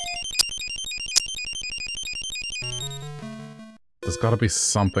 There's gotta be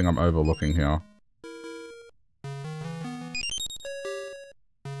something I'm overlooking here.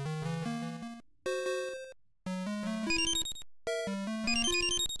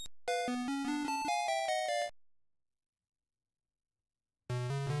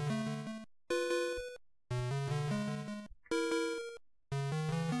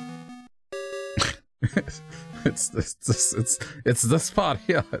 It's this part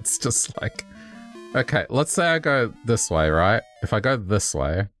here. It's just like... Okay, let's say I go this way, right? If I go this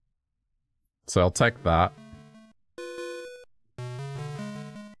way... So I'll take that.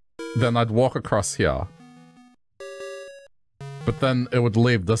 Then I'd walk across here. But then it would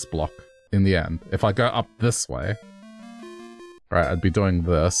leave this block in the end. If I go up this way... Right, I'd be doing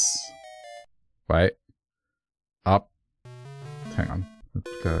this. Wait. Up. Hang on.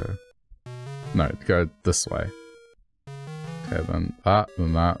 Let's go... No, it'd go this way. Okay, then that,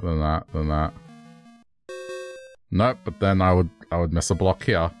 then that, then that, then that. Nope, but then I would miss a block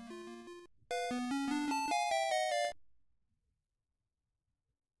here.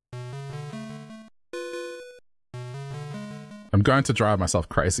 I'm going to drive myself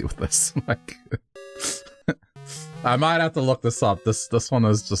crazy with this. Like, I might have to look this up. This one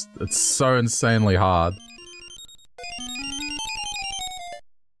is just, it's so insanely hard.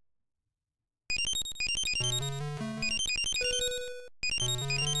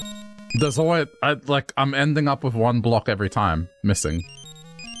 There's always, I'm ending up with one block every time, missing.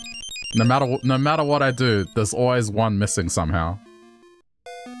 No matter what I do, there's always one missing somehow.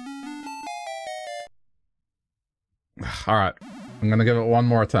 Alright, I'm gonna give it one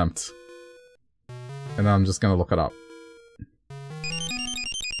more attempt. And then I'm just gonna look it up.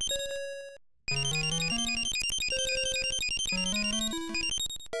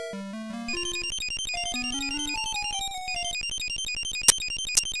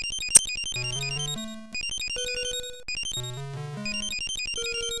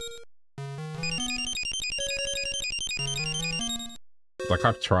 Like,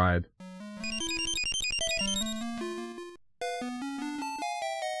 I've tried.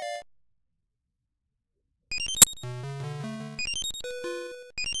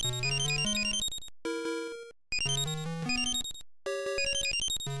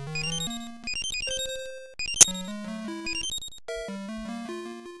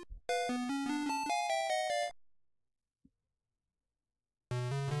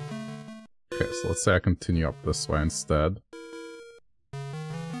 Okay, so let's say I continue up this way instead.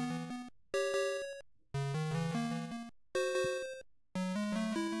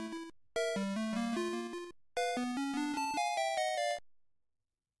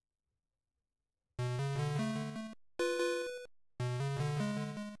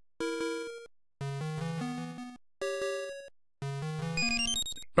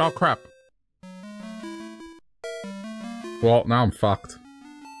 Oh crap. Well, now I'm fucked.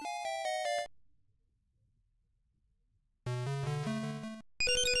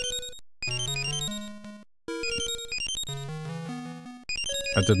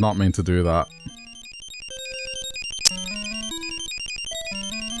 I did not mean to do that.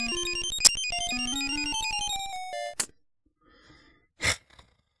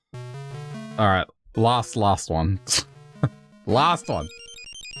 Alright, last one. Last one.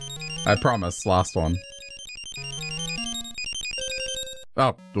 I promise, last one.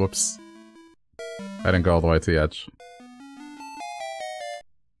 Oh, whoops. I didn't go all the way to the edge.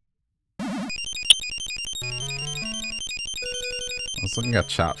 I was looking at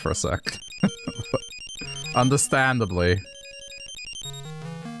chat for a sec. Understandably.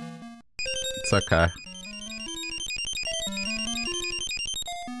 It's okay.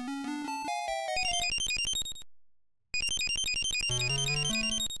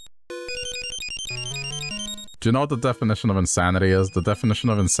 Do you know what the definition of insanity is? The definition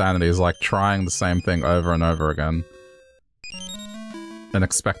of insanity is like trying the same thing over and over again and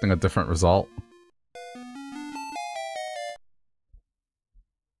expecting a different result.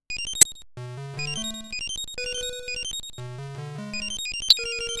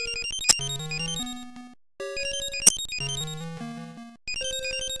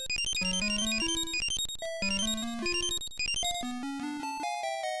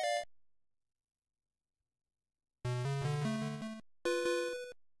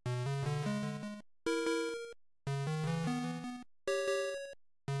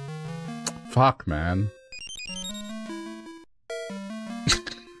 Fuck, man.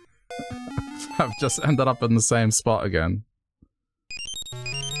 I've just ended up in the same spot again.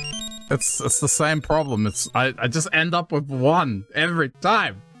 It's the same problem. I just end up with one every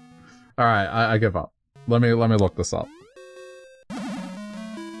time. Alright, I give up. Let me look this up.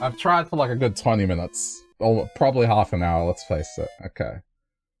 I've tried for like a good 20 minutes. Oh, probably half an hour, let's face it. Okay.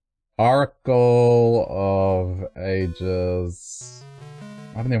 Oracle of Ages.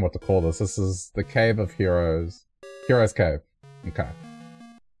 I don't even know what to call this. This is the Cave of Heroes. Heroes Cave. Okay.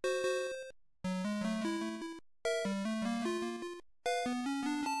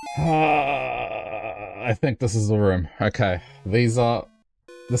 I think this is the room. Okay.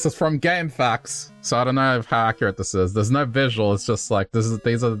 This is from Game Facts, so I don't know how accurate this is. There's no visual, it's just like, these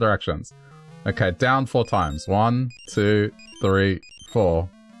are the directions. Okay, down 4 times. 1, 2, 3, 4.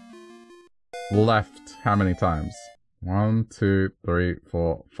 Left, how many times? 1, 2, 3,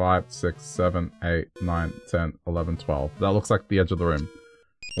 4, 5, 6, 7, 8, 9, 10, 11, 12. That looks like the edge of the room.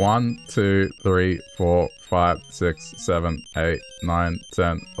 1, 2, 3, 4, 5, 6, 7, 8, 9,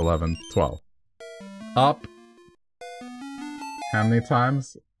 10, 11, 12. Up. How many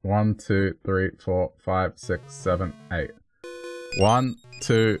times? 1, 2, 3, 4, 5, 6, 7, 8. 1,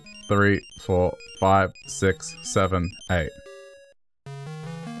 2, 3, 4, 5, 6, 7, 8.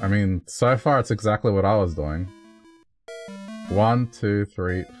 I mean, so far it's exactly what I was doing. 1, 2,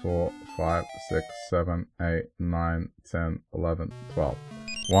 3, 4, 5, 6, 7, 8, 9, 10, 11, 12.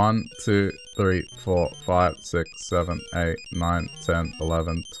 1, 2, 3, 4, 5, 6, 7, 8, 9, 10,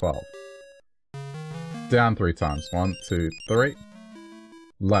 11, 12. Down 3 times. 1, 2, 3.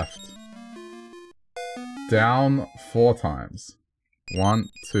 Left. Down 4 times. 1,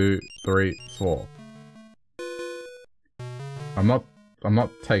 2, 3, 4. I'm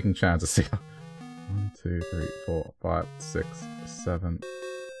not taking chances here. 1, 2, 3, 4, 5, 6, 7,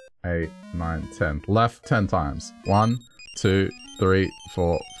 8, 9, 10. Left 10 times. 1, 2, 3,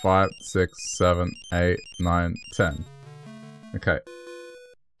 4, 5, 6, 7, 8, 9, 10. Okay.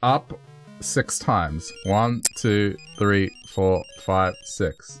 Up 6 times. 1, 2, 3, 4, 5,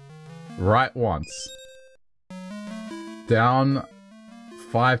 6. Right once. Down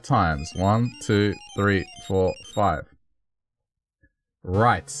 5 times. 1, 2, 3, 4, 5.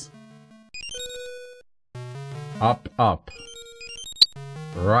 Right. Up, up.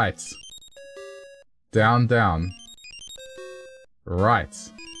 Right. Down, down.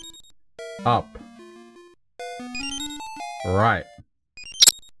 Right. Up. Right.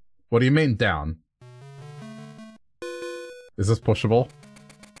 What do you mean down? Is this pushable?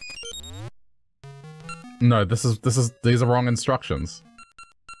 No, these are wrong instructions.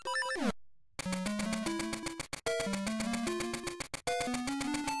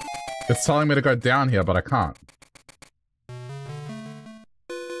 It's telling me to go down here, but I can't.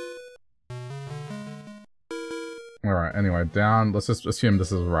 Alright, anyway, down. Let's just assume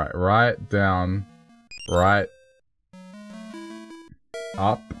this is right. Right, down, right,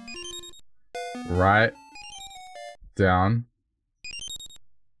 up, right, down,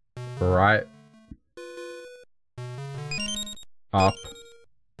 right, up,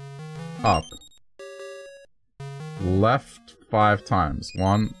 up. Left 5 times.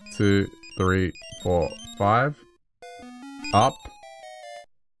 1, 2, 3, 4, 5. Up.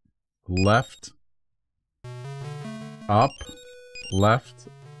 Left. Up. Left.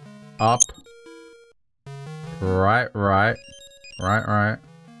 Up. Right, right. Right, right.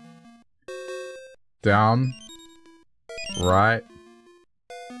 Down. Right.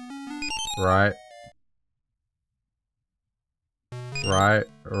 Right. right,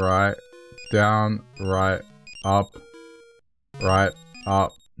 right, down, right, up, right,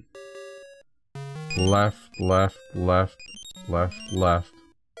 up, left, left, left, left, left.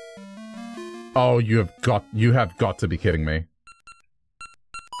 Oh, you have got to be kidding me.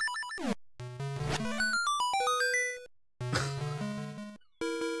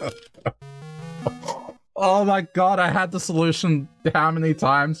 Oh my god, I had the solution how many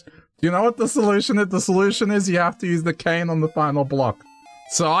times? Do you know what the solution is? The solution is you have to use the cane on the final block.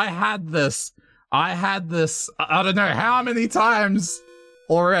 So I had this, I don't know how many times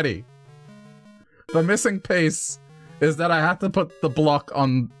already. The missing piece is that I had to put the block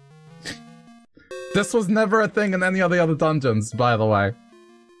on... This was never a thing in any of the other dungeons, by the way.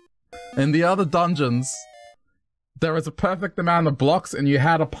 In the other dungeons, there was a perfect amount of blocks and you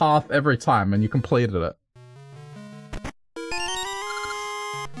had a path every time and you completed it.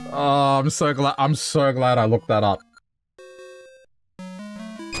 Oh, I'm so glad I looked that up.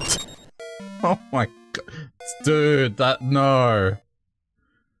 Oh my god. Dude, no.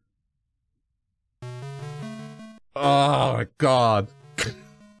 Oh my god.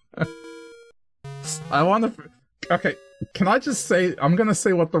 I want to... Okay, can I just say... I'm gonna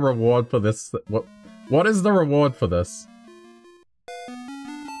say what the reward for this... What is the reward for this?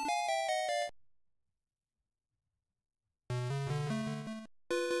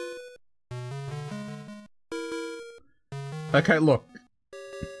 Okay, look.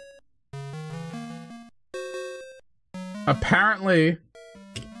 Apparently,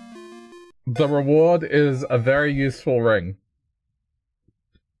 the reward is a very useful ring.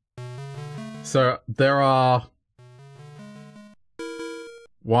 So, there are...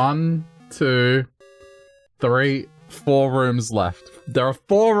 1, 2, 3, 4 rooms left. There are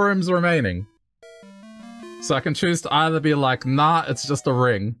 4 rooms remaining. So I can choose to either be like, nah, it's just a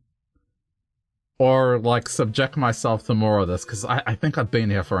ring. Or, like, subject myself to more of this, because I think I've been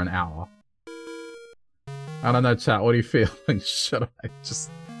here for an hour. I don't know, chat, what are you feeling? Should I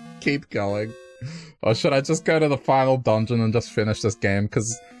just keep going? Or should I just go to the final dungeon and just finish this game?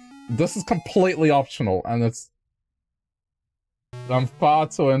 Because this is completely optional, and it's... I'm far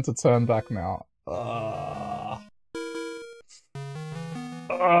too in to turn back now.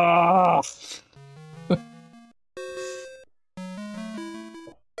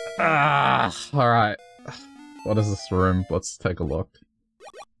 Alright. What is this room? Let's take a look.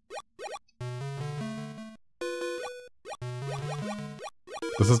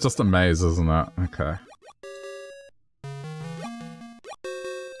 This is just a maze, isn't it? Okay.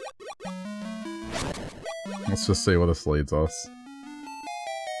 Let's just see where this leads us.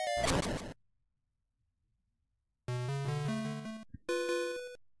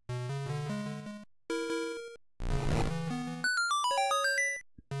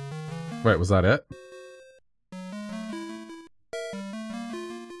 Wait, was that it?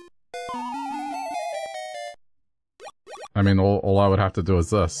 I mean, all I would have to do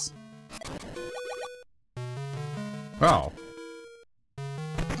is this. Oh.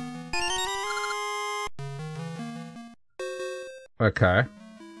 Okay.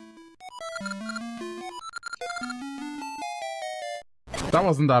 That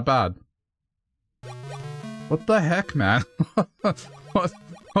wasn't that bad. What the heck, man?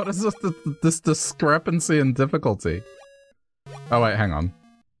 What is this discrepancy in difficulty? Oh wait, hang on.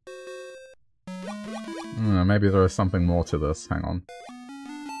 Maybe there is something more to this. Hang on.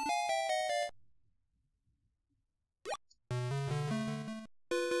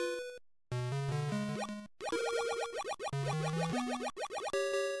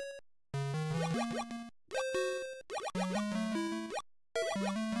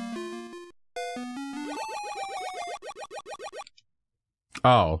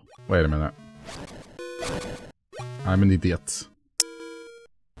 Oh, wait a minute. I'm an idiot.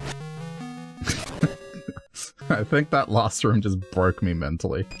 I think that last room just broke me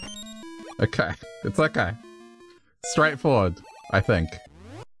mentally. Okay, it's okay. Straightforward, I think.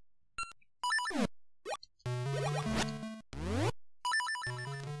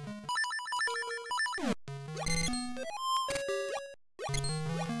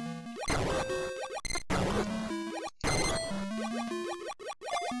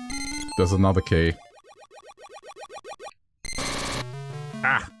 There's another key.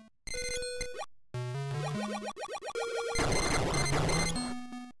 Ah!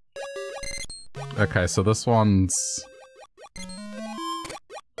 Okay, so this one's...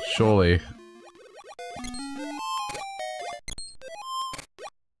 surely...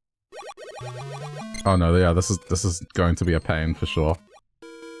 Oh no, yeah, this is going to be a pain for sure.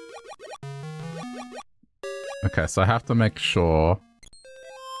 Okay, so I have to make sure...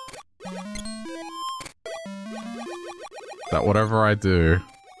 that whatever I do,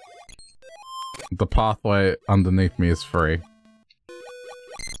 the pathway underneath me is free.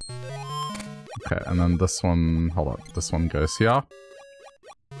 Okay, and then this one, hold on, this one goes here.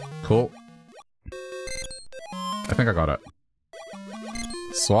 Cool. I think I got it.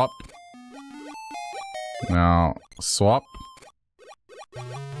 Swap. Now, swap.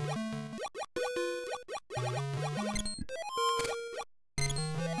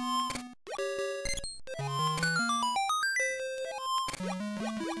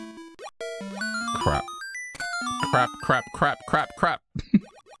 Crap. Crap, crap, crap, crap, crap.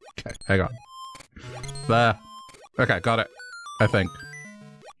 Okay, hang on. There. Okay, got it. I think.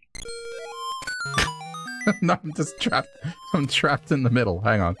 No, I'm just trapped. I'm trapped in the middle.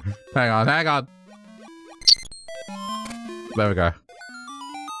 Hang on. Hang on, hang on. There we go.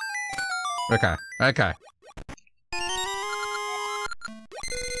 Okay, okay.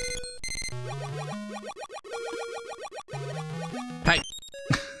 Hey!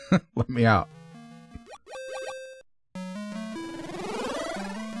 Let me out.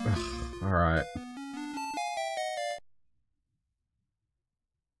 Alright.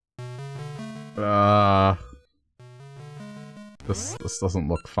 This doesn't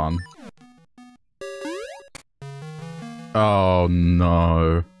look fun. Oh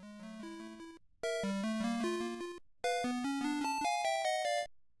no.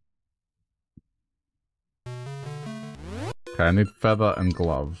 Okay, I need feather and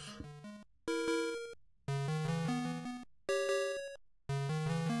glove.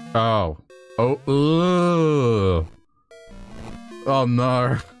 Oh. Oh, ugh. Oh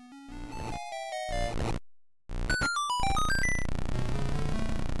no.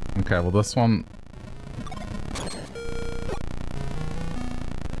 Okay, well this one...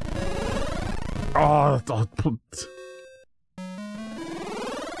 Oh,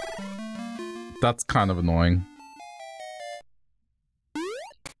 that's kind of annoying.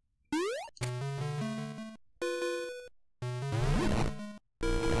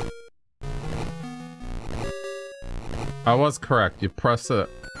 I was correct, you press it,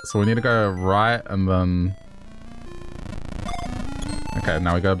 so we need to go right and then... Okay,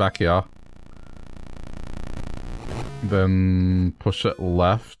 now we go back here. Then push it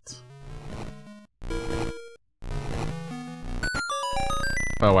left.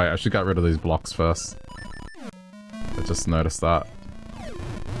 Oh wait, I should get rid of these blocks first. I just noticed that.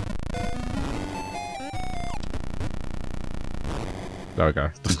 There we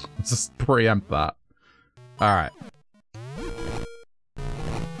go. Just preempt that. Alright.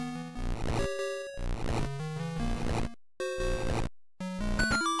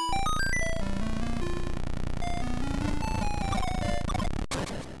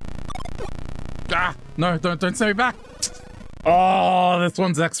 Ah! No, don't send me back! Oh, this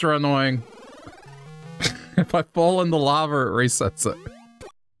one's extra annoying. If I fall in the lava, it resets it.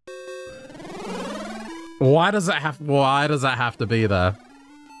 Why does that have to be there?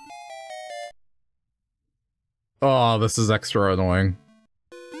 Oh, this is extra annoying.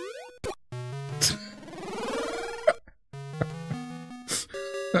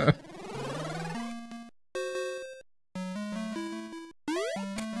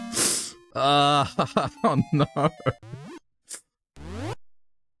 Oh no.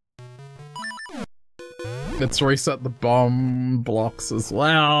 Let's reset the bomb blocks as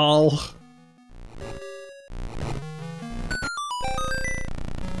well.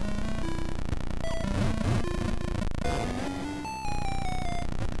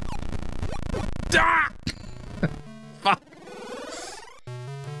 Ah! Fuck.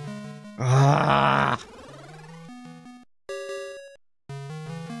 Ah.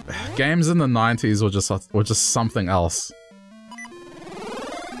 Games in the 90s were just something else.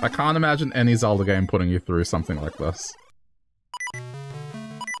 I can't imagine any Zelda game putting you through something like this.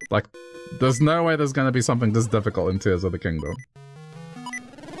 Like, there's no way there's gonna be something this difficult in Tears of the Kingdom.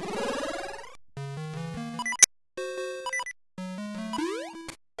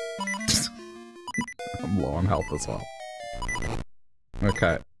 I'm low on health as well.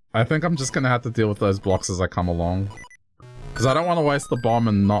 Okay, I think I'm just gonna have to deal with those blocks as I come along. Because I don't want to waste the bomb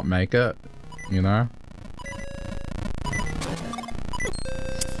and not make it, you know?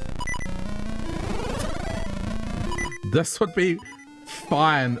 This would be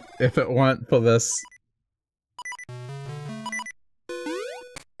fine if it weren't for this.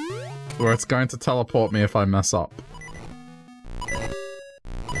 Where it's going to teleport me if I mess up.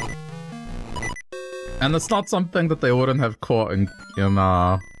 And it's not something that they wouldn't have caught in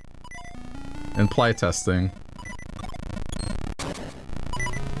playtesting.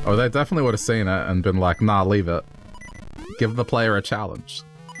 Oh, they definitely would have seen it and been like, nah, leave it. Give the player a challenge.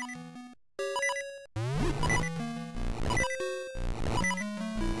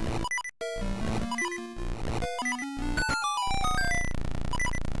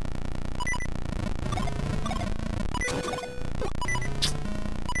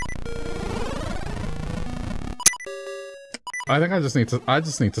 I think I just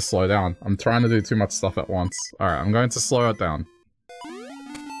need to slow down. I'm trying to do too much stuff at once. Alright, I'm going to slow it down.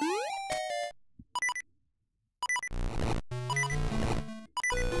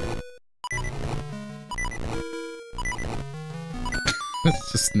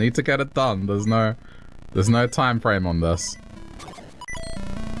 Just need to get it done. There's no time frame on this.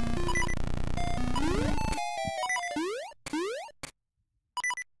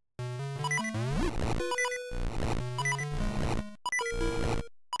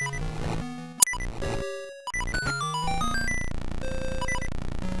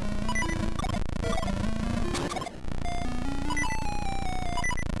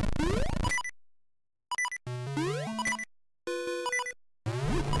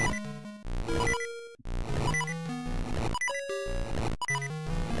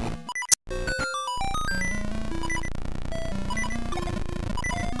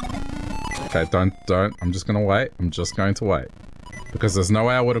 Okay, don't. I'm just gonna wait. I'm just going to wait. Because there's no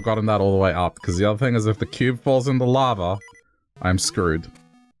way I would have gotten that all the way up. Because the other thing is if the cube falls in the lava, I'm screwed.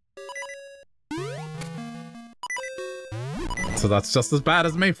 So that's just as bad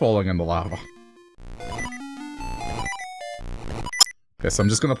as me falling in the lava. Okay, so I'm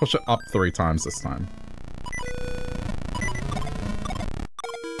just gonna push it up 3 times this time.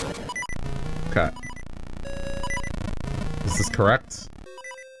 Okay. Is this correct?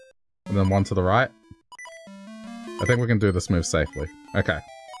 And then 1 to the right. I think we can do this move safely. Okay.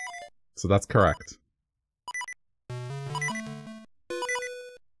 So that's correct.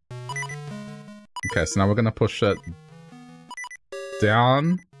 Okay, so now we're gonna push it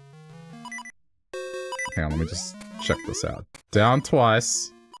down. Hang on, let me just check this out. Down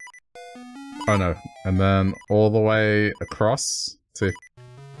twice. Oh no. And then all the way across to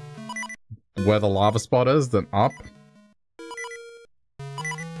where the lava spot is, then up.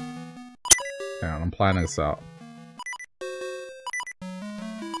 Hang on, I'm planning this out.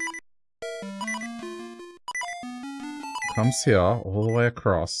 Comes here, all the way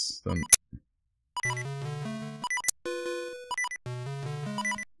across, then...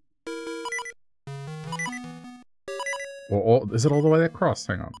 Or is it all the way across?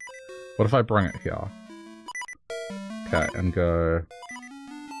 Hang on. What if I bring it here? Okay, and go...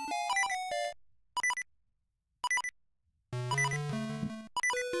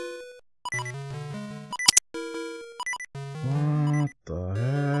 What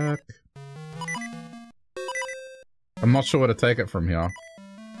the heck? I'm not sure where to take it from here.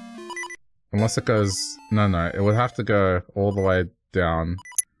 Unless it goes... No, it would have to go all the way down.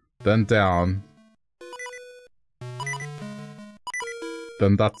 Then down.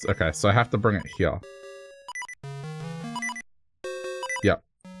 Then that's... Okay, so I have to bring it here.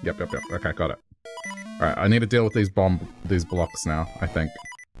 Yep. Okay, got it. Alright, I need to deal with these blocks now, I think.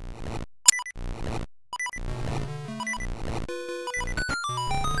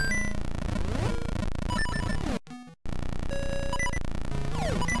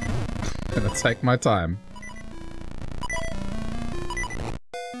 I'm gonna take my time.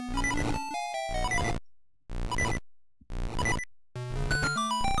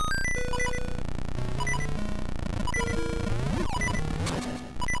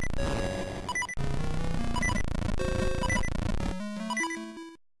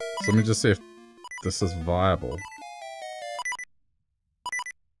 So let me just see if this is viable.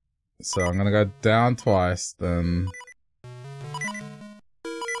 So I'm gonna go down twice, then...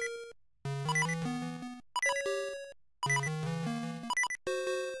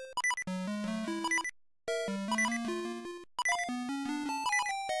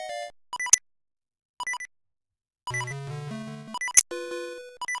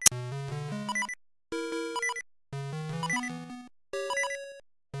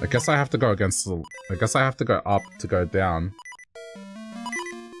 I guess I have to go against the... I guess I have to go up to go down.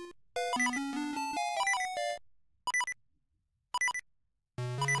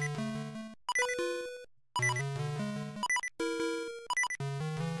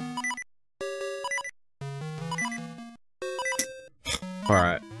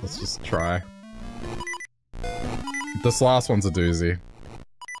 Alright, let's just try. This last one's a doozy.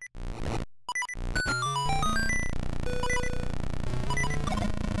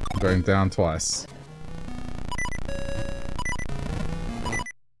 Going down twice.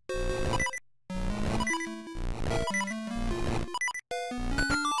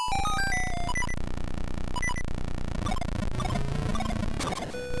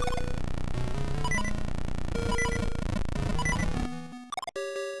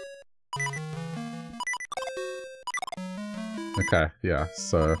 Okay, yeah,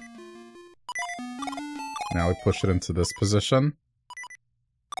 so... Now we push it into this position.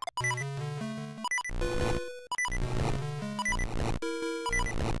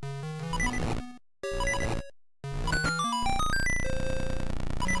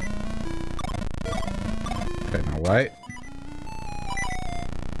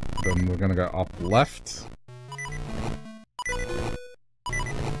 Then we're gonna go up left.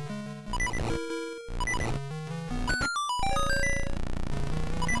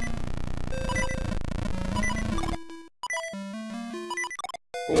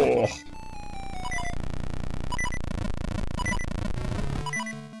 Oh.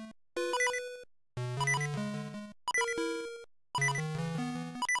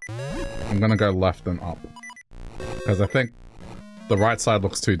 I'm gonna go left and up. Because I think the right side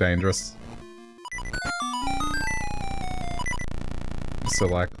looks too dangerous. So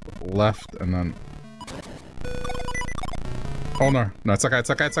like, left and then... Oh no. No, it's okay, it's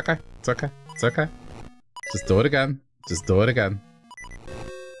okay, it's okay. It's okay, it's okay. Just do it again. Just do it again.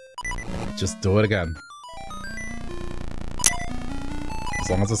 Just do it again. As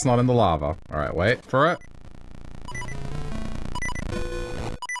long as it's not in the lava. Alright, wait for it.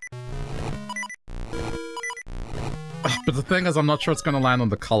 But the thing is, I'm not sure it's gonna land on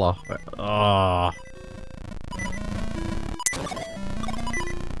the color. Ah.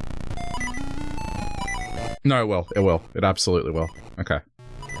 No, it will. It will. It absolutely will. Okay.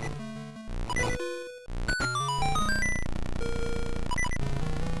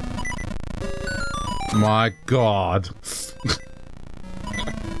 My god.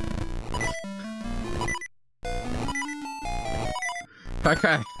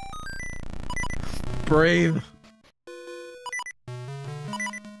 Okay. Breathe.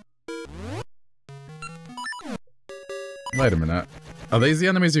 Wait a minute. Are these the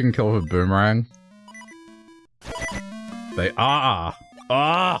enemies you can kill with a boomerang? They are.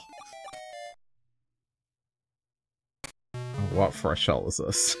 Ah! What fresh shell is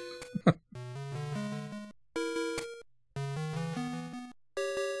this?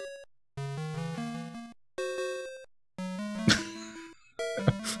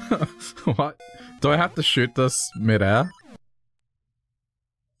 What? Do I have to shoot this mid-air?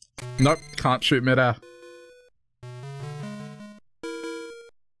 Nope, can't shoot mid-air.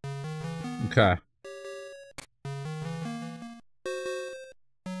 Okay.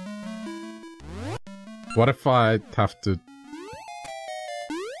 What if I have to...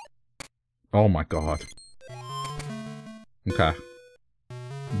 Oh my god. Okay.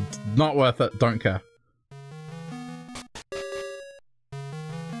 Not worth it, don't care.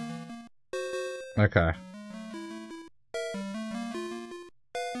 Okay.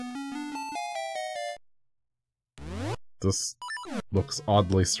 This looks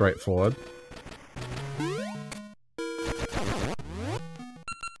oddly straightforward.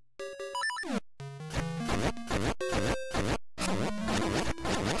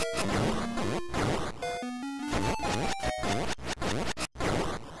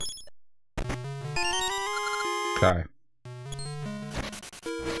 Okay.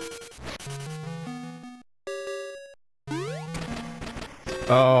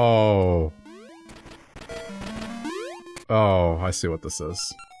 Oh. Oh, I see what this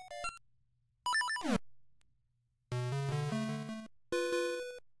is.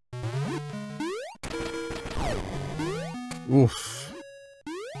 Oof.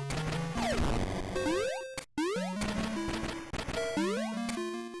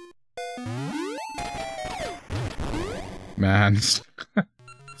 Man.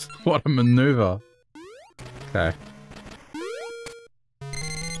 What a maneuver. Okay.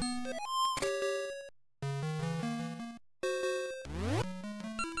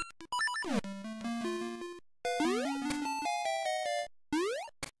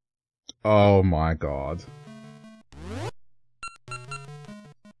 Oh my god.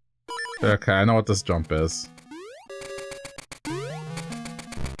 Okay, I know what this jump is.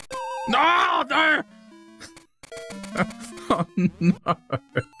 No! No! Oh no!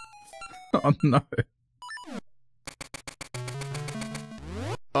 Oh no!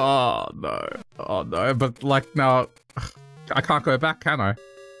 Oh no! Oh no! But like now, I can't go back, can I?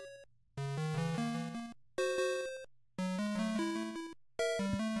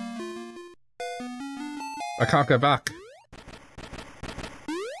 I can't go back.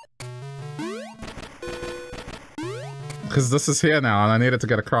 Because this is here now, and I need it to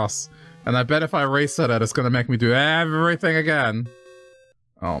get across. And I bet if I reset it, it's gonna make me do everything again.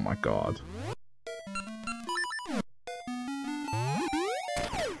 Oh my god.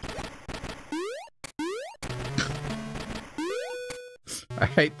 I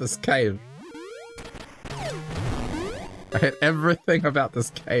hate this cave. I hate everything about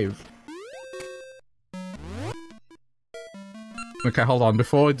this cave. Okay, hold on.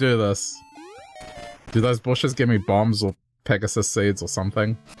 Before we do this, do those bushes give me bombs or Pegasus seeds or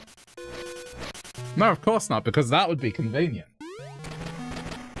something? No, of course not, because that would be convenient.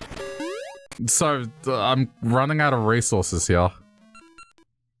 So, I'm running out of resources here.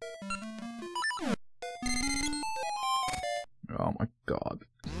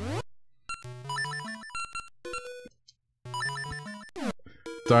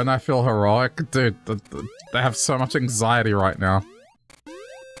 Don't I feel heroic? Dude, they have so much anxiety right now.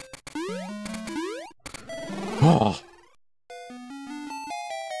 Oh.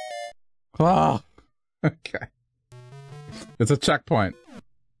 Oh. Okay. It's a checkpoint.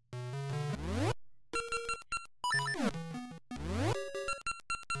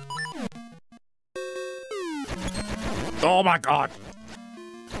 Oh my god!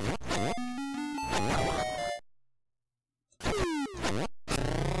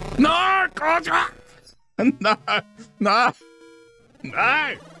 No! God! No! No!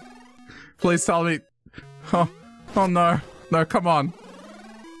 No! Please tell me... Oh, oh no. No, come on.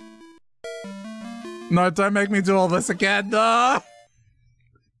 No, don't make me do all this again. No!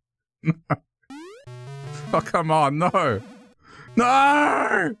 No. Oh, come on. No!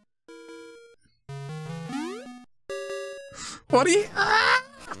 No! What are you... Ah!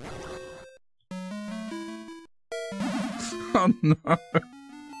 Oh no.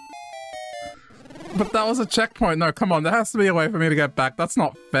 But that was a checkpoint. No, come on. There has to be a way for me to get back. That's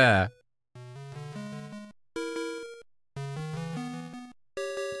not fair.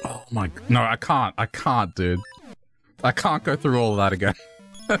 Oh my... No, I can't. I can't, dude. I can't go through all of that again.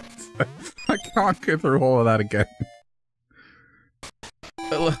 I can't go through all of that again.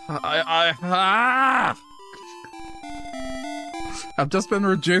 I've just been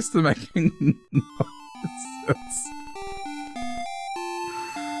reduced to making noises.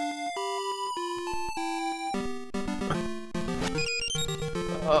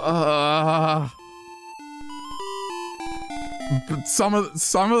 But some of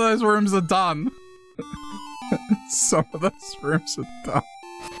those rooms are done. Some of those rooms are done.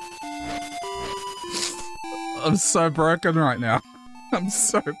 I'm so broken right now. I'm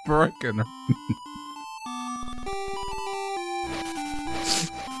so broken.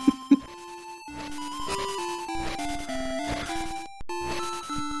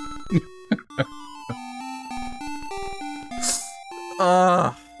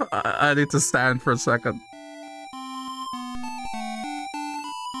 I need to stand for a second.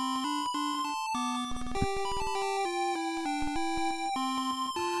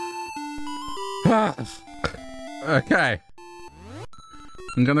 Okay.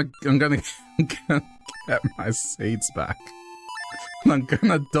 I'm gonna get my seeds back. I'm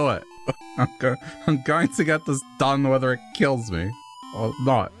gonna do it. I'm going to get this done whether it kills me or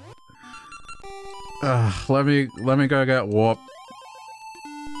not. Let me go get warp.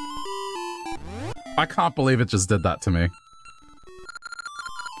 I can't believe it just did that to me.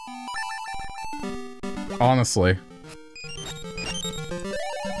 Honestly.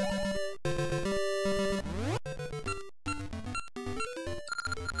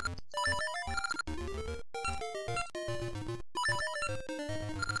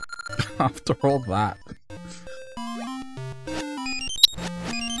 After all that.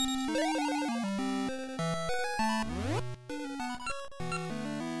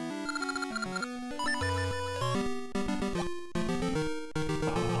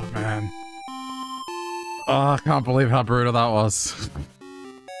 Oh, man. Oh, I can't believe how brutal that was.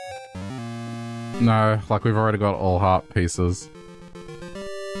 No, like we've already got all heart pieces.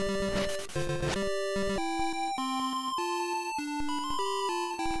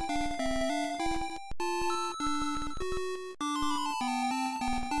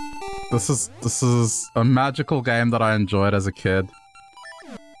 This is a magical game that I enjoyed as a kid.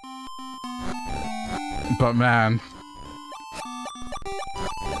 But man.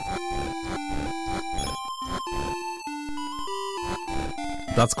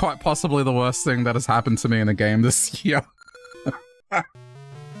 That's quite possibly the worst thing that has happened to me in a game this year.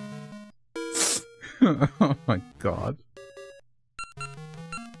 Oh my god.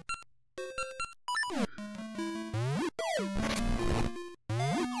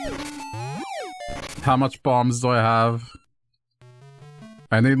 How much bombs do I have?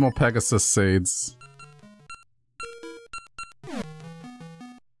 I need more Pegasus seeds.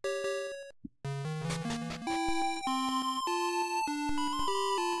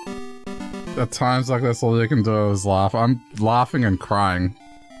 At times like this, all you can do is laugh. I'm laughing and crying.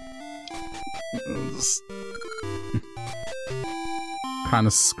 Kind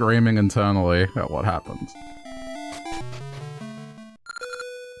of screaming internally at what happened.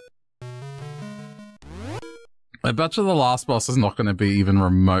 I bet you the last boss is not going to be even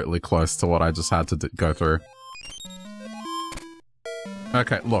remotely close to what I just had to go through.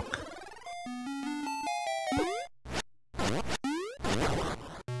 Okay, look.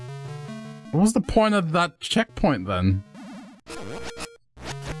 What was the point of that checkpoint then?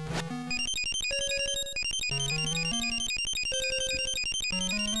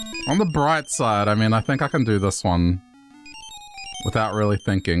 On the bright side, I mean, I think I can do this one without really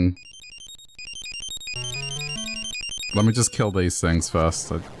thinking. Let me just kill these things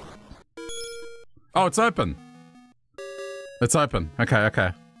first. Oh, it's open! It's open. Okay,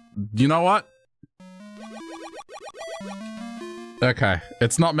 okay. You know what? Okay,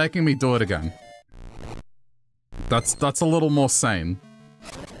 it's not making me do it again. That's a little more sane.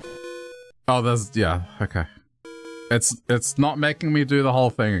 Oh, yeah, okay. It's not making me do the whole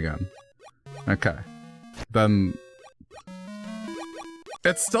thing again. Okay. Then...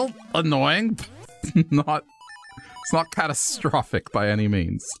 It's still annoying, but it's not catastrophic by any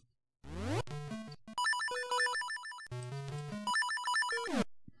means.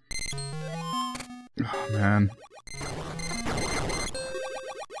 Oh, man.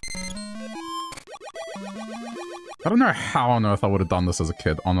 I don't know how on earth I would have done this as a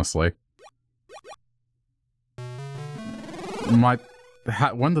kid, honestly.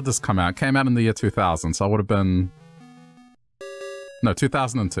 When did this come out? It came out in the year 2000, so I would have been... No,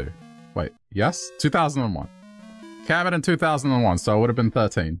 2002. Wait, yes? 2001. Came out in 2001, so I would have been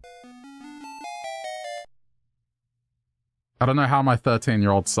 13. I don't know how my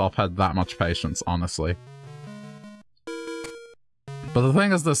 13-year-old self had that much patience, honestly. But the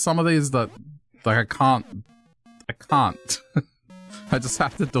thing is, there's some of these that, like, I can't. I just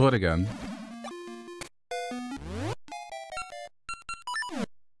have to do it again.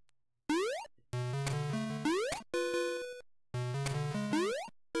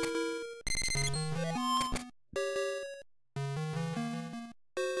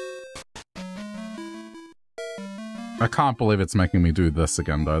 I can't believe it's making me do this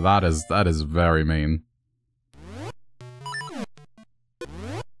again, though. That is very mean.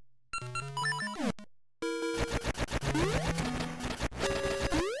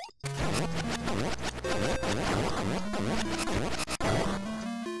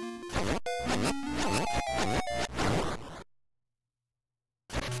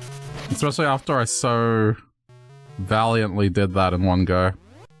 Especially after I so valiantly did that in one go.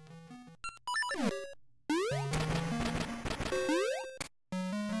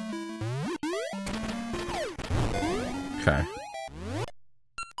 Okay.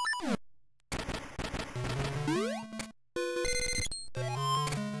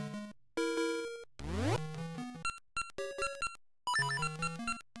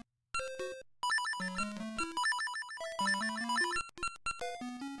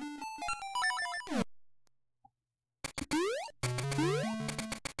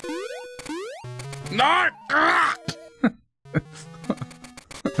 No! I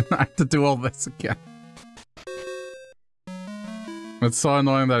have to do all this again. It's so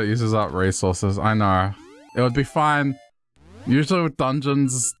annoying that it uses up resources. I know. It would be fine. Usually with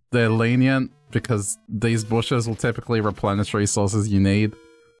dungeons, they're lenient because these bushes will typically replenish resources you need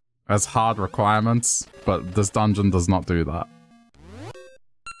as hard requirements, but this dungeon does not do that.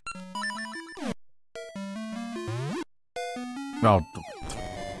 Oh.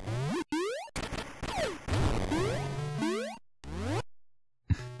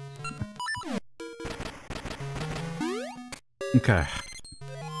 Okay.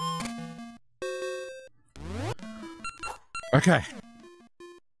 Okay.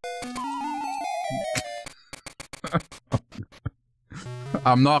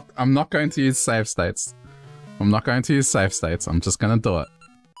 I'm not going to use save states. I'm not going to use save states. I'm just gonna do it.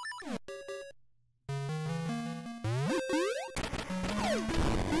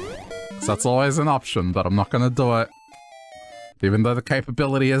 So that's always an option, but I'm not gonna do it. Even though the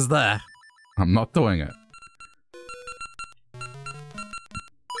capability is there, I'm not doing it.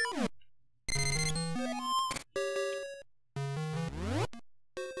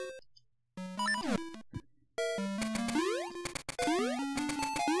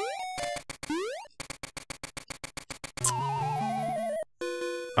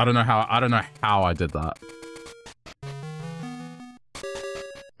 I don't know how I did that.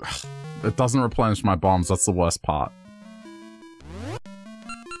 It doesn't replenish my bombs, that's the worst part.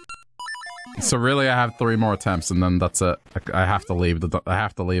 So really I have 3 more attempts and then that's it. I have to leave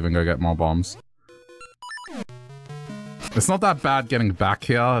and go get more bombs. It's not that bad getting back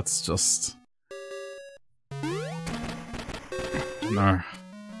here, it's just... No.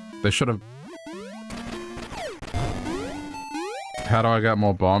 They should have... How do I get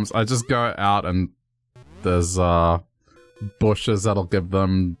more bombs? I just go out and there's bushes that'll give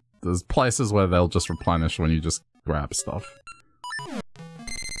them... There's places where they'll just replenish when you just grab stuff.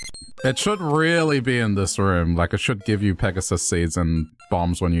 It should really be in this room. Like, it should give you Pegasus seeds and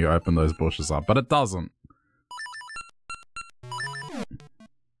bombs when you open those bushes up, but it doesn't.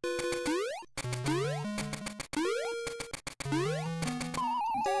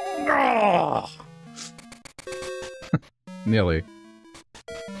 Nearly.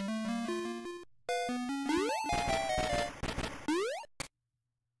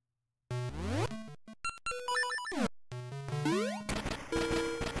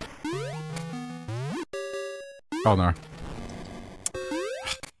 Oh no.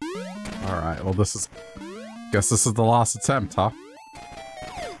 Alright, well this is... Guess this is the last attempt, huh?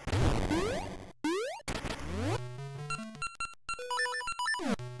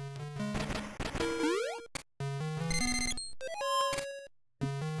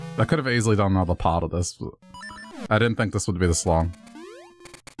 I could have easily done another part of this, but I didn't think this would be this long.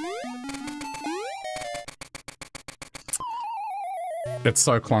 It's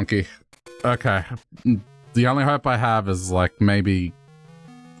so clunky. Okay. The only hope I have is, like, maybe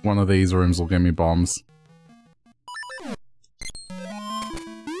one of these rooms will give me bombs.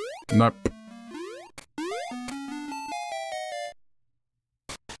 Nope.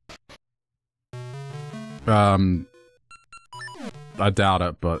 I doubt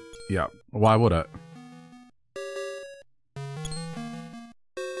it, but yeah. Why would it?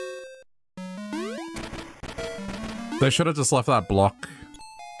 They should have just left that block.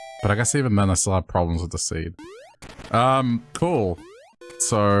 But I guess even then I still have problems with the seed. Cool.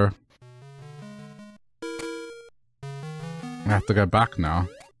 So... I have to go back now.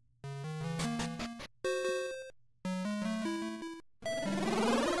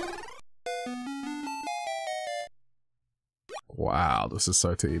 Wow, this is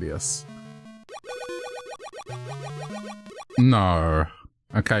so tedious. No.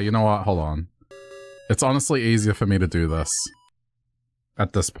 Okay, you know what? Hold on. It's honestly easier for me to do this.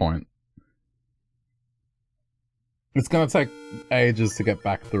 At this point. It's gonna take ages to get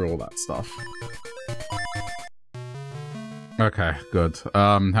back through all that stuff. Okay, good.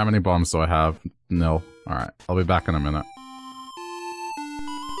 How many bombs do I have? Nil. Alright, I'll be back in a minute.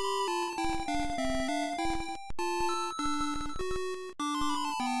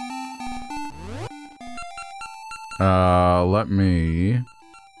 Let me...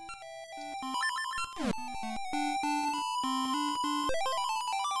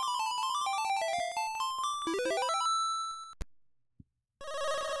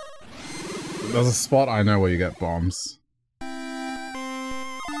 There's a spot I know where you get bombs.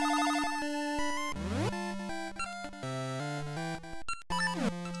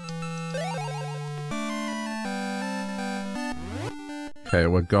 Okay,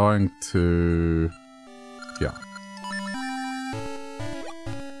 we're going to... Yeah.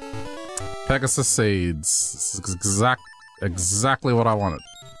 Pegasus seeds. This is exactly what I wanted.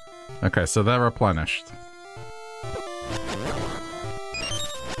 Okay, so they're replenished.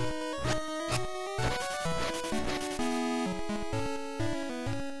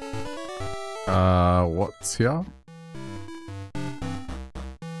 What's here? Oh,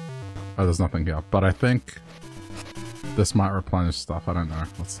 there's nothing here. But I think this might replenish stuff. I don't know.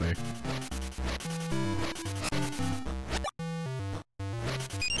 Let's see.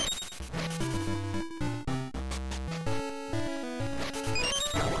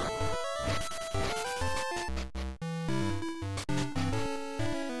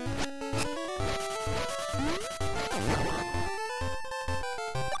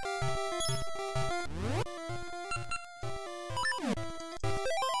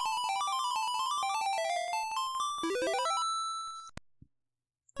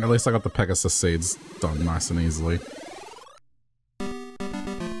 At least I got the Pegasus seeds done nice and easily.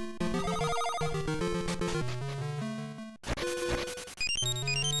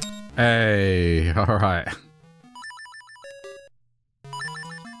 Hey, alright.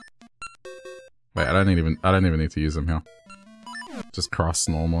 Wait, I don't even need to use them here. Just cross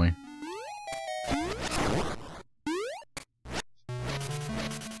normally.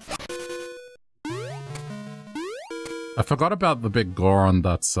 I forgot about the big Goron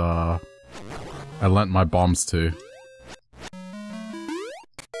that's, I lent my bombs to.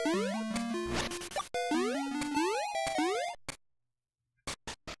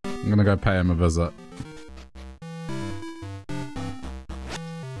 I'm gonna go pay him a visit.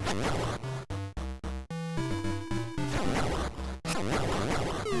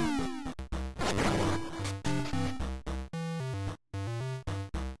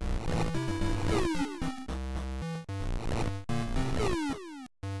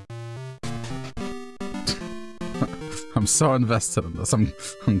 I'm so invested in this. I'm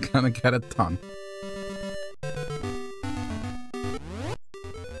gonna get it done.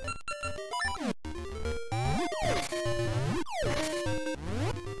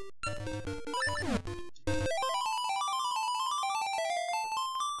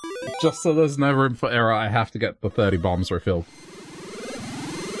 Just so there's no room for error, I have to get the 30 bombs refilled.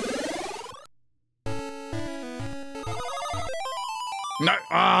 No!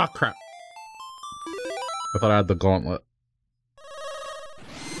 Ah, crap. I thought I had the gauntlet.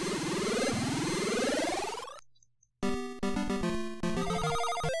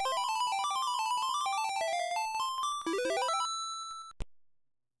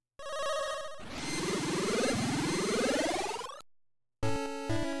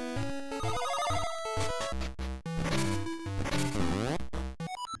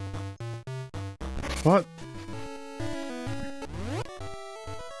 What?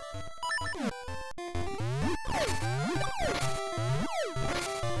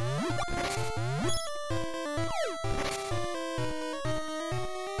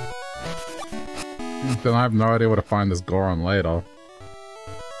 Then I have no idea where to find this Goron later.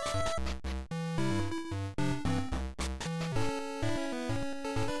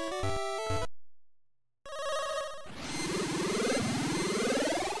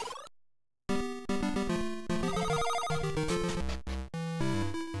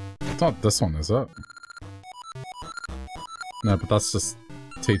 It's not this one, is it? No, but that's just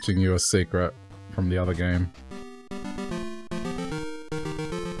teaching you a secret from the other game.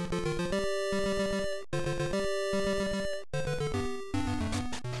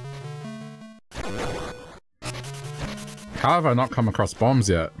 How have I not come across bombs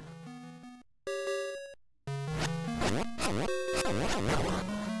yet?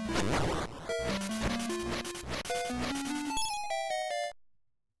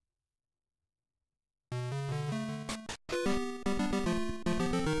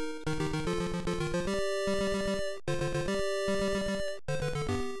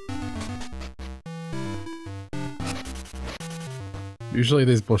 Usually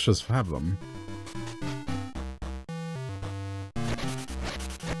these bushes have them.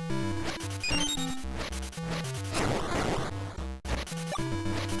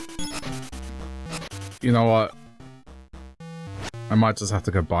 You know what? I might just have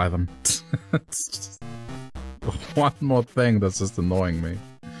to go buy them. It's just one more thing that's just annoying me.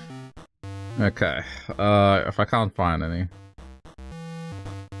 Okay, if I can't find any.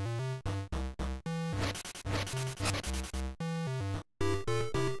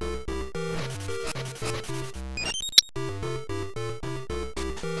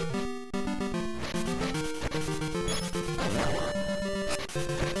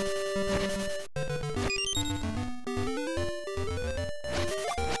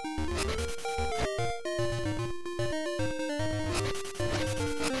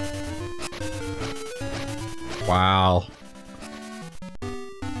 Wow.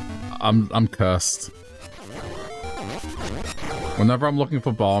 I'm cursed. Whenever I'm looking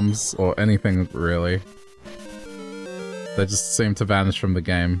for bombs, or anything really, they just seem to vanish from the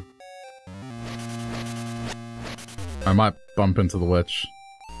game. I might bump into the witch.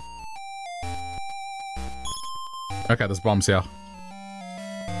 Okay, there's bombs here.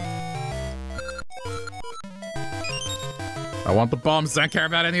 I want the bombs, don't care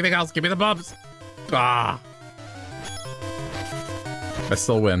about anything else, give me the bombs! Ah! I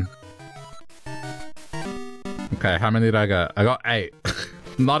still win. Okay, how many did I get? I got 8.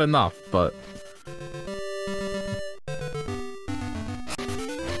 Not enough, but...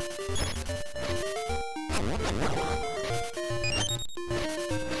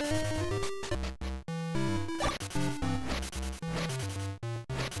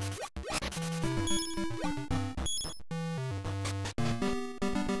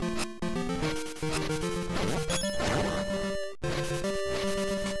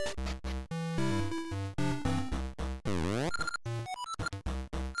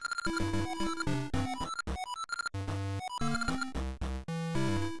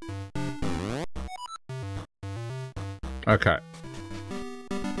 Okay.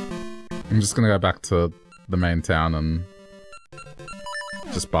 I'm just gonna go back to the main town and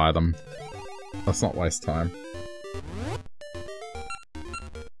just buy them. Let's not waste time.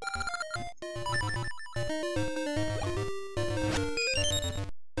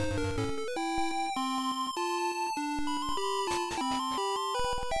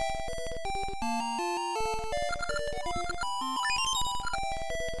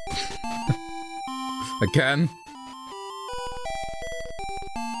 Again?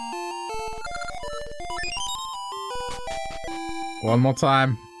 One more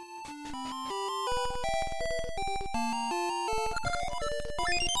time.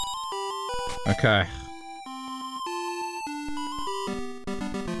 Okay.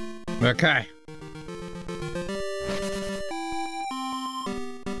 Okay.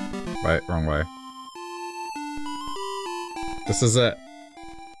 Wait, wrong way. This is it.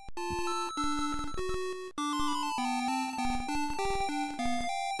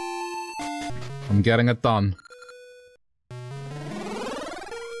 I'm getting it done.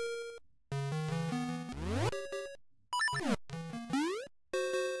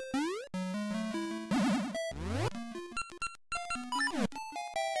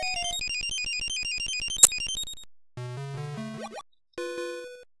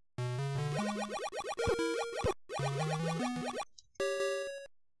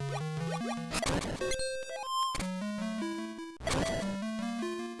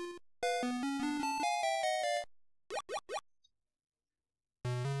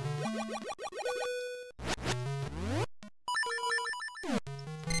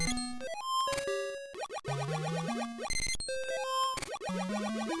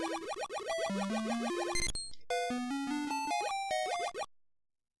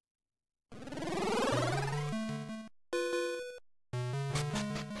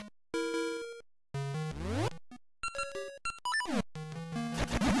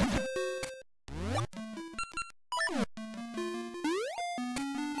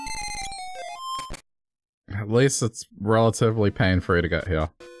 least it's relatively pain-free to get here.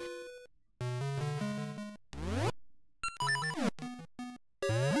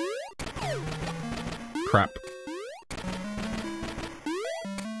 Crap.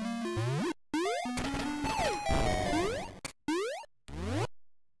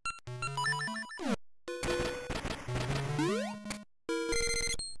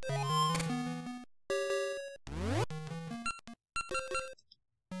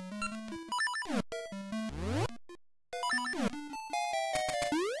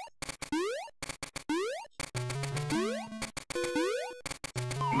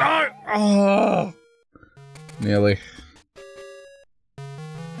 No! Oh! Nearly.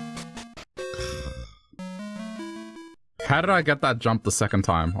 How did I get that jump the second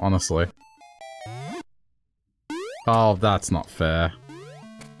time, honestly? Oh, that's not fair.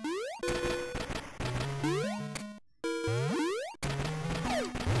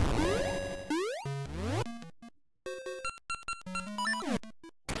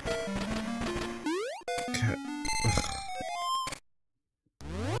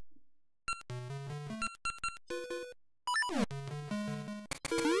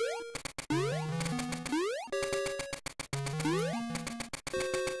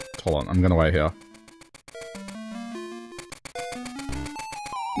 Hold on, I'm gonna wait here.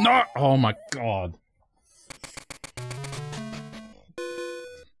 No! Oh my god.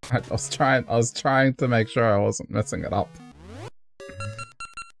 I was trying to make sure I wasn't messing it up.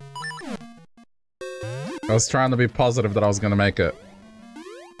 I was trying to be positive that I was gonna make it.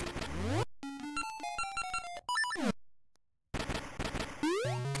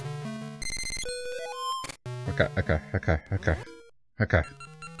 Okay.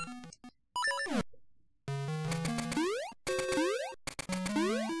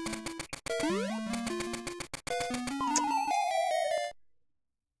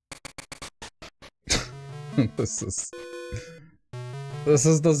 This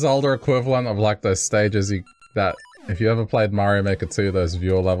is the Zelda equivalent of like those stages that if you ever played Mario Maker 2, those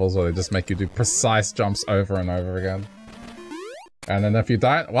viewer levels where they just make you do precise jumps over and over again. And then if you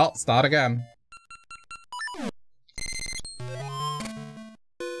don't, well, start again.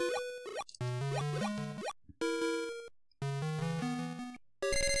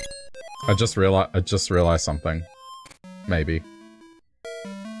 I just realized something. Maybe.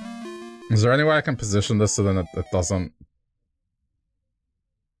 Is there any way I can position this so then it doesn't...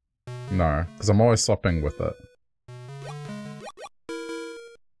 No, because I'm always swapping with it.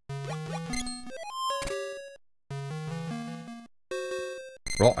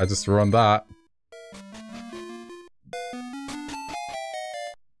 Well, I just ruined that.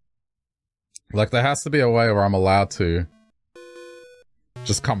 Like, there has to be a way where I'm allowed to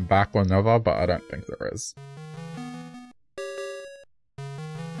just come back whenever, but I don't think there is.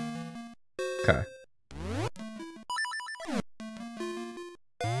 Okay.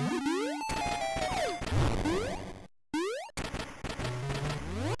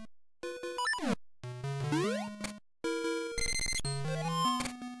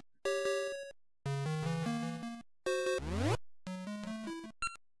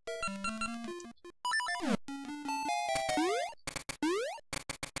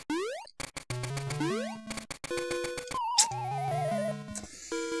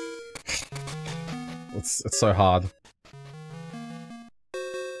 It's so hard.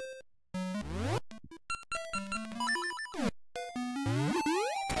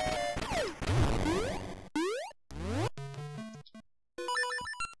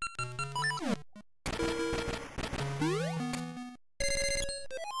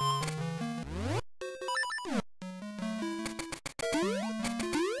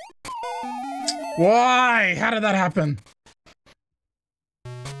 Why? How did that happen?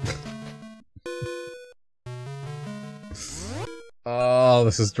 Oh,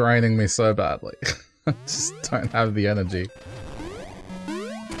 this is draining me so badly. I just don't have the energy.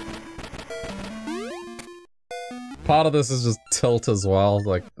 Part of this is just tilt as well.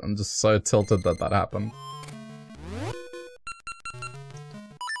 Like, I'm just so tilted that that happened.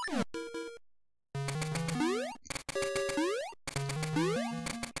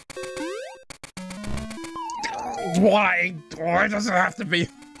 Why? Why does it have to be?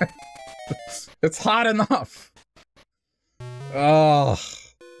 It's hard enough. Oh,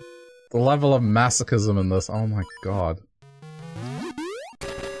 the level of masochism in this. Oh my god.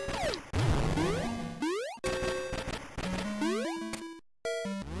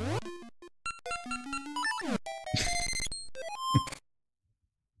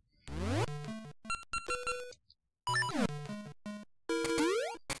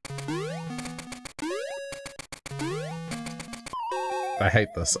 I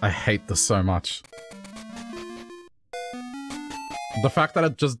hate this. I hate this so much. The fact that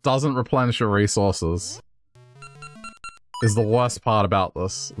it just doesn't replenish your resources is the worst part about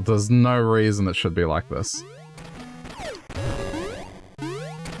this. There's no reason it should be like this.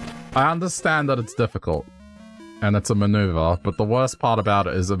 I understand that it's difficult, and it's a maneuver, but the worst part about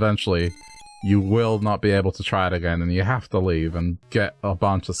it is eventually you will not be able to try it again, and you have to leave and get a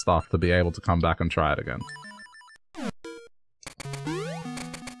bunch of stuff to be able to come back and try it again.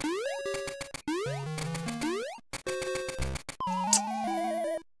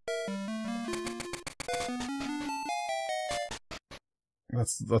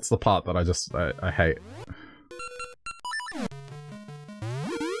 That's the part that I hate.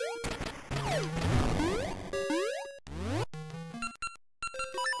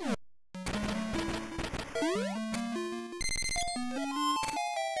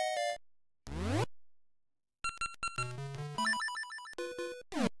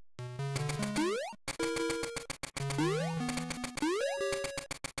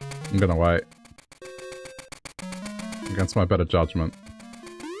 I'm gonna wait. Against my better judgment.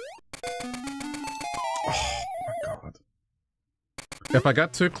 Oh my god. If I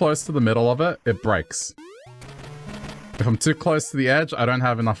get too close to the middle of it, it breaks. If I'm too close to the edge, I don't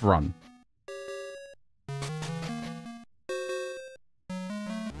have enough run.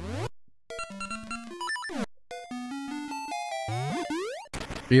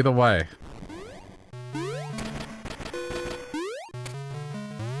 Either way.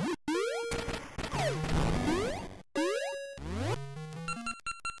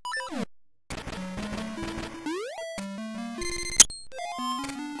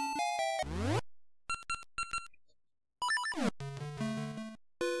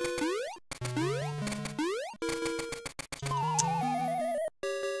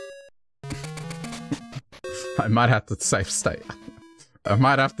 I might have to save state. I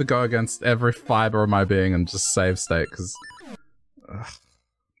might have to go against every fiber of my being and just save state, because...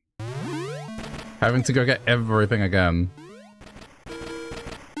 having to go get everything again.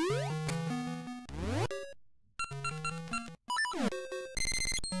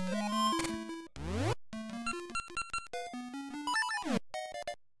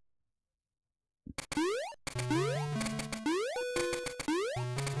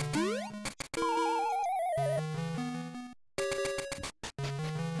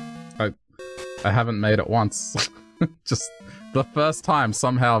 I haven't made it once. Just the first time,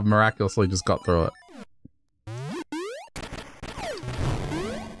 somehow I've miraculously just got through it.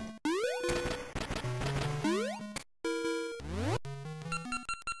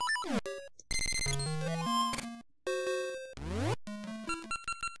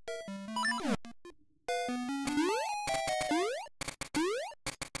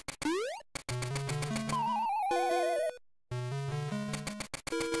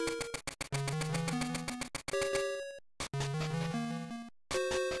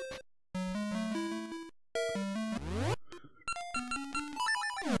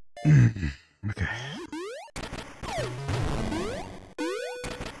 Okay.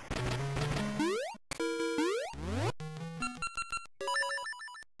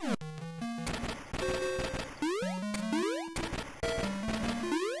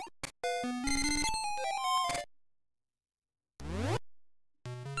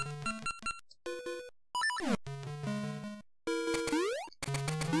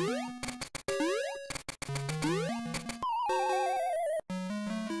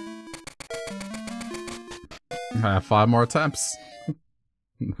 I have 5 more attempts.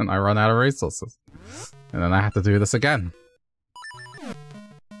 And I run out of resources. And then I have to do this again.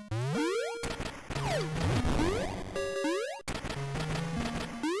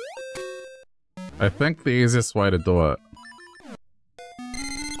 I think the easiest way to do it,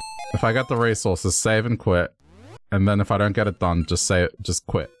 if I get the resources, save and quit. And then if I don't get it done, just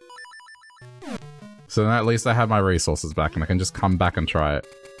quit. So then at least I have my resources back and I can just come back and try it.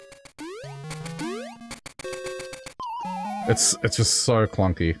 It's just so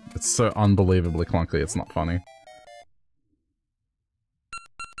clunky. It's so unbelievably clunky, it's not funny.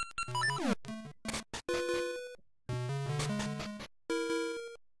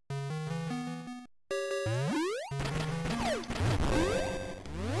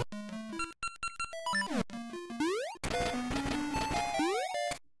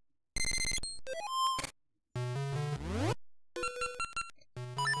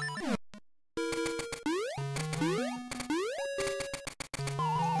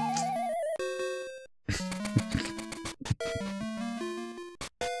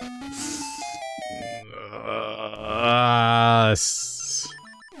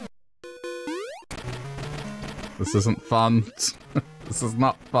 This isn't fun. This is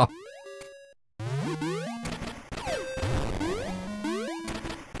not fun.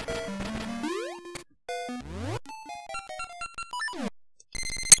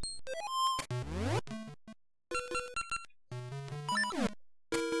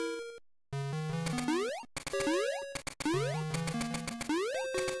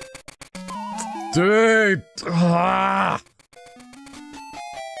 Dude! Ah!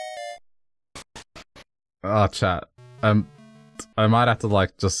 Oh, chat. I might have to,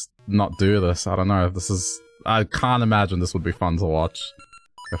 like, just not do this. I don't know. This is... I can't imagine this would be fun to watch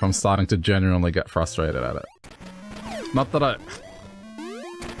if I'm starting to genuinely get frustrated at it. Not that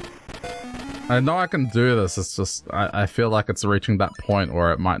I know I can do this, it's just... I feel like it's reaching that point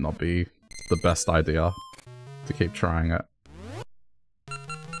where it might not be the best idea to keep trying it.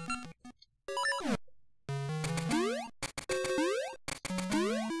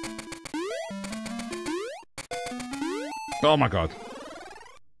 Oh my god.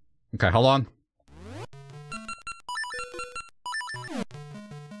 Okay, hold on.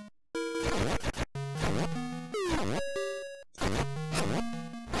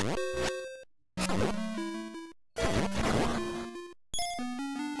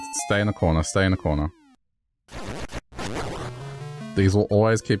 Stay in the corner, stay in the corner. These will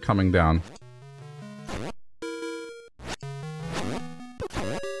always keep coming down.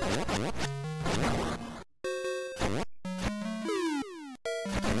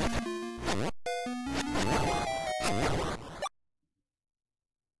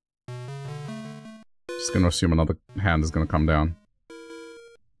 Just gonna assume another hand is gonna come down.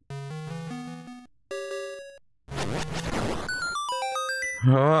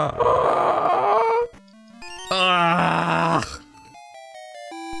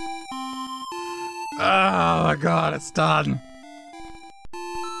 Oh my god, it's done.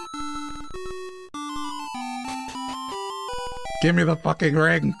 Give me the fucking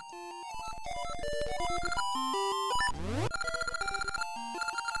ring.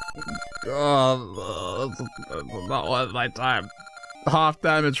 Oh, it's not worth my time. Half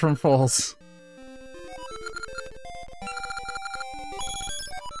damage from falls.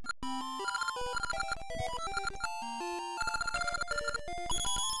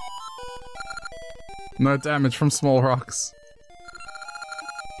 No damage from small rocks.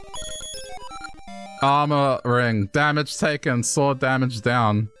 Armor ring. Damage taken. Sword damage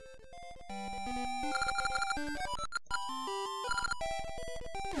down.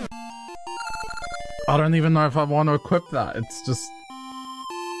 I don't even know if I want to equip that. It's just...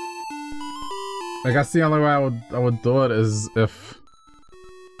 I guess the only way I would do it is if...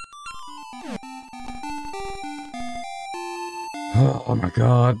 Oh my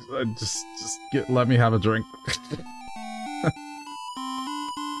god. Just let me have a drink.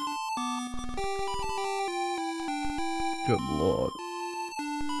 Good lord.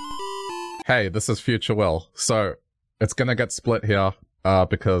 Hey, this is Future Will. So, it's gonna get split here,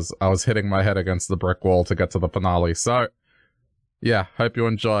 because I was hitting my head against the brick wall to get to the finale. So, yeah, hope you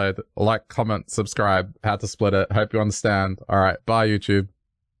enjoyed. Like, comment, subscribe. Had to split it. Hope you understand. Alright, bye YouTube.